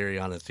whole theory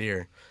on its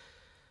ear.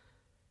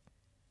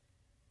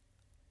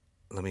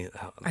 Are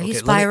you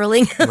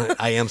spiraling?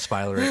 I am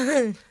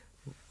spiraling.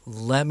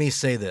 Let me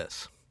say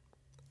this.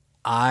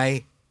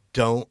 I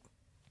don't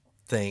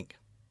think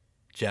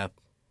Jeff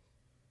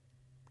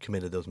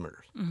committed those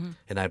murders. Mm-hmm.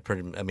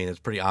 And it's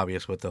pretty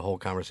obvious with the whole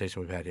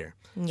conversation we've had here.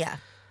 Yeah.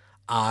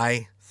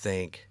 I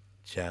think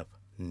Jeff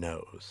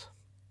knows.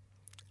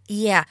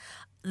 Yeah.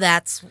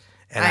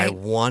 I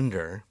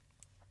wonder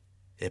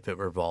if it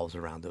revolves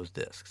around those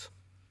discs.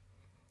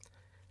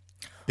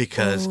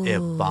 Because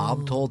if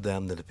Bob told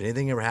them that if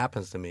anything ever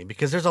happens to me,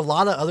 because there's a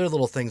lot of other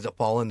little things that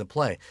fall into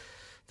play,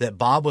 that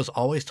Bob was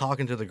always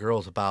talking to the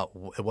girls about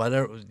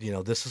whatever,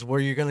 this is where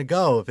you're going to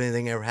go if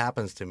anything ever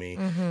happens to me.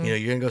 Mm-hmm. You're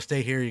going to go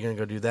stay here, you're going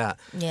to go do that.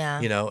 Yeah.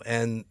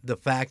 And the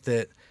fact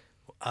that,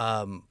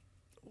 I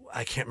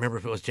can't remember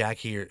if it was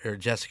Jackie or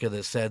Jessica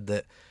that said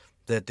that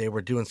they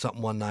were doing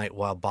something one night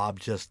while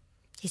Bob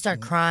he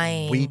started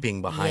crying.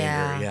 Weeping behind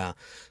her, yeah.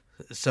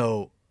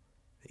 So,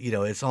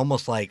 it's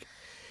almost like,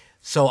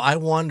 so I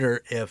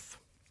wonder,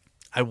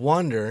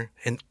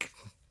 and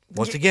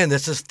once again,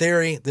 this is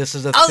theory. This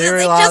is a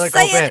theoretical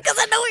thing. Because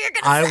I know what you're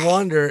going to say. I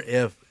wonder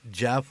if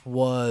Jeff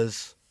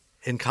was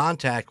in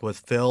contact with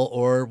Phil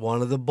or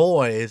one of the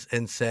boys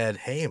and said,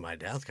 "Hey, my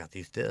dad's got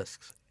these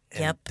discs,"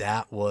 and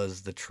that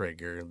was the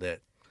trigger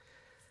that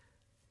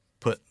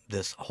put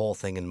this whole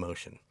thing in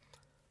motion?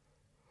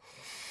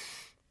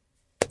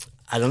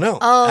 I don't know.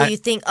 Oh, you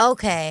think,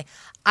 okay.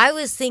 I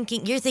was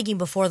thinking, you're thinking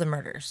before the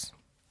murders.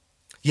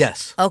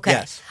 Yes. Okay.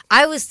 Yes.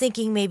 I was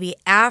thinking maybe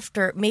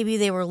after, maybe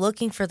they were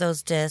looking for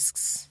those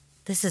discs.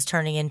 This is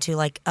turning into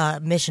like a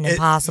Mission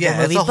Impossible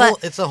movie.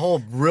 It's a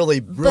whole really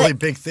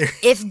big theory.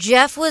 If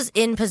Jeff was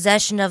in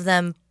possession of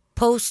them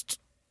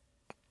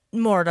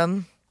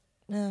post-mortem,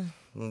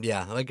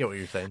 Yeah, I get what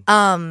you're saying.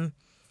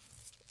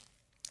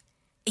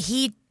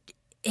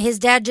 his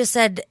dad just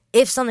said,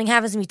 if something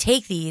happens to me,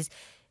 take these.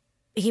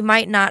 He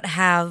might not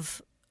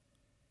have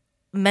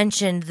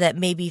mentioned that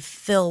maybe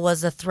Phil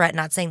was a threat,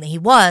 not saying that he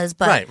was,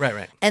 but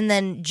Right. And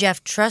then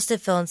Jeff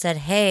trusted Phil and said,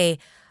 hey,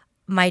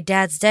 my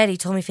dad's dead. He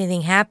told me if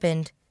anything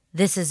happened,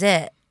 this is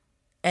it.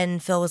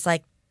 And Phil was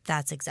like,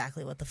 that's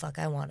exactly what the fuck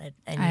I wanted.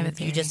 I have a And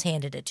theory. you just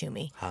handed it to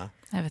me. I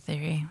have a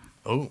theory.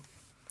 Oh.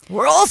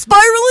 We're all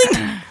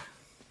spiraling.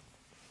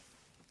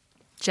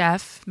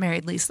 Jeff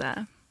married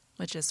Lisa,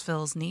 which is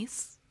Phil's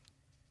niece.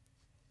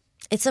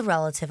 It's a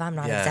relative. I'm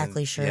not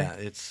exactly sure. Yeah,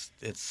 it's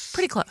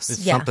Pretty close.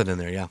 It's Yeah. something in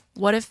there, yeah.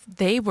 What if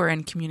they were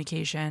in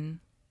communication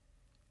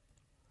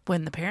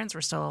when the parents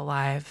were still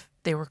alive?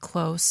 They were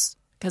close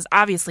because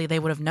obviously they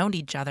would have known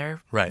each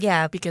other. Right.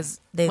 Yeah. Because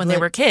They when they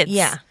lived- were kids.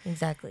 Yeah,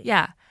 exactly.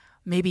 Yeah.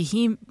 Maybe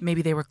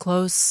they were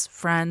close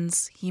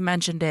friends. He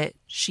mentioned it.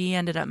 She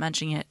ended up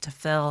mentioning it to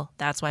Phil.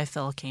 That's why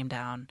Phil came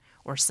down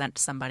or sent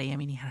somebody. I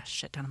mean, he had a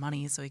shit ton of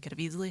money, so he could have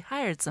easily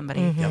hired somebody.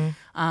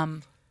 Mm-hmm.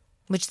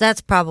 Which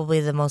that's probably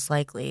the most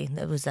likely.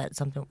 That was that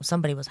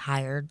somebody was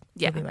hired.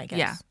 Yeah. Would be my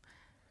guess.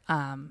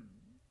 Yeah.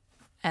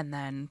 And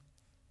then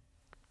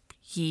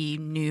he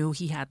knew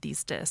he had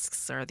these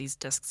discs or these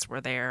discs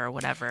were there or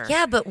whatever.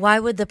 Yeah, but why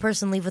would the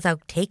person leave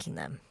without taking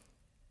them?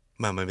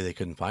 Well, maybe they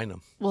couldn't find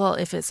them. Well,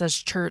 if it says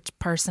church,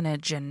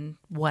 parsonage, and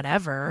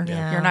whatever,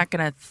 Yeah. you're not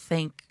going to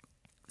think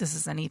this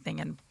is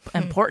anything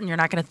important. You're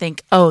not going to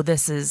think, oh,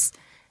 this is,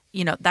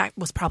 that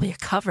was probably a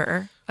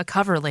cover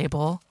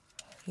label.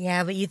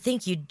 Yeah, but you'd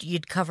think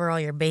you'd cover all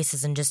your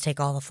bases and just take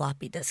all the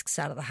floppy disks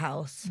out of the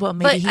house. Well,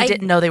 maybe he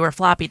didn't know they were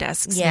floppy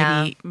disks.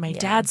 Yeah, Maybe my yeah.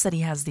 dad said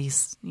he has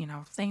these,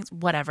 things,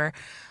 whatever.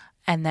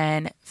 And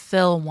then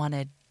Phil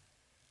wanted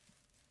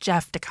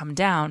Jeff to come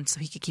down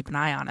so he could keep an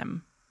eye on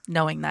him,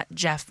 knowing that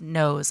Jeff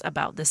knows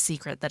about the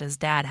secret that his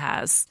dad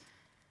has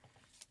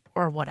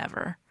or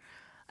whatever.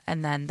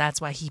 And then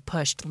that's why he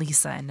pushed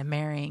Lisa into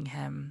marrying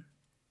him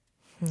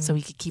so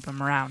he could keep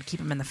him around, keep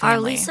him in the family. Are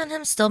Lisa and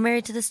him still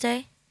married to this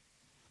day?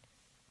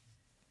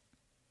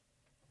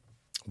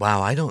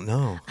 Wow, I don't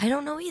know. I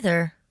don't know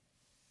either.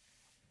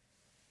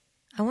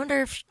 I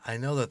wonder if I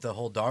know that the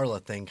whole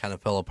Darla thing kind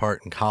of fell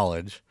apart in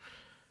college.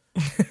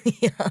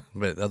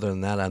 But other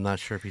than that, I'm not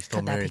sure if he's still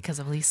Could that be married. because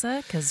of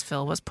Lisa? Because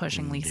Phil was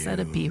pushing Lisa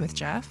to be with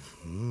Jeff?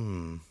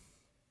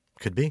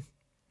 Could be.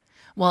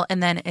 Well,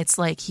 and then it's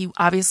like he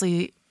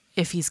obviously,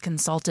 if he's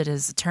consulted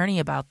his attorney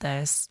about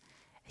this,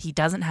 he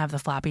doesn't have the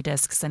floppy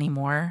disks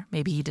anymore.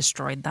 Maybe he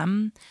destroyed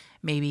them.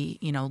 Maybe,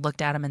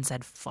 looked at him and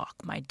said, fuck,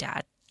 my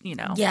dad,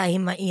 yeah, he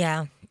might.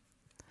 Yeah,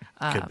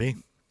 Could be.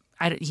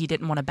 He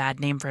didn't want a bad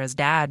name for his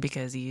dad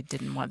because he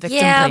didn't want victim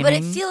yeah,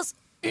 blaming. but it feels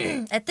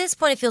at this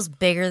point it feels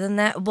bigger than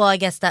that. Well, I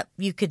guess that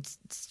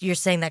you're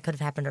saying that could have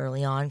happened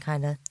early on,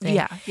 kind of thing.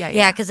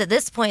 Yeah. Because at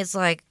this point it's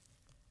like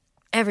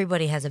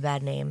everybody has a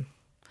bad name.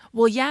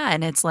 Well, yeah,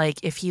 and it's like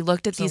if he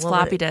looked at these what would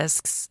floppy it-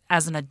 disks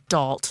as an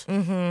adult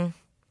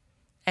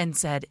and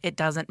said, it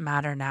doesn't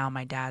matter now,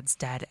 my dad's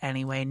dead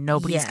anyway.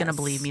 Nobody's going to Yes.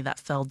 believe me that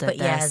Phil did But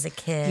this. yeah, as a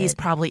kid. He's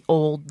probably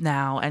old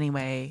now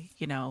anyway,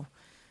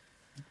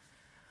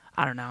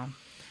 I don't know.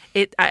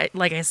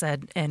 Like I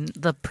said in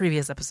the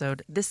previous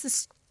episode,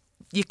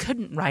 you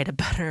couldn't write a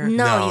better.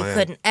 No, No, you yeah.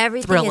 couldn't.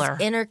 Everything Thriller.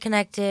 is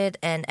interconnected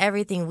and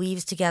everything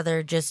weaves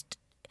together just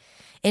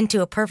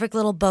into a perfect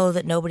little bow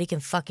that nobody can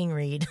fucking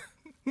read.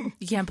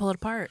 You can't pull it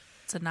apart.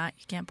 It's a knot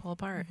you can't pull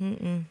apart.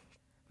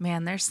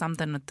 Man, there's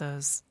something with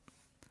those.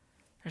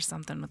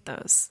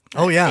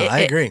 Oh yeah, It- I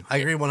it- agree. I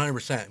agree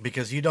 100%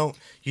 because you don't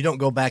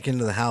go back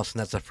into the house and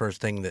that's the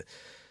first thing that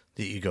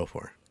you go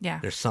for. Yeah.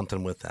 There's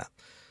something with that.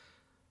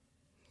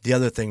 The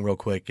other thing real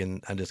quick,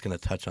 and I'm just going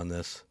to touch on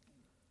this.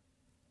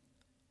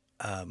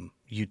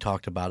 You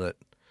talked about it.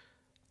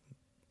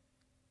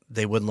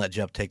 They wouldn't let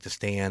Jeff take the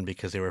stand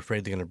because they were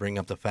afraid they're going to bring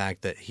up the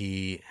fact that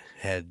he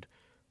had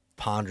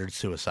pondered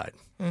suicide.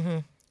 Mm-hmm.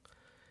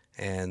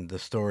 And the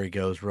story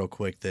goes real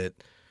quick that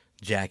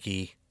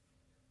he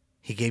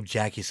gave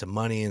Jackie some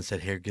money and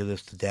said, here, give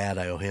this to Dad.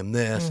 I owe him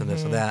this and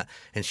this and that.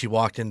 And she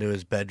walked into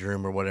his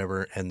bedroom or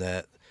whatever, and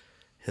that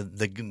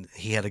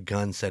he had a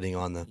gun sitting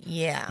on the,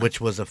 Yeah.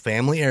 which was a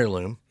family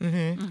heirloom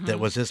that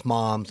was his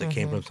mom's that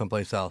came from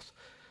someplace else.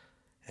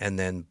 And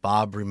then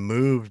Bob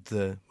removed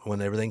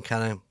when everything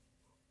kind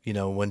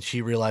of, when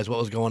she realized what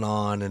was going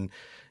on and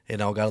it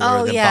all got a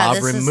little, then yeah, Bob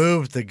this is-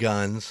 removed the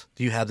guns.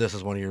 Do you have this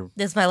as one of your?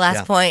 This is my last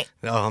Yeah. point.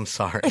 Oh, I'm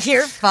sorry.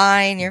 You're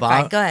fine. You're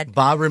fine. Go ahead.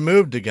 Bob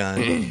removed the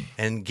gun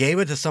and gave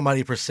it to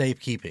somebody for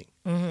safekeeping.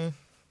 Mm-hmm.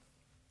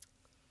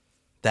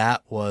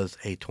 That was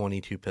a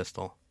 .22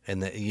 pistol,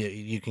 and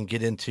you can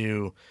get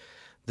into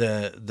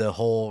the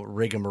whole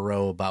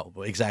rigmarole about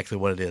exactly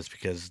what it is,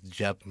 because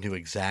Jeff knew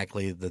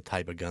exactly the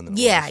type of gun that it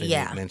Yeah, was. And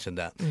yeah. he mentioned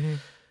that.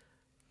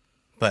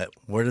 But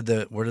where did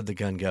the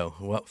gun go?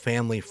 What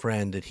family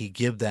friend did he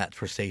give that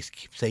for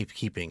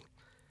safekeeping?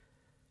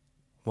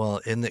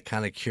 Well, isn't it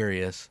kind of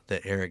curious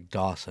that Eric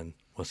Dawson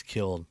was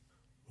killed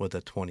with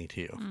a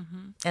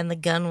 .22? And the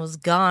gun was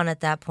gone at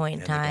that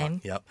point in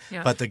time. Yep.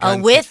 Yeah. But the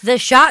gun With the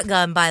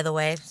shotgun, by the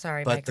way.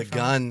 Sorry, But the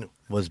microphone. gun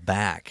was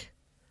back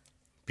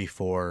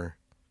before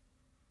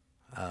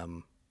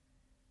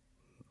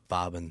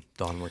Bob and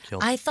Dawn were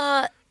killed. I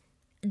thought,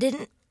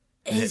 didn't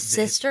his It-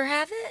 sister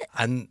have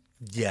it?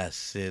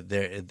 Yes, And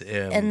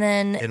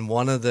then in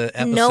one of the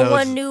episodes, no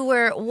one knew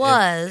where it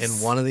was.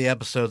 In one of the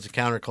episodes of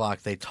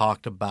Counterclock, they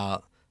talked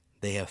about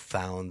they have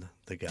found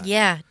the gun.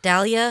 Yeah,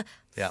 Dahlia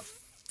Yep.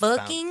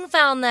 fucking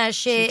found that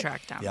She shit.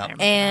 tracked down Yep. there.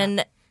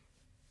 And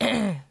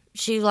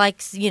she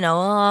likes,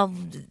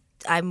 I'm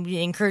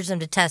encourage them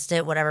to test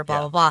it, whatever, blah,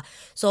 Yeah. blah, blah.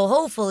 So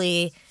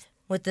hopefully,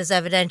 with this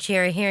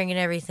evidentiary hearing and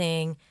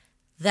everything,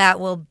 that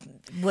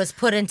was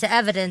put into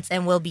evidence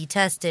and will be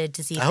tested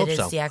to see if I it hope is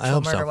so. the I actual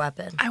hope murder so.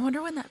 weapon. I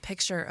wonder when that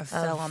picture of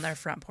Phil on their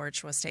front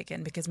porch was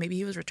taken, because maybe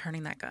he was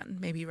returning that gun.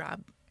 Maybe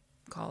Bob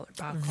called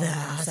and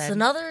That's said,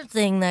 another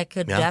thing that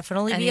could Yeah.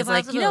 definitely and be a he's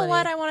like, possibility. you know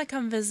what? I want to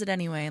come visit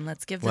anyway, and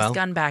let's give this Well-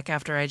 gun back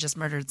after I just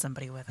murdered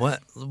somebody with it.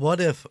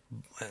 What if,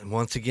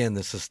 once again,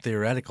 this is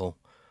theoretical,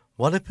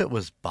 what if it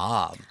was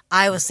Bob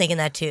I was thinking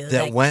that too.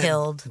 That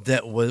killed.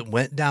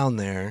 went down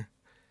there?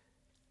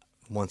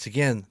 Once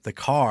again, the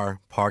car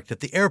parked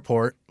at the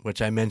airport,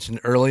 which I mentioned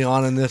early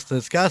on in this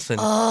discussion.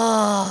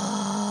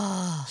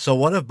 Oh. So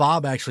what if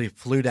Bob actually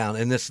flew down?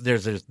 And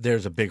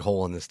there's a big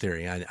hole in this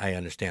theory. I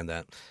understand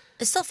that.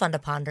 It's still fun to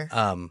ponder.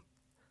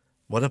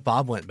 What if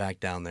Bob went back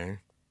down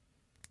there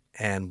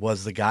and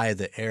was the guy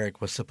that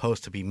Eric was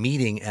supposed to be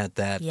meeting at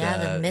that?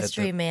 the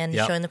mystery man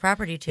yep, showing the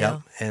property to.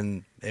 Yep.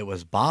 And it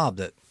was Bob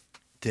that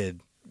did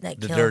That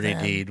the killed dirty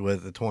him. deed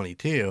with the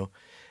 .22,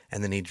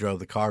 and then he drove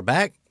the car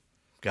back,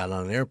 got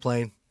on an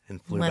airplane,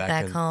 and flew Went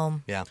back in.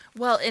 home. Yeah.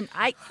 Well, and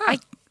I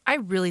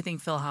really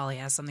think Phil Hawley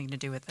has something to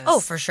do with this.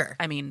 Oh, for sure.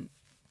 I mean,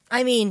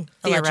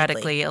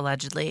 Theoretically.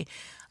 allegedly.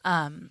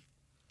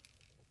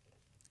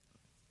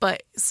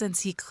 But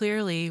since he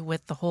clearly,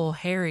 with the whole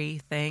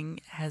Harry thing,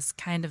 has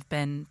kind of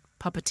been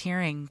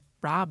puppeteering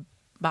Bob,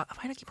 why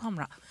do I keep calling him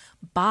Rob?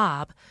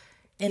 Bob.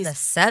 Since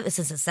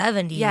the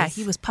 70s. Yeah,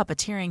 he was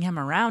puppeteering him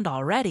around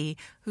already.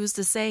 Who's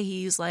to say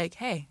he's like,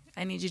 hey,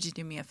 I need you to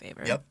do me a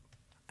favor. Yep.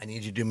 I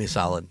need you to do me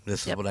solid.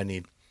 This is Yep. what I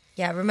need.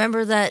 Yeah,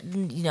 remember that,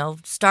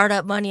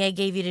 startup money I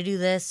gave you to do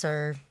this,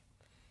 or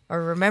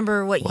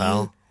remember what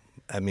Well,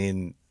 I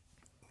mean,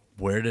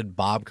 where did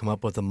Bob come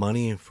up with the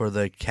money for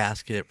the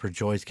casket, for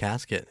Joy's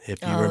casket?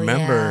 If you Oh,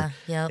 remember,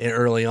 yeah. Yep.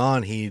 early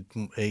on, he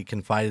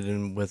confided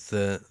in with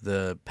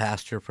the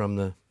pastor from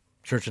the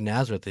Church of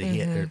Nazareth that he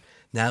had,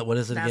 now what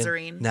is it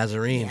Nazarene. again?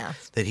 Nazarene. Yeah.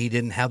 That he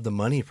didn't have the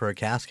money for a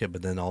casket,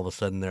 but then all of a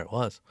sudden there it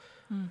was.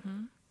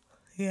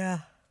 Yeah.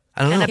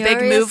 I don't And know. a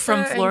big move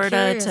from Curiouser and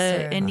Florida to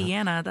curiouser.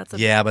 Indiana. That's a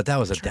Yeah, but that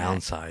was a trek.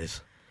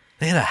 downsize.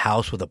 They had a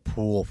house with a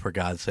pool, for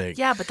God's sake.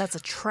 Yeah, but that's a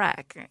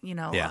trek.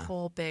 Yeah. A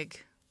whole big.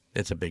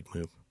 It's a big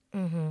move,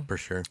 for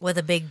sure. With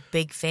a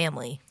big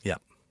family.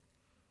 Yep.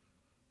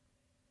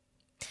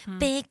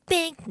 Big.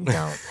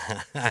 No.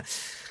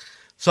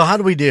 So how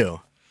do we do?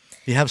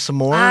 You have some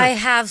more? I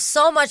have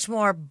so much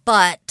more,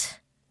 but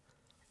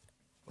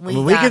we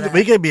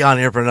we could be on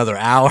here for another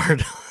hour.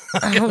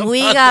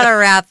 we gotta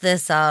wrap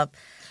this up.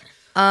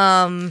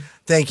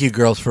 Thank you,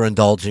 girls, for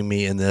indulging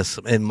me in this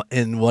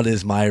in what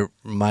is my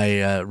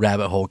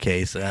rabbit hole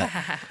case.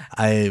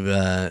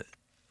 I've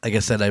like I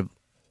said,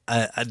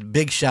 a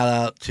big shout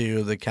out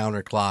to the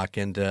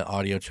Counterclock and to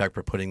Audio Chuck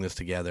for putting this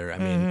together. I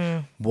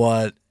mean,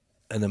 what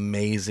an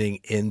amazing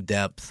in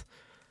depth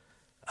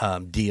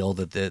deal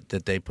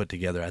that they put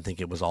together. I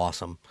think it was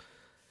awesome,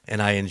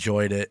 and I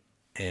enjoyed it.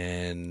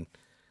 And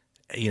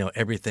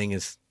everything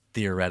is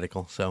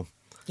theoretical, so.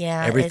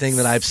 Yeah. Everything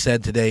that I've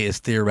said today is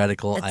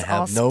theoretical. It's I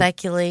have all no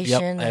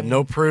speculation. Yep, I have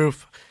no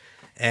proof,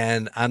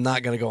 and I'm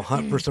not going to go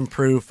hunt for some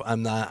proof.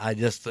 I'm not. I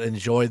just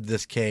enjoyed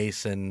this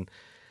case, and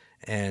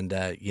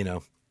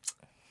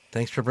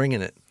thanks for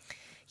bringing it.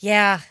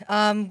 Yeah,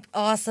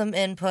 awesome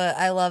input.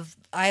 I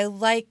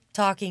like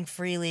talking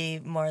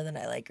freely more than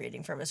I like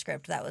reading from a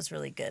script. That was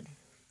really good.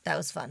 That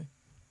was fun.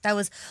 That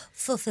was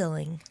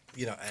fulfilling,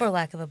 for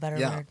lack of a better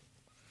yeah. word.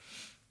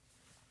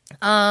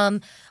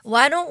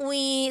 Why don't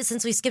we,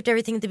 since we skipped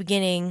everything at the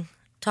beginning,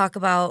 talk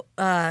about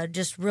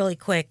just really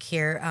quick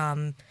here.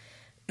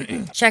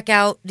 Check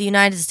out the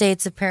United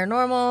States of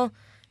Paranormal.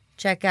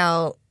 Check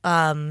out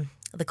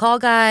the Call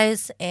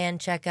Guys, and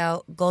check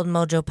out Golden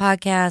Mojo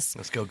Podcast.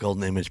 Let's go,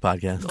 Golden Image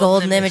Podcast.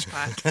 Golden Image.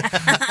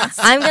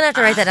 I'm gonna have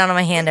to write that down on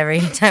my hand every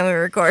time we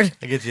record.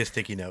 I get you a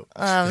sticky note.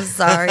 I'm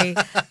sorry.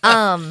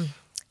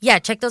 Yeah,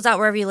 check those out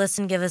wherever you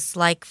listen. Give us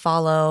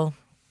follow.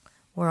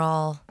 We're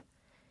all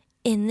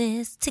in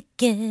this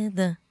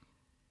together.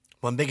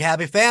 One big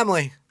happy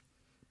family.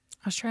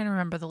 I was trying to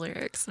remember the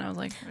lyrics, and I was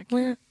like,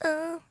 We're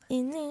all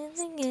in this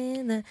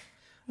together.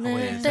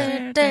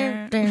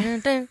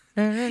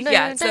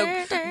 Yeah,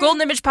 so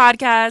Golden Image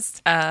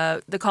Podcast,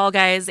 the Call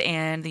Guys,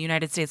 and the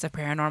United States of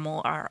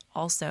Paranormal are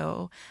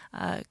also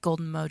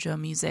Golden Mojo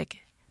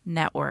Music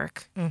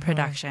Network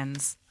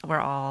productions. We're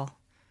all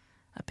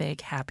a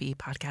big, happy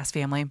podcast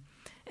family.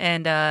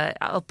 And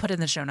I'll put in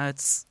the show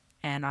notes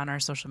and on our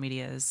social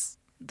medias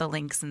the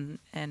links and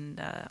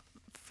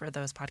for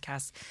those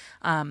podcasts.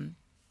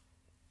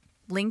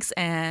 Links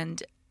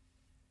and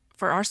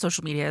for our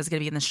social media is going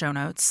to be in the show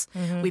notes.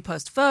 We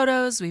post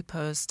photos, we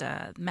post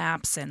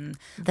maps, and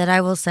that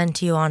I will send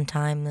to you on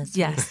time this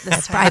yes, week.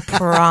 this I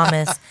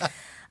promise.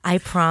 I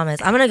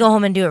promise. I'm going to go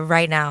home and do it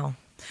right now.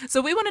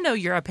 So we want to know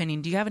your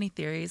opinion. Do you have any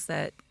theories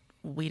that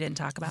we didn't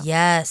talk about?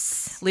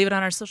 Yes. Leave it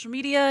on our social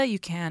media. You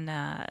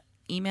can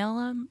email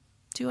them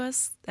to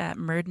us at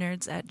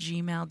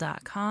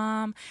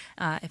murdnerds@gmail.com.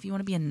 If you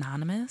want to be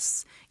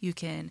anonymous, you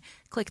can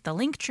click the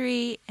link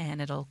tree and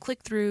it'll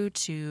click through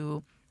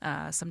to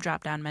some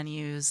drop-down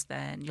menus.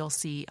 Then you'll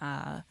see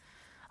a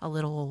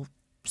little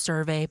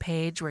survey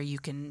page where you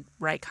can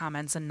write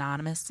comments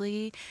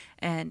anonymously.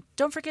 And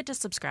don't forget to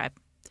subscribe.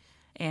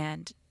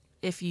 And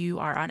if you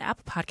are on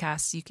Apple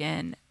Podcasts, you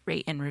can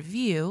rate and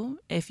review.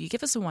 If you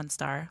give us a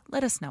 1-star,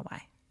 let us know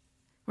why.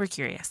 We're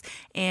curious.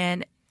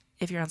 And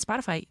if you're on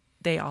Spotify,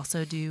 they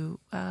also do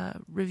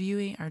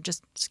reviewing or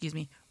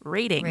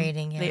rating.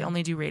 Rating, yeah. They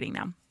only do rating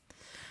now.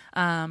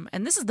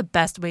 And this is the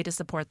best way to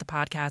support the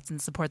podcast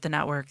and support the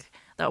network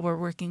that we're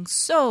working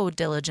so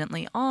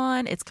diligently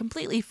on. It's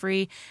completely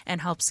free and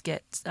helps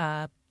get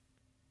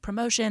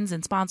promotions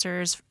and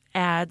sponsors,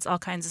 ads, all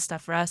kinds of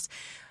stuff for us.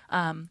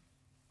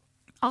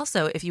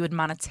 Also, if you would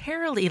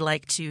monetarily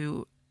like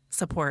to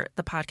support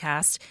the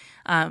podcast,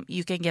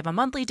 you can give a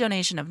monthly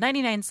donation of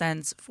 99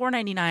 cents,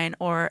 $4.99,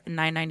 or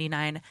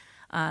 $9.99.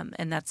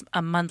 And that's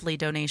a monthly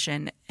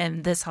donation.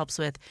 And this helps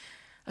with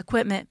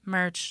equipment,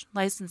 merch,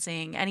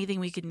 licensing, anything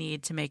we could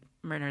need to make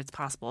Murder Nerds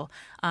possible.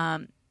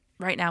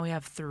 Right now we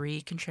have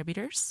 3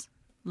 contributors,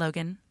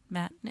 Logan,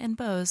 Matt, and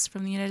Bose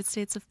from the United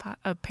States of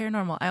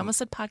Paranormal. I almost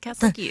said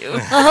podcast like you.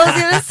 I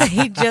was going to say,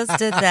 he just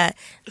did that.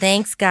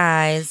 Thanks,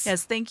 guys.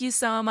 Yes, thank you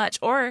so much.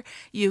 Or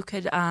you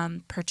could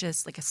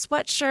purchase like a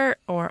sweatshirt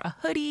or a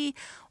hoodie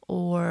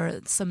or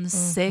some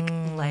sick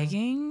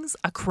leggings,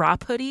 a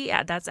crop hoodie.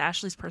 Yeah, that's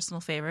Ashley's personal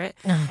favorite.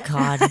 Oh,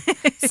 God.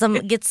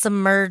 Get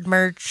some Murd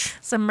merch.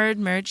 Some Murd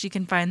merch. You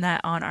can find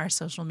that on our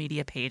social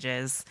media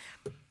pages.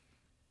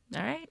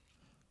 All right.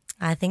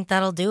 I think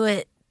that'll do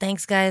it.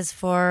 Thanks, guys,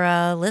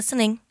 for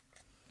listening.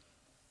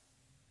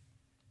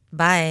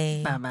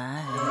 Bye.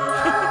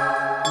 Bye-bye.